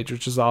Patreon page,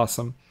 which is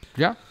awesome.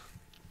 Yeah.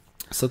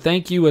 So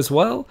thank you as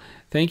well.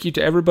 Thank you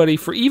to everybody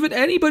for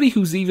anybody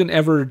who's even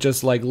ever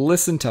just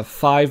listened to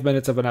 5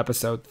 minutes of an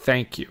episode.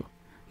 Thank you.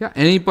 Yeah.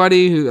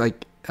 Anybody who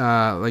like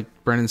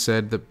Brennan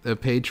said, the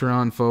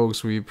Patreon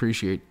folks, we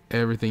appreciate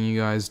everything you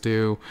guys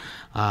do.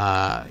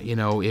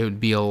 It would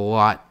be a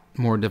lot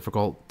more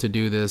difficult to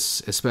do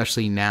this,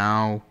 especially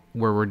now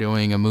where we're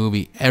doing a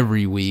movie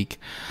every week.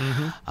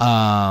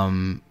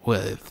 Mm-hmm.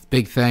 With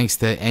big thanks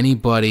to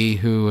anybody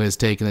who has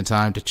taken the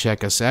time to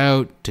check us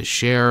out, to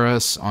share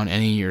us on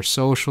any of your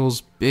socials.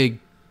 Big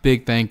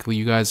thank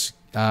you guys.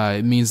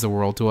 It means the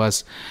world to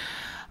us.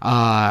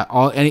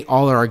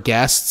 All our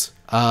guests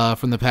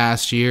from the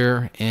past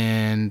year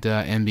and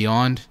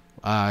beyond.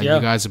 You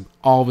guys have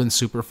all been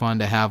super fun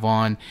to have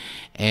on.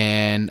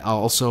 And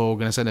also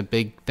going to send a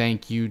big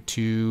thank you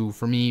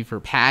for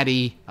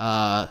Patty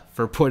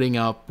for putting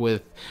up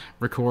with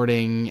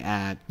recording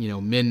at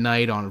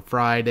midnight on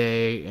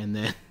Friday and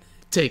then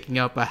taking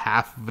up a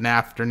half of an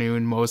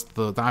afternoon most of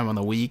the time on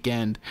the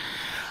weekend.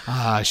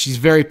 She's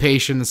very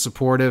patient and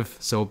supportive,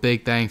 so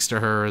big thanks to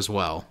her as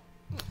well.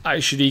 I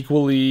should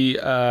equally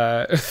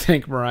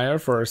thank Mariah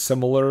for a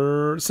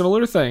similar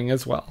thing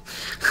as well.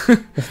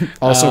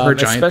 Also her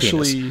giant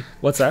penis.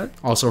 What's that?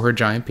 Also her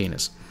giant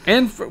penis.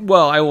 And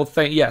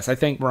I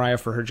thank Mariah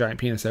for her giant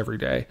penis every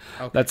day.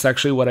 Okay. That's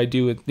actually what I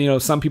do.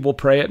 Some people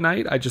pray at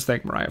night. I just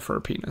thank Mariah for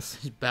her penis.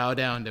 You bow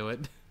down to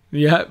it.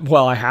 Yeah,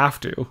 well, I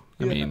have to.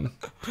 I mean,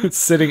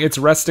 it's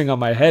resting on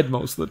my head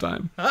most of the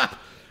time.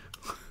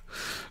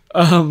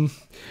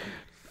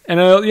 And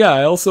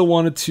I also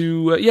wanted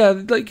to,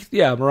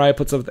 Mariah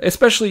puts up,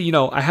 especially,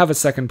 I have a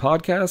second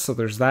podcast, so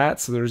there's that.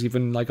 So there's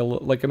even like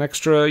an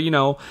extra,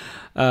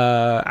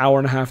 hour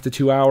and a half to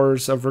 2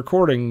 hours of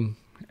recording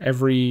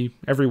every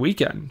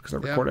weekend, because I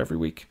record every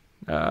week,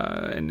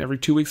 and every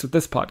 2 weeks with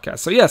this podcast.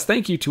 So yes,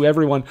 thank you to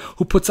everyone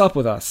who puts up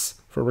with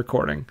us for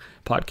recording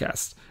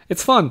podcasts.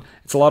 It's fun.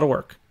 It's a lot of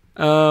work.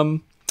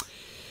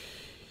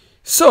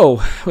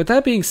 So, with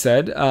that being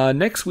said,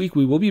 next week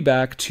we will be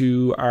back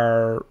to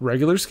our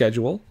regular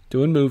schedule,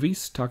 doing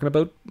movies, talking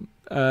about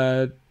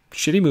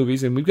shitty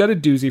movies, and we've got a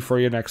doozy for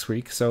you next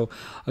week. So,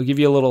 I'll give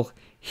you a little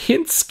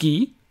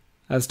hint-ski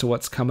as to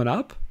what's coming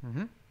up.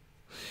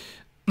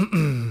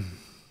 Mm-hmm.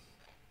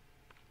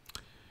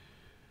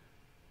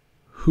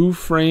 Who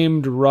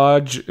Framed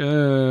Raj?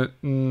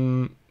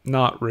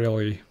 Not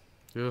really.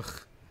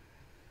 Ugh.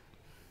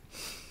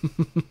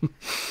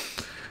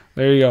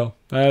 There you go.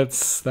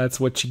 That's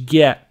what you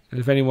get. And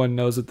if anyone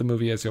knows what the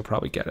movie is, you'll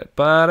probably get it.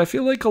 But I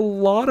feel like a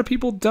lot of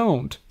people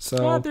don't.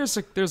 So there's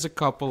a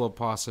couple of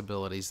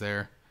possibilities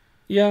there.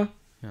 Yeah,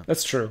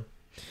 that's true.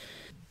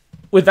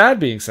 With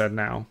that being said,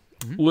 now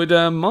would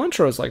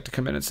Montrose like to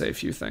come in and say a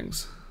few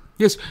things?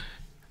 Yes,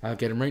 I'll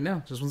get him right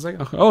now. Just 1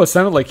 second. Oh, it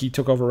sounded like he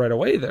took over right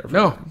away there.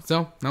 No.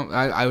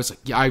 I was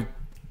like, I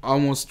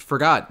almost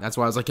forgot. That's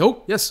why I was like,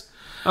 oh yes.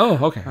 Oh,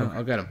 okay.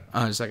 I'll get him.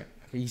 Just a second.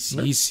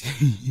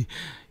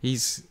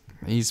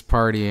 He's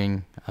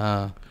partying.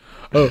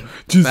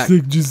 Just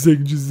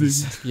sing.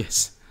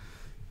 Yes.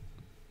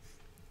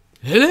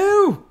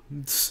 Hello.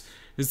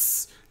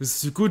 It's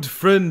a good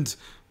friend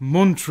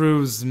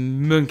Montrose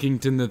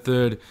Monkington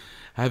III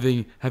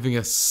having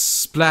a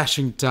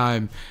splashing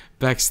time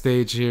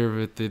backstage here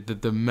with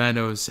the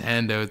Manos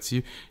Hand-Outs.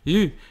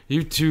 You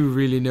two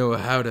really know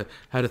how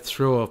to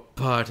throw a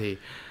party.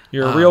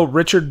 You're a real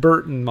Richard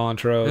Burton,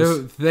 Montrose.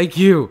 Oh, thank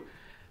you.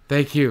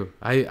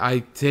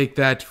 I take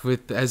that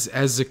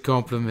as a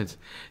compliment.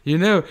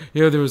 There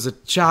was a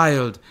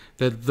child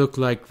that looked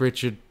like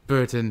Richard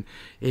Burton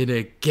in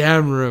a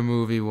camera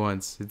movie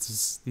once.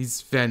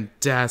 He's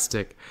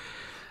fantastic.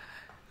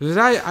 But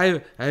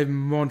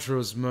I'm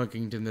Montrose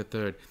Monkington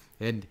III,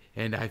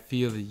 and I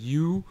feel that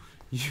you,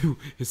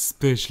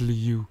 especially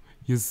you're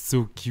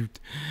so cute.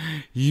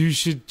 You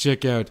should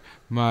check out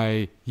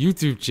my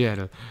YouTube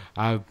channel,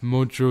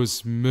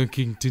 Montrose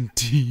Monkington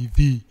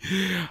TV.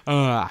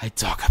 I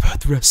talk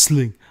about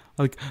wrestling,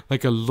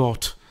 like a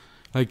lot.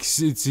 Like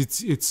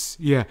it's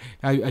yeah.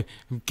 I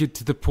get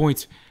to the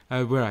point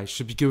where I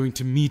should be going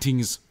to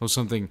meetings or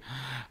something.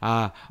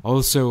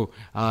 Also,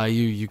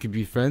 you could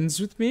be friends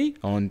with me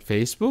on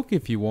Facebook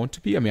if you want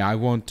to be. I mean, I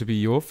want to be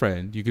your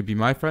friend. You could be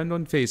my friend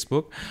on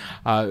Facebook.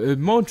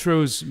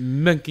 Montrose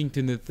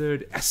Monkington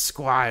III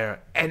Esquire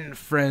and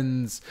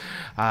friends.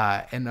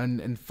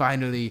 And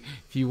finally,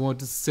 if you want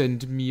to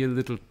send me a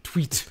little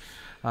tweet,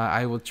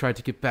 I will try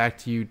to get back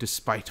to you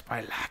despite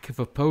my lack of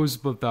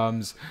opposable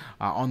thumbs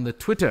on the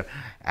Twitter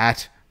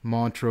at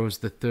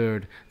Montrose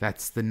III.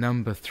 That's the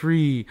number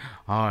 3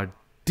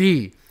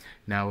 RD.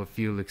 Now, if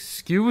you'll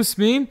excuse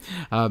me,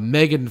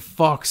 Megan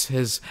Fox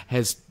has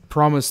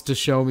promised to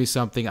show me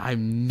something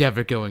I'm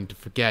never going to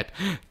forget.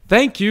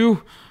 Thank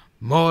you.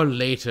 More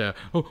later.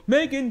 Oh,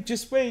 Megan,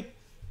 just wait.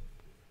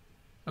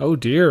 Oh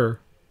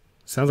dear.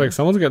 Sounds like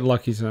someone's getting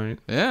lucky tonight.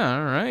 Yeah,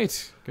 all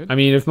right. Good. I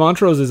mean, if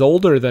Montrose is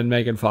older than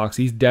Megan Fox,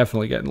 he's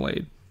definitely getting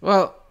laid.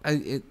 Well,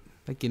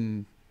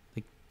 in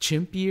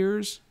chimp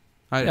years.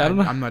 I don't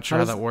know. I'm not sure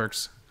how that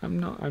works. I'm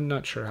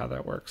not sure how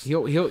that works.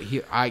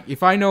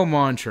 If I know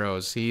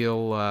Montrose,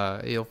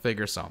 he'll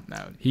figure something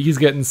out. He's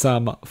getting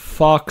some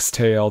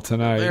foxtail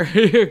tonight. There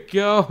you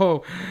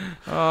go.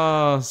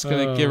 Oh, it's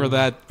gonna give her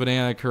that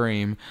banana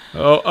cream.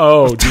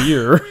 Oh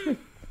dear.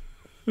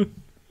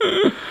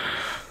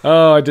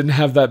 Oh, I didn't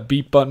have that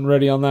beep button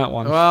ready on that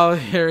one. Well,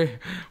 it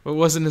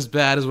wasn't as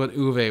bad as what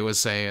Uwe was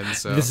saying.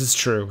 So this is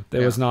true.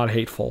 It was not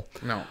hateful.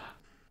 No.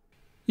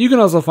 You can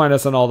also find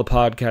us on all the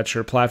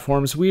podcatcher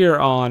platforms. We are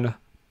on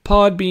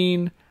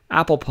Podbean,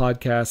 Apple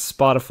Podcasts,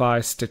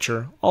 Spotify,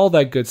 Stitcher, all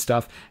that good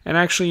stuff. And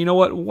actually, you know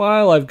what?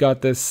 While I've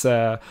got this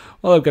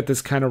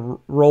kind of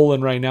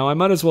rolling right now, I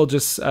might as well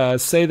just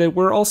say that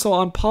we're also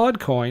on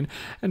Podcoin,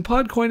 and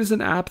Podcoin is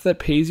an app that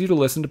pays you to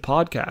listen to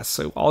podcasts.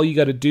 So all you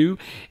got to do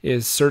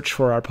is search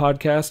for our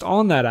podcast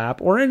on that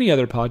app or any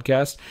other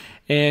podcast,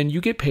 and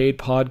you get paid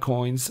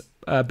Podcoins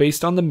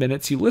based on the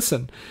minutes you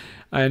listen.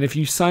 And if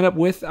you sign up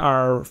with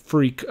our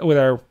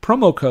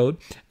promo code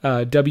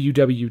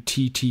WWTTPD.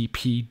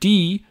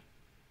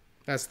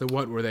 That's the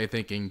What Were They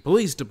Thinking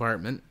Police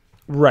Department.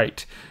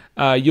 Right.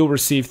 You'll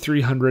receive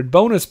 300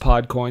 bonus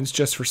Podcoins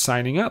just for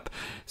signing up.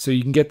 So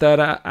you can get that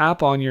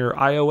app on your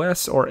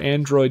iOS or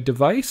Android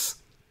device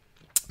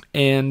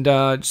and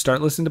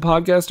start listening to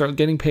podcasts, start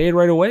getting paid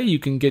right away. You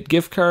can get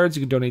gift cards,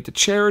 you can donate to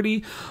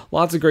charity,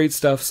 lots of great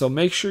stuff. So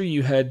make sure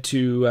you head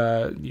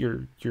to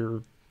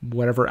your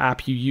whatever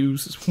app you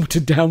use to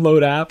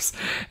download apps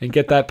and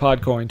get that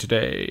Podcoin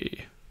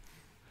today.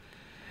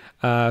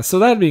 So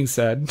that being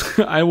said,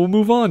 I will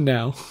move on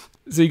now.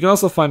 So you can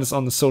also find us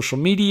on the social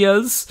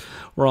medias.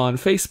 We're on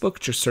Facebook.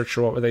 Just search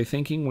for What Were They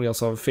Thinking. We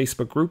also have a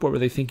Facebook group, What Were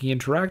They Thinking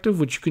Interactive,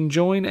 which you can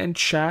join and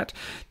chat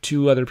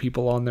to other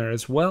people on there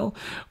as well.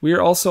 We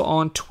are also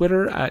on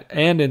Twitter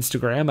and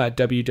Instagram at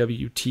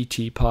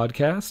WWTT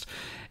Podcast.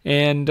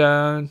 And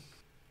I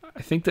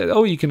think that,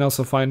 you can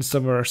also find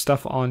some of our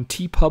stuff on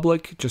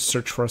TeePublic. Just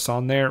search for us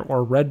on there,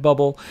 or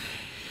Redbubble.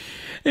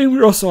 And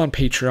we're also on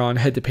Patreon.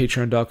 Head to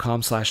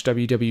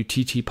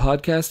patreon.com/WWTT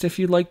podcast if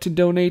you'd like to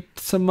donate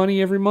some money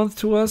every month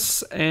to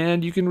us.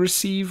 And you can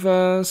receive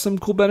some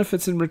cool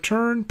benefits in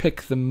return.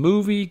 Pick the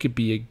movie. You could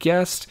be a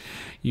guest.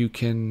 You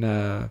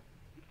can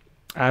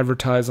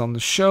advertise on the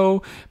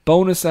show.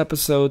 Bonus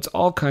episodes.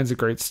 All kinds of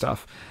great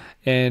stuff.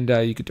 And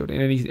you could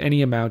donate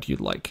any amount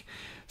you'd like.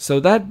 So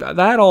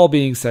that all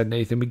being said,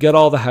 Nathan, we got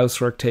all the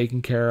housework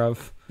taken care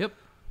of. Yep.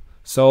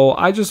 So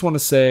I just want to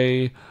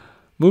say,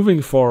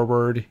 moving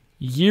forward,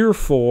 Year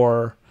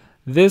 4,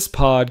 this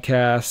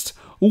podcast,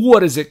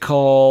 what is it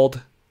called?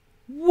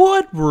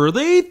 What Were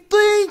They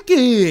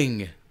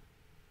Thinking?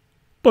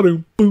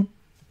 Ba-doom, boom.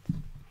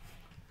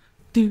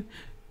 Do,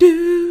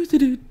 do, do,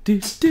 do, do,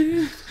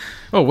 do.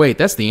 Oh, wait,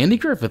 that's the Andy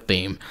Griffith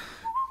theme.